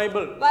in the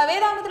Bible.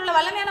 வேதாகமத்தில் உள்ள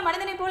வல்லமையான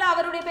மனிதனை போல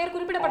அவருடைய பெயர்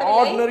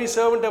குறிப்பிடப்படவில்லை. Ordinary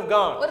servant of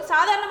God. ஒரு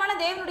சாதாரணமான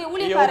தேவனுடைய He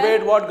ஊழியக்காரர்.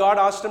 obeyed what God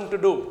asked him to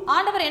do.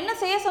 ஆண்டவர் என்ன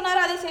செய்ய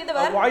சொன்னாரோ அதை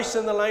செய்தவர். A voice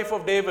in the life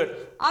of David.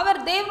 அவர்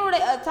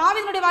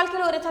தாவீதுடைய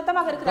வாழ்க்கையில் ஒரு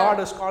சத்தமாக இருக்கிறார். God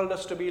has called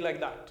us to be like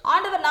that.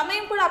 ஆண்டவர்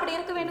நம்மையும் கூட அப்படி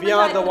இருக்க வேண்டும் We என்று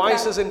are the அழைத்திருக்கிறார்.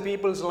 voices in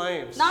people's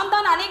lives. நாம்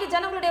தான் अनेक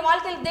ஜனங்களுடைய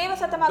வாழ்க்கையில் தேவ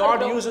சத்தமாக God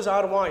இருக்கிறோம். uses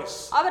our voice.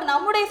 அவர்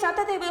நம்முடைய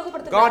சத்தத்தை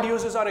உபயோகப்படுத்துகிறார். God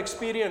uses our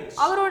experience.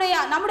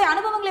 நம்முடைய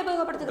அனுபவங்களை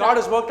உபயோகப்படுத்துகிறார். God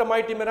has worked a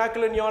mighty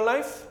miracle in your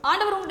life.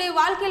 ஆண்டவர் உங்களுடைய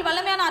வாழ்க்கையில்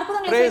வல்லமையான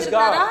அற்புதங்களை Praise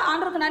செய்திருக்கிறாரா?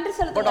 ஆண்டவருக்கு நன்றி But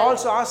செலுத்துங்கள்.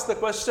 also ask the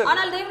question,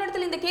 ஆனால்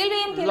தேவனிடத்தில் இந்த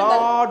கேள்வியையும்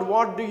கேளுங்கள். Lord,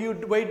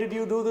 why did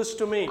you do this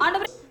to me?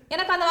 ஆண்டவர்,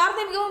 எனக்கு அந்த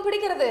வார்த்தை மிகவும்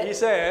பிடிக்கிறது. He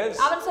says,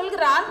 அவன்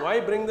சொல்கிறான், why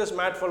bring this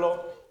mad fellow?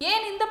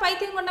 ஏன் இந்த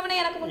பைத்தியம் கொண்டவனை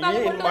எனக்கு முன்பாக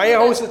In கொண்டு my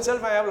வந்தீர்கள்? house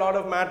itself, I have a lot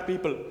of mad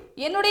people.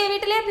 என்னுடைய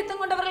வீட்டிலே பித்தம்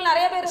கொண்டவர்கள்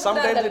நிறைய பேர்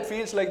Sometimes இருக்கிறார்கள். it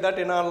feels like that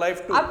in our life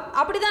too.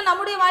 அப்படிதான்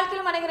நம்முடைய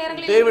வாழ்க்கையிலும் அநேக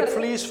நேரங்களில் David இருக்கிறது.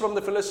 flees from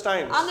the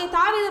Philistines. அங்கே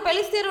தாவீது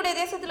பெலிஸ்தியருடைய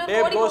தேசத்திலிருந்து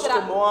David ஓடி goes to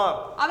போகிறான்.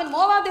 Moab அவன்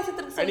மோவாப்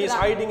தேசத்திற்கு and he is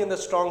செல்கிறான். hiding in the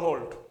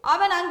stronghold.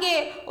 அவன் அங்கே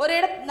ஒரு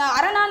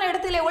அரணான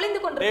இடத்திலே ஒளிந்து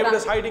David கொண்டிருக்கிறான்.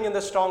 is hiding in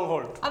the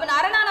stronghold. அவன்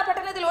அரணான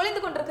பட்டணத்தில்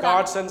ஒளிந்து கொண்டிருக்கிறான்.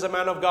 God sends a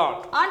man of God.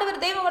 ஆண்டவர்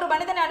தேவன் ஒரு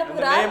மனிதனை And the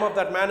அனுப்புகிறார். name of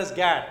that man is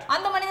Gad.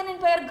 அந்த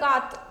மனிதனின் பெயர்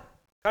காத்.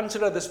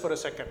 Consider this for a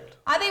second.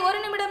 அதை ஒரு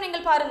நிமிடம்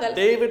நீங்கள் பாருங்கள்.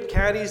 David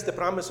carries the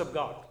promise of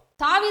God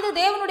தாவீது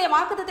தேவனுடைய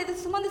வாக்குத்தத்தத்தை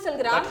சுமந்து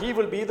செல்கிறான். that he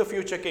will be the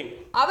future king.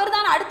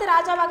 அவர்தான் அடுத்த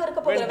ராஜாவாக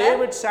இருக்க When போகிறவர்.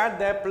 David sat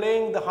there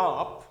playing the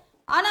harp,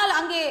 ஆனால்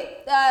அங்கே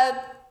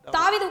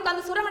தாவீது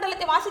உட்கார்ந்து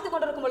சுரமண்டலத்தை வாசித்துக்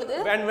கொண்டிருக்கும் பொழுது,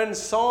 when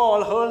Saul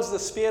hurls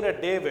the spear at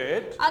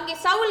David, அங்கே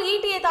சவுல்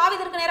ஈட்டியை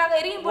தாவீதிற்கு நேராக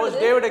எறியும் was பொழுது,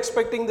 David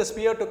expecting the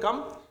spear to come?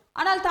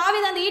 ஆனால்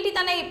தாவீது அந்த ஈட்டி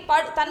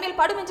தன்மேல்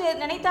படும் என்று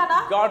நினைத்தானா?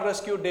 God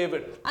rescued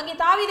David. அங்கே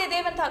தாவீதை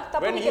தேவன் When he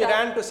தப்புவிக்கிறார்.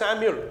 ran to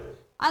Samuel,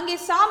 அங்கே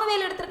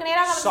சாமுவேல் இடத்திற்கு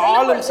நேராக அவன் Saul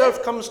செல்லும் பொழுது, himself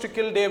comes to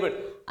kill David.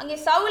 அங்கே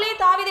சவுலே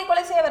தாவீதை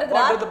கொலை செய்ய What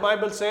வருகிறார். did the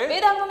Bible say?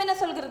 வேதாகமம் என்ன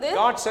சொல்கிறது?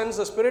 God sends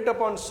the spirit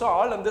upon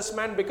Saul and this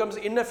man becomes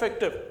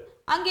ineffective.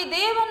 அங்கே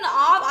தேவன்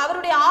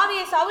அவருடைய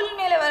ஆவியை சவுலின்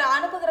மேலே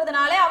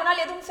அனுப்புகிறதுனாலே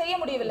அவனால் எதுவும் செய்ய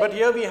முடியவில்லை. But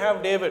here we have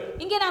David.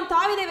 இங்கே நாம்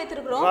தாவீதை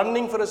வைத்திருக்கிறோம்.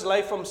 Running for his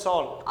life from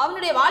Saul.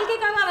 அவனுடைய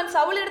வாழ்க்கைக்காக அவன்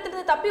சவுல்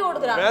இடத்திலிருந்து தப்பி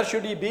ஓடுகிறான். Where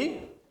should he be?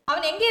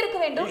 அவன் எங்கே இருக்க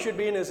வேண்டும்? He should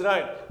be in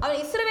Israel. அவன்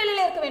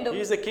இஸ்ரவேலிலே இருக்க வேண்டும்.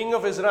 He is the king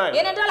of Israel.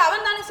 ஏனென்றால்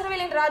அவன் தான்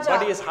இஸ்ரவேலின் ராஜா.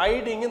 But he is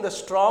hiding in the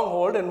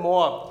stronghold in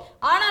Moab.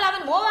 ஆனால்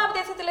அவன் மோவாப்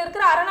தேசத்தில்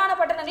இருக்கிற அரணான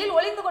பட்டணங்களில்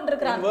ஒளிந்து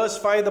கொண்டிருக்கிறான். In verse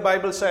 5 the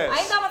Bible says,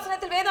 5ஆம்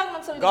வசனத்தில்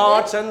வேதாகமம் சொல்கிறது,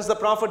 God sends the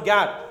prophet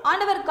Gad.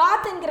 ஆண்டவர்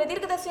காத் என்கிற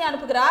தீர்க்கதரிசியை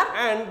அனுப்புகிறார்.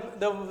 And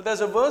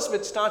there's a verse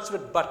which starts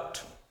with but.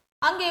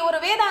 அங்கே ஒரு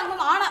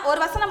வேதாகமம் ஒரு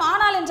வசனம்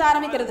ஆனால் என்று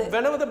ஆரம்பிக்கிறது.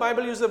 Whenever the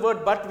Bible uses the word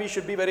but, we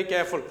should be very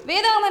careful.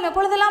 வேதாகமம்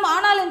எப்பொழுதெல்லாம்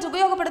ஆனால் என்று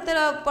உபயோகப்படுத்துற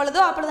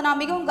பொழுதோ அப்பொழுது நாம்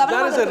மிகவும்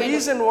கவனமாக இருக்க வேண்டும். There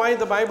is a reason why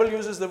the Bible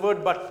uses the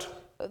word but.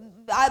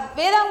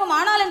 வேதாகமம்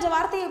ஆனால் என்ற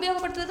வார்த்தையை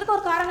உபயோகப்படுத்துவதற்கு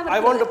ஒரு காரணம்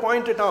I want to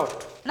point it out.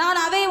 நான்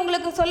அதை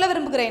உங்களுக்கு சொல்ல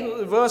விரும்புகிறேன்.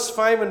 Verse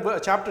 5 in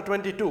chapter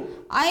 22.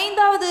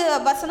 5வது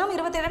வசனம்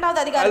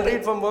 22வது அதிகாரம். I'll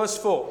read from verse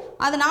 4.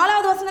 அது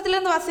 4வது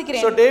வசனத்திலிருந்து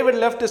வாசிக்கிறேன். So David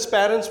left his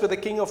parents with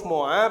the king of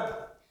Moab.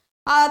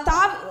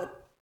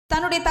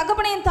 தன்னுடைய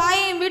தகப்பனையும்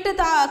தாயையும் விட்டு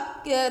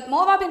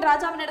மோவாபின்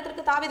ராஜாவின்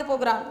இடத்திற்கு தாவீது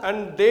போகிறான். And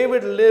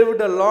David lived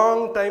a long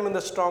time in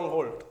the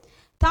stronghold.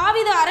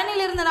 தாவீது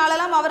அரணில் இருந்த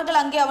நாளெல்லாம் அவர்கள்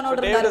அங்கே அவனோடு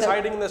இருந்தார்கள். David is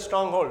hiding in the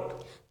stronghold.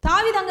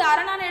 தாவீது அங்கே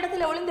அரணான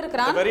இடத்திலே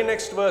ஒளிந்திருக்கிறான். The very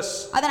next verse.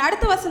 அதன்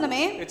அடுத்த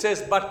வசனமே It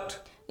says but.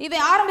 இது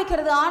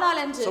ஆரம்பிக்கிறது ஆனால்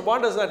என்று. So what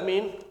does that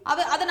mean?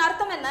 அதன்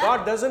அர்த்தம் என்ன?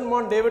 God doesn't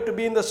want David to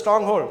be in the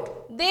stronghold.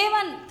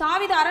 தேவன்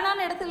தாவீது அரணான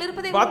இடத்தில்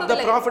இருப்பதை விரும்பவில்லை.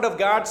 But the prophet of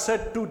God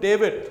said to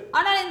David,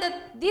 ஆனால் இந்த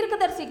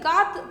தீர்க்கதரிசி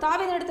காத்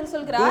தாவீதின் இடத்தில்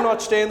சொல்கிறார், do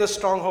not stay in the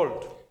stronghold.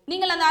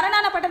 நீங்கள் அந்த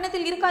அரணான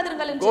பட்டணத்தில்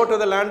இருக்காதீர்கள் என்று. Go to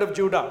the land of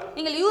Judah.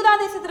 நீங்கள் யூதா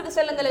தேசத்திற்கு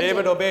செல்லுங்கள் என்று.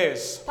 David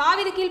obeys.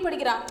 தாவீது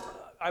கீழ்ப்படிகிறான்.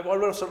 I've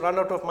almost run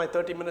out of my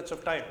 30 minutes of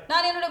time.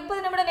 நான் என்னோட 30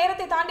 நிமிட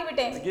நேரத்தை தாண்டி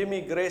விட்டேன். Give me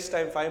grace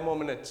time 5 more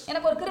minutes.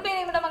 எனக்கு ஒரு கிருபை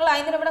நிமிடங்கள்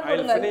 5 நிமிடம்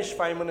கொடுங்க. I'll finish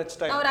 5 minutes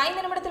time. நான் ஒரு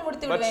 5 நிமிடத்தில்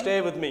முடித்து விடுவேன். But stay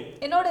with me.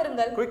 என்னோடு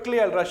இருங்கள். Quickly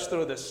I'll rush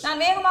through this.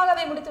 நான்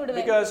வேகமாகவே முடித்து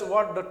விடுவேன். Because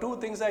what the two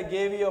things I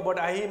gave you about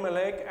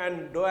Ahimelech and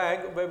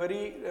Doeg were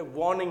very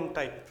warning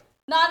type.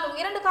 நான்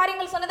இரண்டு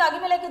காரியங்கள் சொன்னது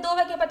அகிமெலேக்கு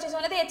தோவேக்கை பற்றி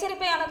சொன்னது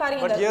எச்சரிக்கையான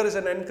காரியங்கள். But here is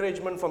an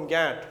encouragement from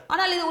Gad.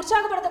 ஆனால் இது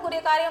உற்சாகப்படுத்தக்கூடிய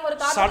காரியம் ஒரு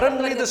காரியம்.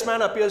 Suddenly this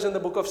man appears in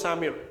the book of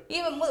Samuel.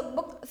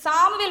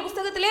 Samuel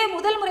புத்தகத்திலே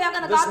முதல்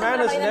முறையாக அந்த This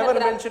man is never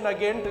mentioned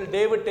again till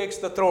David takes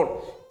the throne.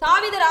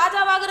 தாவீது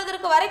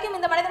ராஜாவாகிறதற்கு வரைக்கும்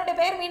இந்த மனிதனுடைய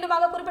பெயர்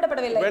மீண்டுமாக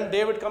குறிப்பிடப்படவில்லை. When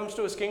David comes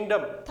to his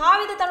kingdom,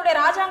 தாவீது தன்னுடைய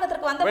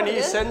ராஜாங்கத்திற்கு வந்தபோது, when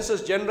he sends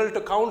his general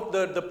to count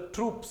the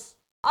troops,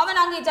 அவன்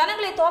அங்கே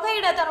ஜனங்களை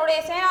தொகையிட தன்னுடைய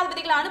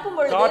சேனாதிபதிகளை அனுப்பும்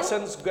பொழுது, God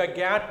sends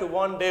Gad to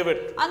warn David.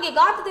 அங்கே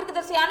காத்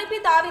தீர்க்கதரிசி அனுப்பி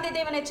தாவீதை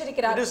தேவன்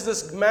எச்சரிக்கிறார். It is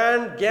this man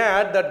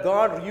Gad that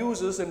God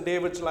uses in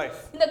David's life.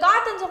 இந்த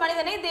காத் என்ற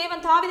மனிதனை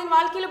தேவன் தாவீதின்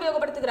வாழ்க்கையில்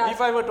உபயோகப்படுத்துகிறார்.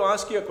 If I were to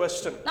ask you a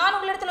question, நான்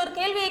உங்களிடத்தில் ஒரு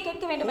கேள்வியை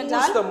கேட்க வேண்டும்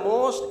என்றால், who is the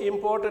most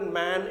important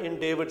man in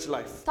David's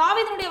life?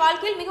 தாவீதினுடைய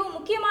வாழ்க்கையில் மிகவும்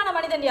முக்கியமான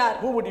மனிதன் யார்?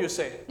 Who would you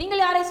say?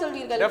 நீங்கள் யாரை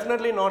சொல்வீர்கள்?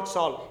 Definitely not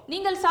Saul.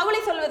 நீங்கள்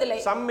சவுலை சொல்வதில்லை.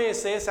 Some may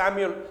say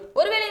Samuel.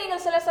 ஒருவேளை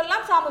நீங்கள் சிலர்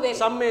சொல்லலாம் Samuel.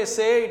 Some may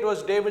say it was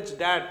David's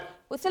dad.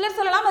 சிலர்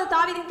சொல்லலாம் அது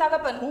தாவீதின்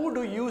தகப்பன். Who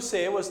do you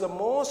say was the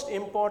most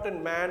important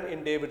man in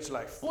David's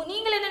life?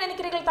 நீங்கள் என்ன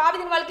நினைக்கிறீர்கள்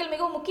தாவீதின் வாழ்க்கையில்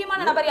மிகவும்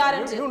முக்கியமான நபர் யார்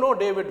என்று? You know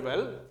David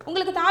well.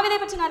 உங்களுக்கு தாவீதை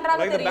பற்றி நன்றாக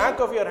தெரியும். Like the back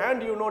of your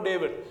hand you know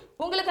David.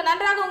 உங்களுக்கு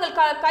நன்றாக உங்கள்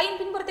கையின்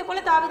பின்புறத்தை போல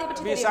தாவீதை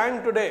பற்றி தெரியும். We sang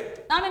today.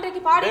 நாம்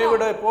இன்றைக்கு பாடினோம்.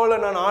 David போல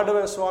நான்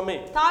ஆடுவேன் சுவாமி.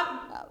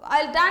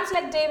 I'll dance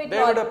like David Lord.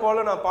 David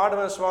போல நான்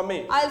பாடுவேன் சுவாமி.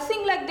 I'll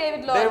sing like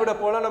David Lord. David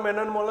போல நம்ம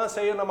என்னென்னமோலாம்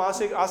செய்ய நம்ம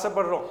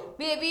ஆசைப்படுறோம்.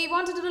 We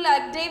wanted to do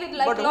like David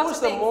like lots of things. But who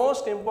is the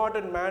most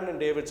important man in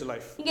David's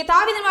life? இங்கே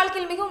தாவீதின்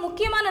வாழ்க்கையில் மிகவும்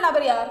முக்கியமான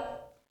நபர் யார்?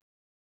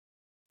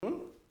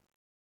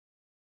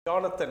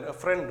 Jonathan, a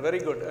friend,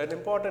 very good. An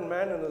important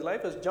man in his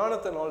life is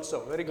Jonathan also.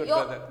 Very good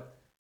brother.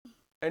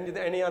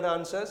 Any other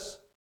answers?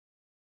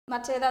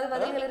 மற்ற ஏதாவது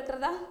பதில்கள்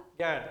இருக்கிறதா?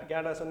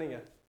 Gad சொன்னீங்க.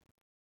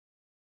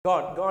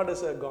 God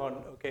is a God,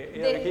 okay.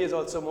 He is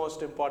also most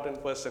important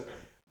person.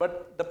 But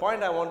the point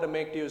I want to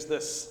make to you is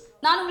this.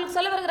 நான் உங்களுக்கு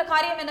சொல்ல வருகிற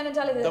காரியம்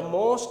என்னவென்றால் இது. The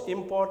most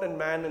important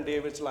man in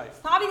David's life.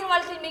 தாவீதின்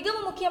வாழ்க்கையில்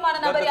மிகவும் முக்கியமான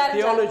நபர் யார்?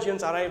 The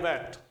theologians arrive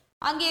at.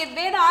 அங்கே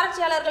வேத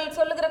ஆராய்ச்சியாளர்கள்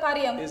சொல்லுகிற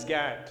காரியம் is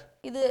Gad.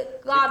 இது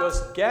காத்.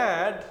 Because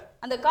Gad,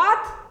 அந்த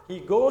காத், he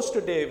goes to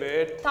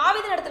David.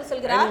 தாவீதின் இடத்தில்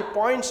செல்கிறார். And he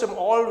points him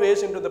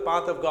always into the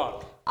path of God.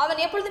 அவன்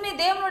எப்பொழுதுமே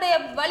தேவனுடைய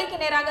வழிக்கு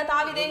நேராக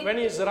தாவீதை, when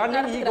he is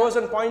running he goes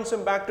and points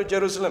him back to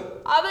Jerusalem.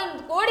 அவன்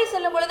ஓடி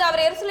செல்லும் பொழுது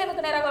அவர்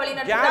எருசலேமுக்கு நேராக வழி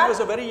நடத்துகிறார். Gad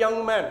was a very young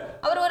man.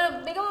 அவர் ஒரு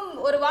மிகவும்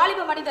ஒரு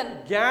வாலிப மனிதன்.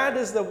 Gad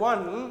is the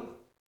one,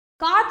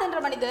 காத் என்ற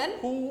மனிதன்,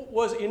 who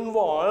was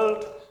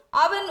involved,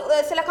 அவன்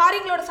சில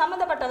காரியங்களோடு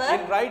சம்பந்தப்பட்டவர்,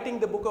 in writing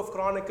the book of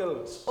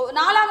Chronicles.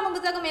 நாளாகமம்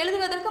புத்தகம்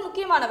எழுதுவதற்கு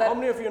முக்கியமானவர். How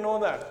many of you know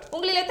that?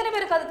 உங்களில் எத்தனை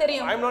பேருக்கு அது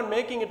தெரியும்? I'm not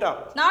making it up.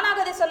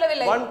 நானாக அதை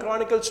சொல்லவில்லை. 1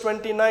 Chronicles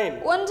 29.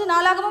 1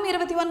 நாளாகமம்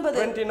 29.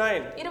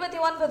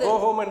 29. Go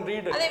home and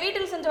read it. அதை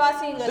வீட்டில் சென்று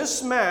வாசியுங்கள். This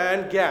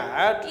man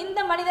Gad,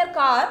 இந்த மனிதர்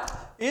காத்,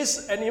 is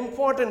an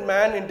important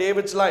man in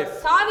David's life.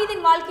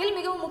 தாவீதின் வாழ்க்கையில்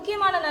மிகவும்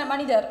முக்கியமான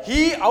மனிதர்.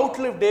 He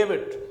outlived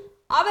David.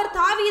 அவர்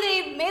தாவீதை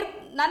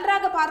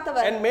நன்றாக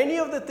பார்த்தவர். And many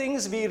of the things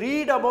we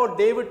read about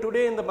David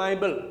today in the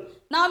Bible,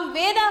 நாம்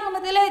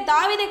வேதாகமத்திலே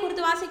தாவீதை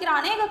குறித்து வாசிக்கிற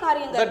अनेक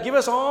காரியங்கள், that give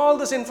us all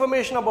this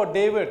information about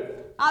David,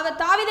 அவர்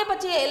தாவீதை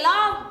பற்றிய எல்லா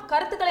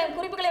கருத்துக்களையும்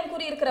குறிப்புகளையும்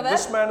கூறி இருக்கிறவர்.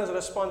 This man is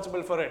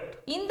responsible for it.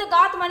 இந்த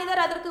காத்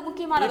மனிதர் அதற்கு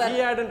முக்கியமானவர். If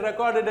he hadn't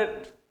recorded it,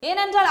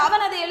 ஏனென்றால்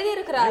அவன் அதை எழுதி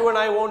இருக்கிறார். you and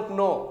I won't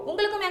know.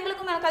 உங்களுக்கும்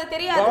எங்களுக்கும் எனக்கு அது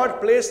தெரியாது. God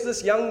placed this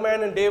young man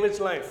in David's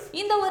life.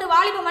 இந்த ஒரு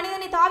வாலிப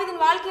மனிதனை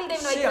தாவீதின் வாழ்க்கையில்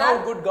தேவன் வைத்தார். See how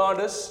good God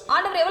is.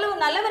 ஆண்டவர் எவ்வளவு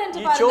நல்லவர்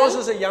என்று He பாருங்கள். chose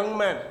as a young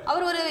man.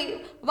 அவர் ஒரு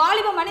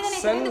வாலிப மனிதனை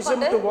தெரிந்து Sends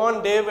him கொண்டு to warn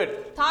David.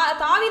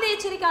 தாவீதை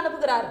எச்சரிக்க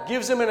அனுப்புகிறார்.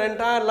 Gives him an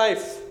entire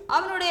life.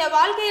 அவனுடைய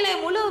வாழ்க்கையிலே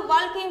முழு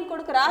வாழ்க்கையும்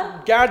கொடுக்கிறார்.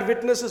 Gad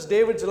witnesses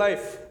David's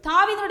life.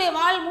 தாவீதுடைய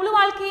முழு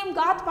வாழ்க்கையும்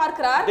காத்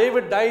பார்க்கிறார்.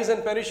 David dies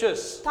and perishes.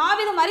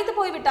 தாவீது மரித்து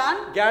போய்விட்டான்.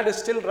 Gad is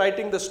still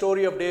writing the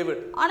story of David.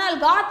 ஆனால்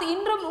காத்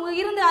இன்றும்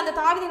இருந்து அந்த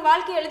தாவீதின்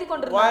வாழ்க்கையை எழுதி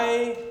கொண்டிருந்தார். Why?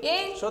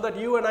 ஏன்? So that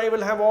you and I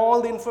will have all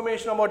the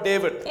information about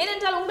David.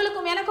 ஏனென்றால்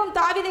உங்களுக்கும் எனக்கும்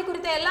தாவீதை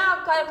குறித்த எல்லா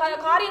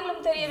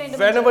காரியங்களும் தெரிய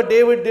வேண்டும். Whenever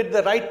David did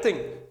the right thing,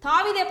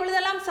 தாவீது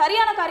எப்பொழுதெல்லாம்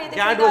சரியான காரியத்தை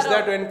Gad செய்தாரோ was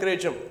there to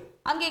encourage him.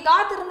 அங்கே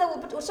காத் இருந்து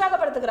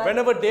உற்சாகப்படுத்துகிறார்.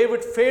 Whenever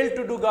David failed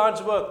to do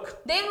God's work,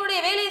 தேவனுடைய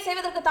வேலையை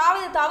செய்வதற்கு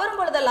தாவீது தவறும்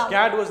பொழுதெல்லாம்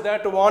Gad was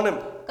there to warn him.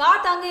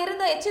 காத் அங்கே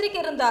இருந்து எச்சரிக்கை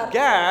இருந்தார்.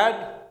 Gad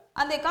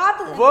அந்த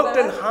காத் worked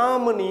in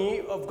harmony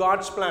of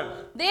God's plan.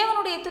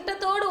 தேவனுடைய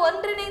திட்டத்தோடு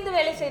ஒன்றிணைந்து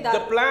வேலை செய்தார்.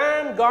 The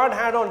plan God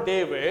had on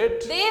David,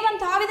 தேவன்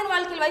தாவீதின்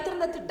வாழ்க்கையில்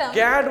வைத்திருந்த திட்டம்,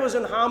 Gad was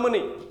in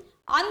harmony,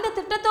 அந்த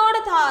திட்டத்தோடு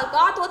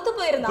காத் ஒத்து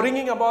போயிருந்தார்.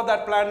 bringing about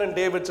that plan in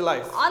David's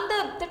life. அந்த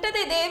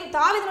திட்டத்தை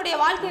தாவீதினுடைய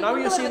வாழ்க்கையில் Now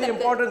கொண்டு you see the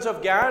importance of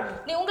Gad.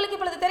 நீ உங்களுக்கு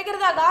இப்பொழுது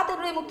தெரிகிறதா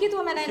காத்தினுடைய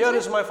முக்கியத்துவம் என்ன? Here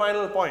is my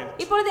final point.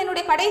 இப்பொழுது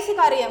என்னுடைய கடைசி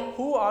காரியம்.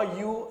 Who are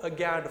you a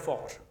Gad for?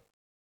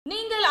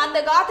 நீங்கள் அந்த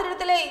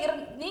காத்திடத்திலே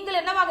நீங்கள்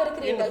என்னவாக In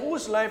இருக்கிறீர்கள்?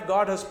 whose life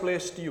God has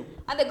placed you?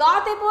 அந்த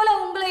காத்தை போல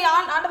உங்களை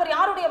ஆண்டவர்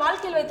யாருடைய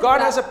வாழ்க்கையில் God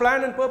வைத்திருக்கிறார்? has a plan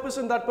and purpose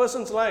in that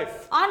person's life.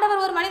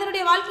 ஆண்டவர் ஒரு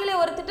மனிதனுடைய வாழ்க்கையிலே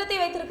ஒரு திட்டத்தை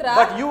வைத்திருக்கிறார்.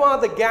 But you are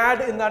the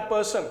Gad in that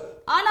person.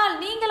 ஆனால்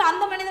நீங்கள்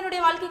அந்த மனிதனுடைய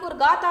வாழ்க்கைக்கு ஒரு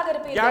காத்தாக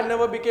இருப்பீர்கள். Gad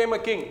never became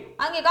a king.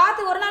 அங்கே காத்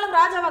ஒரு நாளும்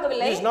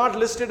ராஜாவாகவில்லை. He is not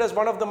listed as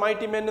one of the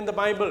mighty men in the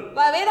Bible.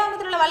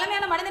 வேதாகமத்தில் உள்ள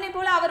வல்லமையான மனிதனைப்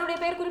போல அவருடைய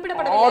பெயர்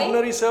குறிப்பிடப்படவில்லை.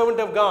 Ordinary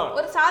servant of God.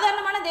 ஒரு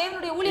சாதாரணமான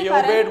தேவனுடைய He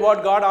ஊழியக்காரர். obeyed what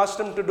God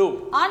asked him to do.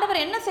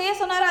 ஆண்டவர் என்ன செய்ய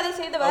சொன்னாரோ அதை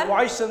செய்தவர். A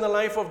voice in the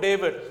life of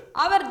David.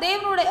 அவர்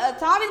தேவனுடைய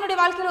தாவீதுடைய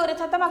வாழ்க்கையில் ஒரு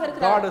சத்தமாக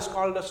இருக்கிறார். God has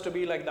called us to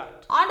be like that.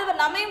 ஆண்டவர்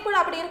நம்மையும் கூட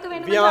அப்படி இருக்க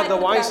வேண்டும் We என்று are the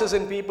அழைத்திருக்கிறார். voices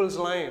in people's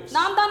lives.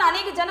 நாம் தான்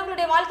अनेक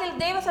ஜனங்களுடைய வாழ்க்கையில்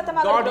தேவ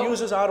சத்தமாக God இருக்கிறோம்.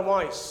 uses our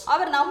voice.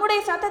 அவர் நம்முடைய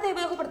சத்தத்தை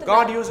உபயோகப்படுத்துகிறார்.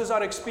 God uses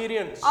our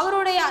experience.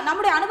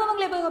 நம்முடைய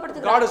அனுபவங்களை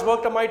உபயோகப்படுத்துகிறார். God has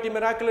worked a mighty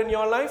miracle in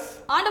your life.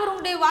 ஆண்டவர்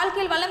உங்களுடைய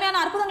வாழ்க்கையில் வல்லமையான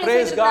அற்புதங்களை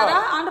Praise செய்திருக்கிறாரா?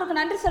 God. ஆண்டவருக்கு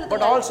நன்றி But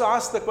செலுத்துங்கள். also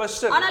ask the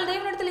question, ஆனால்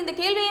தேவனிடத்தில் இந்த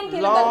கேள்வியையும்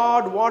கேளுங்கள்.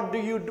 Lord,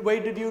 why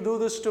did you do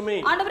this to me?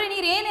 ஆண்டவரே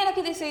நீர் ஏன்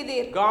எனக்கு இதை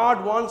செய்தீர்? God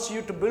wants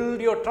you to build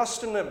your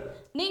trust in him.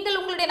 நீங்கள்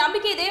உங்களுடைய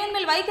நம்பிக்கையை தேவன்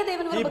மேல் வைக்க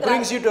தேவன் He விரும்புகிறார்.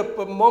 brings you to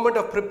a moment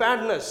of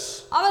preparedness.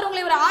 அவர்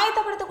உங்களை ஒரு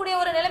ஆயத்தப்படுத்தக்கூடிய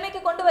ஒரு நிலைமைக்கு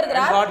கொண்டு And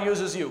வருகிறார். God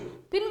uses you.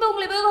 பின்பு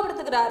உங்களை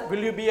உபயோகப்படுத்துகிறார்.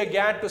 Will you be a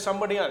Gad to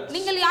somebody else?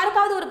 நீங்கள்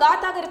யாருக்காவது ஒரு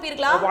காத்தாக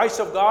இருப்பீர்களா? A voice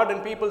of God in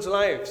people's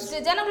lives?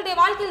 ஜனங்களுடைய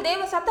வாழ்க்கையில்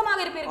தேவ சத்தமாக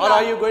Or இருப்பீர்களா?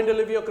 are you going to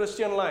live your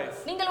Christian life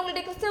நீங்கள்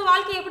உங்களுடைய கிறிஸ்தவ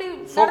வாழ்க்கையை எப்படி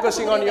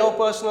focusing on your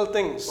நடத்துகிறீர்கள்? personal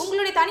things,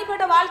 உங்களுடைய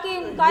தனிப்பட்ட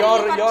வாழ்க்கையின் your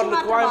காரியங்களை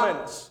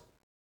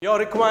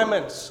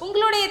requirements,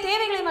 உங்களுடைய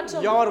தேவைகளை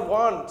மற்றும் your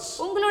wants,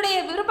 உங்களுடைய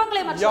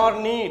விருப்பங்களை மற்றும் your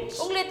needs?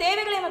 உங்களுடைய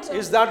தேவைகளை மற்றும்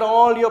Is that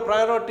all your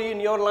priority in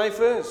your life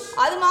is?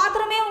 அது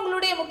மாத்திரமே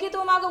உங்களுடைய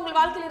முக்கியத்துவமாக உங்கள்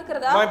வாழ்க்கையில்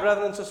இருக்கிறதா? My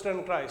brother and sister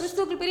in Christ,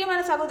 கிறிஸ்துவுக்குள் பிரியமான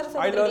சகோதர I learned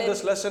சகோதரிகளே,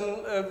 this lesson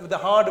the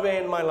hard way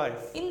in my life.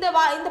 இந்த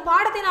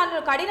பாடத்தை நான்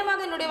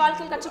கடினமாக என்னுடைய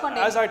வாழ்க்கையில்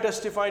கற்றுக்கொண்டேன். As I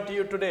testified to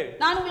you today,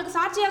 நான் உங்களுக்கு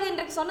சாட்சியாக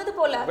இன்றைக்கு சொன்னது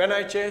போல when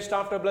I chased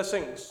after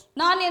blessings,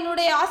 நான்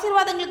என்னுடைய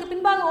ஆசீர்வாதங்களுக்கு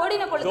பின்பாக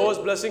ஓடின பொழுது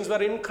those blessings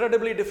were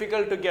incredibly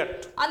difficult to get.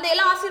 அந்த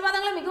எல்லா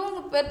ஆசீர்வாதங்களும் மிகவும்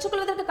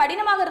பெற்றுக்கொள்வதற்கு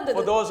கடினமாக இருந்தது.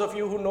 For those of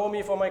you who know me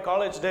for my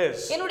college days,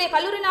 என்னுடைய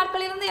கல்லூரி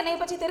நாட்களிலிருந்து என்னை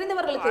பற்றி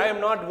தெரிந்தவர்களுக்கு I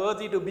am not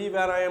worthy to be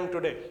where I am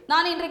today.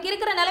 நான் இன்றைக்கு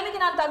இருக்கிற நிலைமைக்கு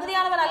நான்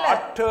தகுதியானவன் அல்ல.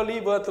 Utterly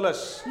worthless.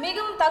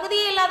 மிகவும்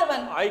தகுதியே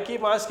இல்லாதவன். I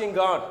keep asking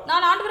God,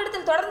 நான்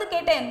ஆண்டவரிடத்தில் தொடர்ந்து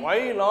கேட்டேன், why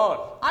Lord?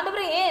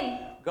 ஆண்டவரே ஏன்?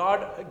 God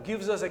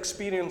gives us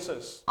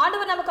experiences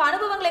ஆண்டவர் நமக்கு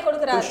அனுபவங்களை to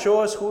கொடுக்கிறார். show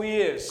us who He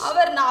is.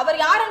 அவர்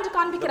யார் என்று The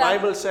காண்பிக்கிறார்.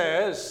 Bible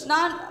says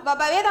நான்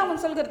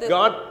வேதாகமம் சொல்கிறது,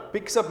 God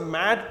picks up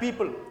mad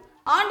people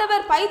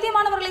ஆண்டவர்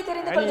பைத்தியமானவர்களை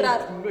தெரிந்து கொள்கிறார்.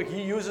 and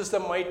He uses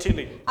them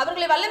mightily.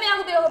 அவர்களை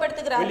வல்லமையாக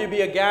உபயோகப்படுத்துகிறார். Will you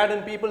be a Gad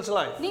in people's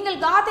life? நீங்கள்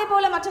காத்தை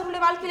போல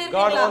மற்றவர்களுடைய வாழ்க்கையில் God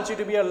இருக்கீங்களா? wants you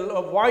to be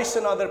a voice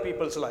in other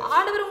people's life.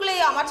 ஆண்டவர் உங்களை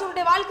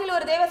மற்றவர்களுடைய வாழ்க்கையில்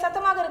ஒரு தேவ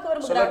சத்தமாக இருக்க So let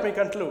விரும்புகிறார். me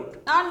conclude.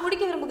 நான்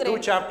முடிக்க Two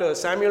விரும்புகிறேன். chapters,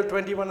 Samuel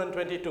 21 and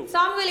 22.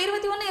 சாமுவேல்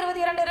 21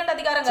 22 இரண்டு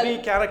அதிகாரங்கள். Three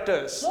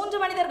characters, மூன்று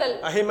மனிதர்கள்,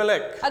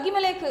 Ahimelech,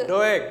 அகிமெலேக்கு,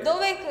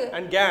 Doeg,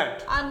 and Gad.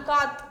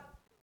 Gad.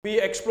 We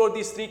explored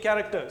these three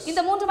characters.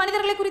 இந்த மூன்று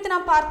மனிதர்களை குறித்து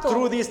நாம் பார்த்தோம்.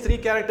 Through these three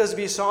characters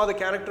we saw the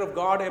character of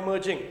God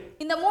emerging.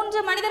 இந்த மூன்று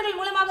மனிதர்கள்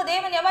மூலமாக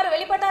தேவன் எவ்வாறு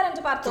வெளிப்பட்டார்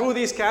என்று பார்த்தோம். Through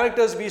these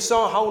characters we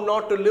saw how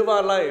not to live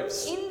our lives.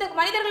 இந்த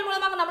மனிதர்கள்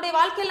மூலமாக நம்முடைய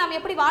வாழ்க்கையில் நாம்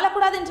எப்படி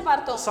வாழக்கூடாது என்று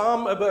பார்த்தோம்.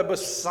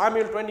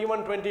 Samuel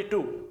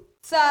 21:22.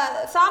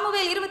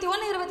 Samuel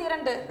 21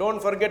 22.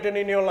 Don't forget it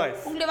in your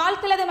life. உங்களுடைய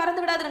வாழ்க்கையில் அதை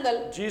மறந்து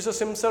விடாதீர்கள். Jesus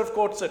himself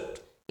quotes it.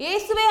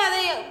 இயேசுவே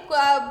அதை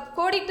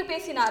கோடிட்டு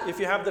பேசினார். If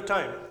you have the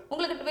time,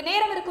 உங்களுக்கு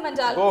நேரம் இருக்கும்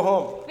என்றால் go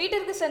home,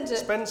 வீட்டிற்கு சென்று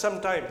spend some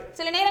time,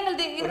 சில நேரங்கள்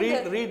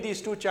read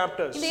these 2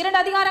 chapters, இந்த 2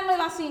 அதிகாரங்களை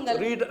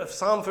வாசியுங்கள். read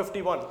Psalm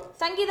 51,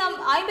 சங்கீதம்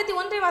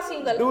 51 ஐ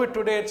வாசியுங்கள். do it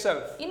today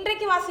itself.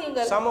 இன்றைக்கு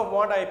வாசியுங்கள். Some of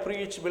what I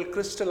preach will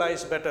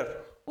crystallize better.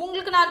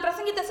 உங்களுக்கு நான்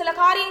பிரசங்கித்த சில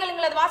காரியங்கள்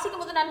நீங்கள் அதை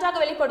வாசிக்கும்போது நன்றாக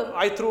வெளிப்படும்.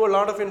 I threw a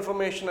lot of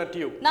information at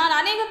you. நான்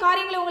अनेक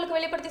காரியங்களை உங்களுக்கு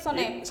வெளிப்படுத்தி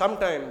சொன்னேன்.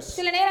 Sometimes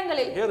சில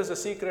நேரங்களில் here is a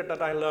secret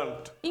that I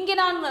learned. இங்கே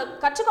நான்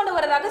கற்றுக்கொண்ட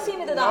ஒரு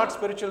ரகசியம் இதுதான். Not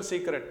spiritual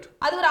secret.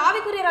 அது ஒரு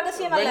ஆவிக்குரிய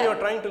ரகசியம் அல்ல. When you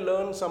are trying to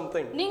learn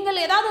something,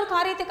 நீங்கள் ஏதாவது ஒரு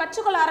காரியத்தை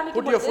கற்றுக்கொள்ள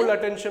ஆரம்பிக்கும் put your full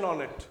attention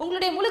on it.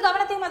 உங்களுடைய முழு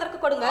கவனத்தையும் அதற்கு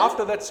கொடுங்க.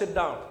 After that, sit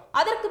down.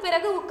 அதற்கு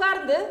பிறகு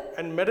உட்கார்ந்து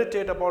and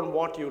meditate upon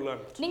what you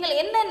learned. நீங்கள்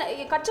என்ன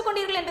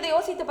கற்றுக்கொண்டீர்கள் என்பதை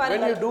யோசித்து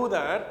பாருங்கள். When you do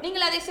that,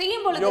 நீங்கள் அதை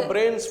செய்யும் பொழுது your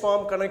brains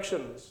form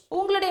connections.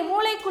 உங்களுடைய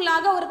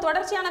மூளைக்குள்ளாக ஒரு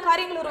தொடர்ச்சியான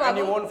காரியங்கள் உருவாகும்.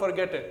 And you won't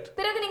forget it.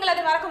 பிறகு நீங்கள்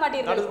அதை மறக்க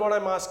மாட்டீர்கள். That is what I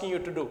am asking you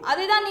to do.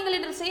 அதுதான் நீங்கள்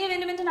இன்று செய்ய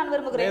வேண்டும் என்று நான்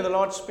விரும்புகிறேன். May the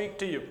Lord speak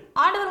to you.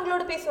 ஆண்டவர்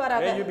உங்களோடு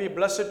பேசுவாராக. May you be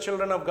blessed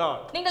children of God.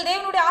 நீங்கள்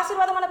தேவனுடைய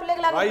ஆசீர்வாதமான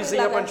பிள்ளைகளாக இருப்பீர்களாக.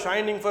 Rising up and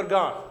shining for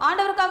God.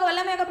 ஆண்டவருக்காக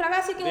வல்லமையாக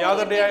பிரகாசிக்க. The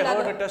other day I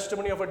heard a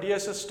testimony of a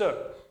dear sister.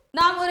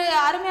 நாம் ஒரு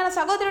அருமையான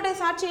சகோதரியுடைய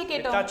சாட்சியை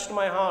கேட்டோம். It touched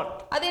my heart.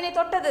 அது என்னை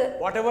தொட்டது.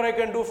 Whatever I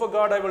can do for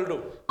God, I will do.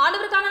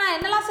 ஆண்டவருக்காக நான்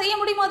என்னெல்லாம் செய்ய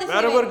முடியுமோ அதை செய்வேன்.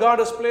 Wherever God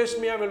has placed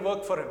me, I will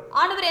work for Him.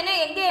 ஆண்டவர் என்னை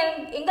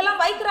எங்கெல்லாம்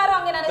வைக்கிறாரோ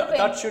அங்கே நான்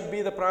இருப்பேன். That should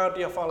be the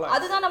priority of our life.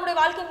 அதுதான் நம்முடைய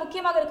வாழ்க்கையின்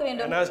முக்கியமாக இருக்க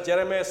வேண்டும். And as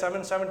Jeremiah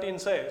 7:17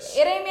 says,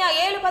 எரேமியா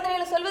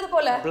 7:17 சொல்வது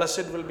போல,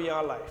 blessed will be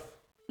our life.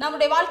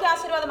 நம்முடைய வாழ்க்கை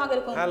ஆசீர்வாதமாக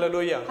இருக்கும்.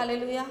 Hallelujah.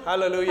 Hallelujah.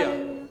 Hallelujah.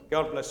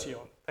 God bless you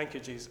all. Thank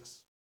you, Jesus.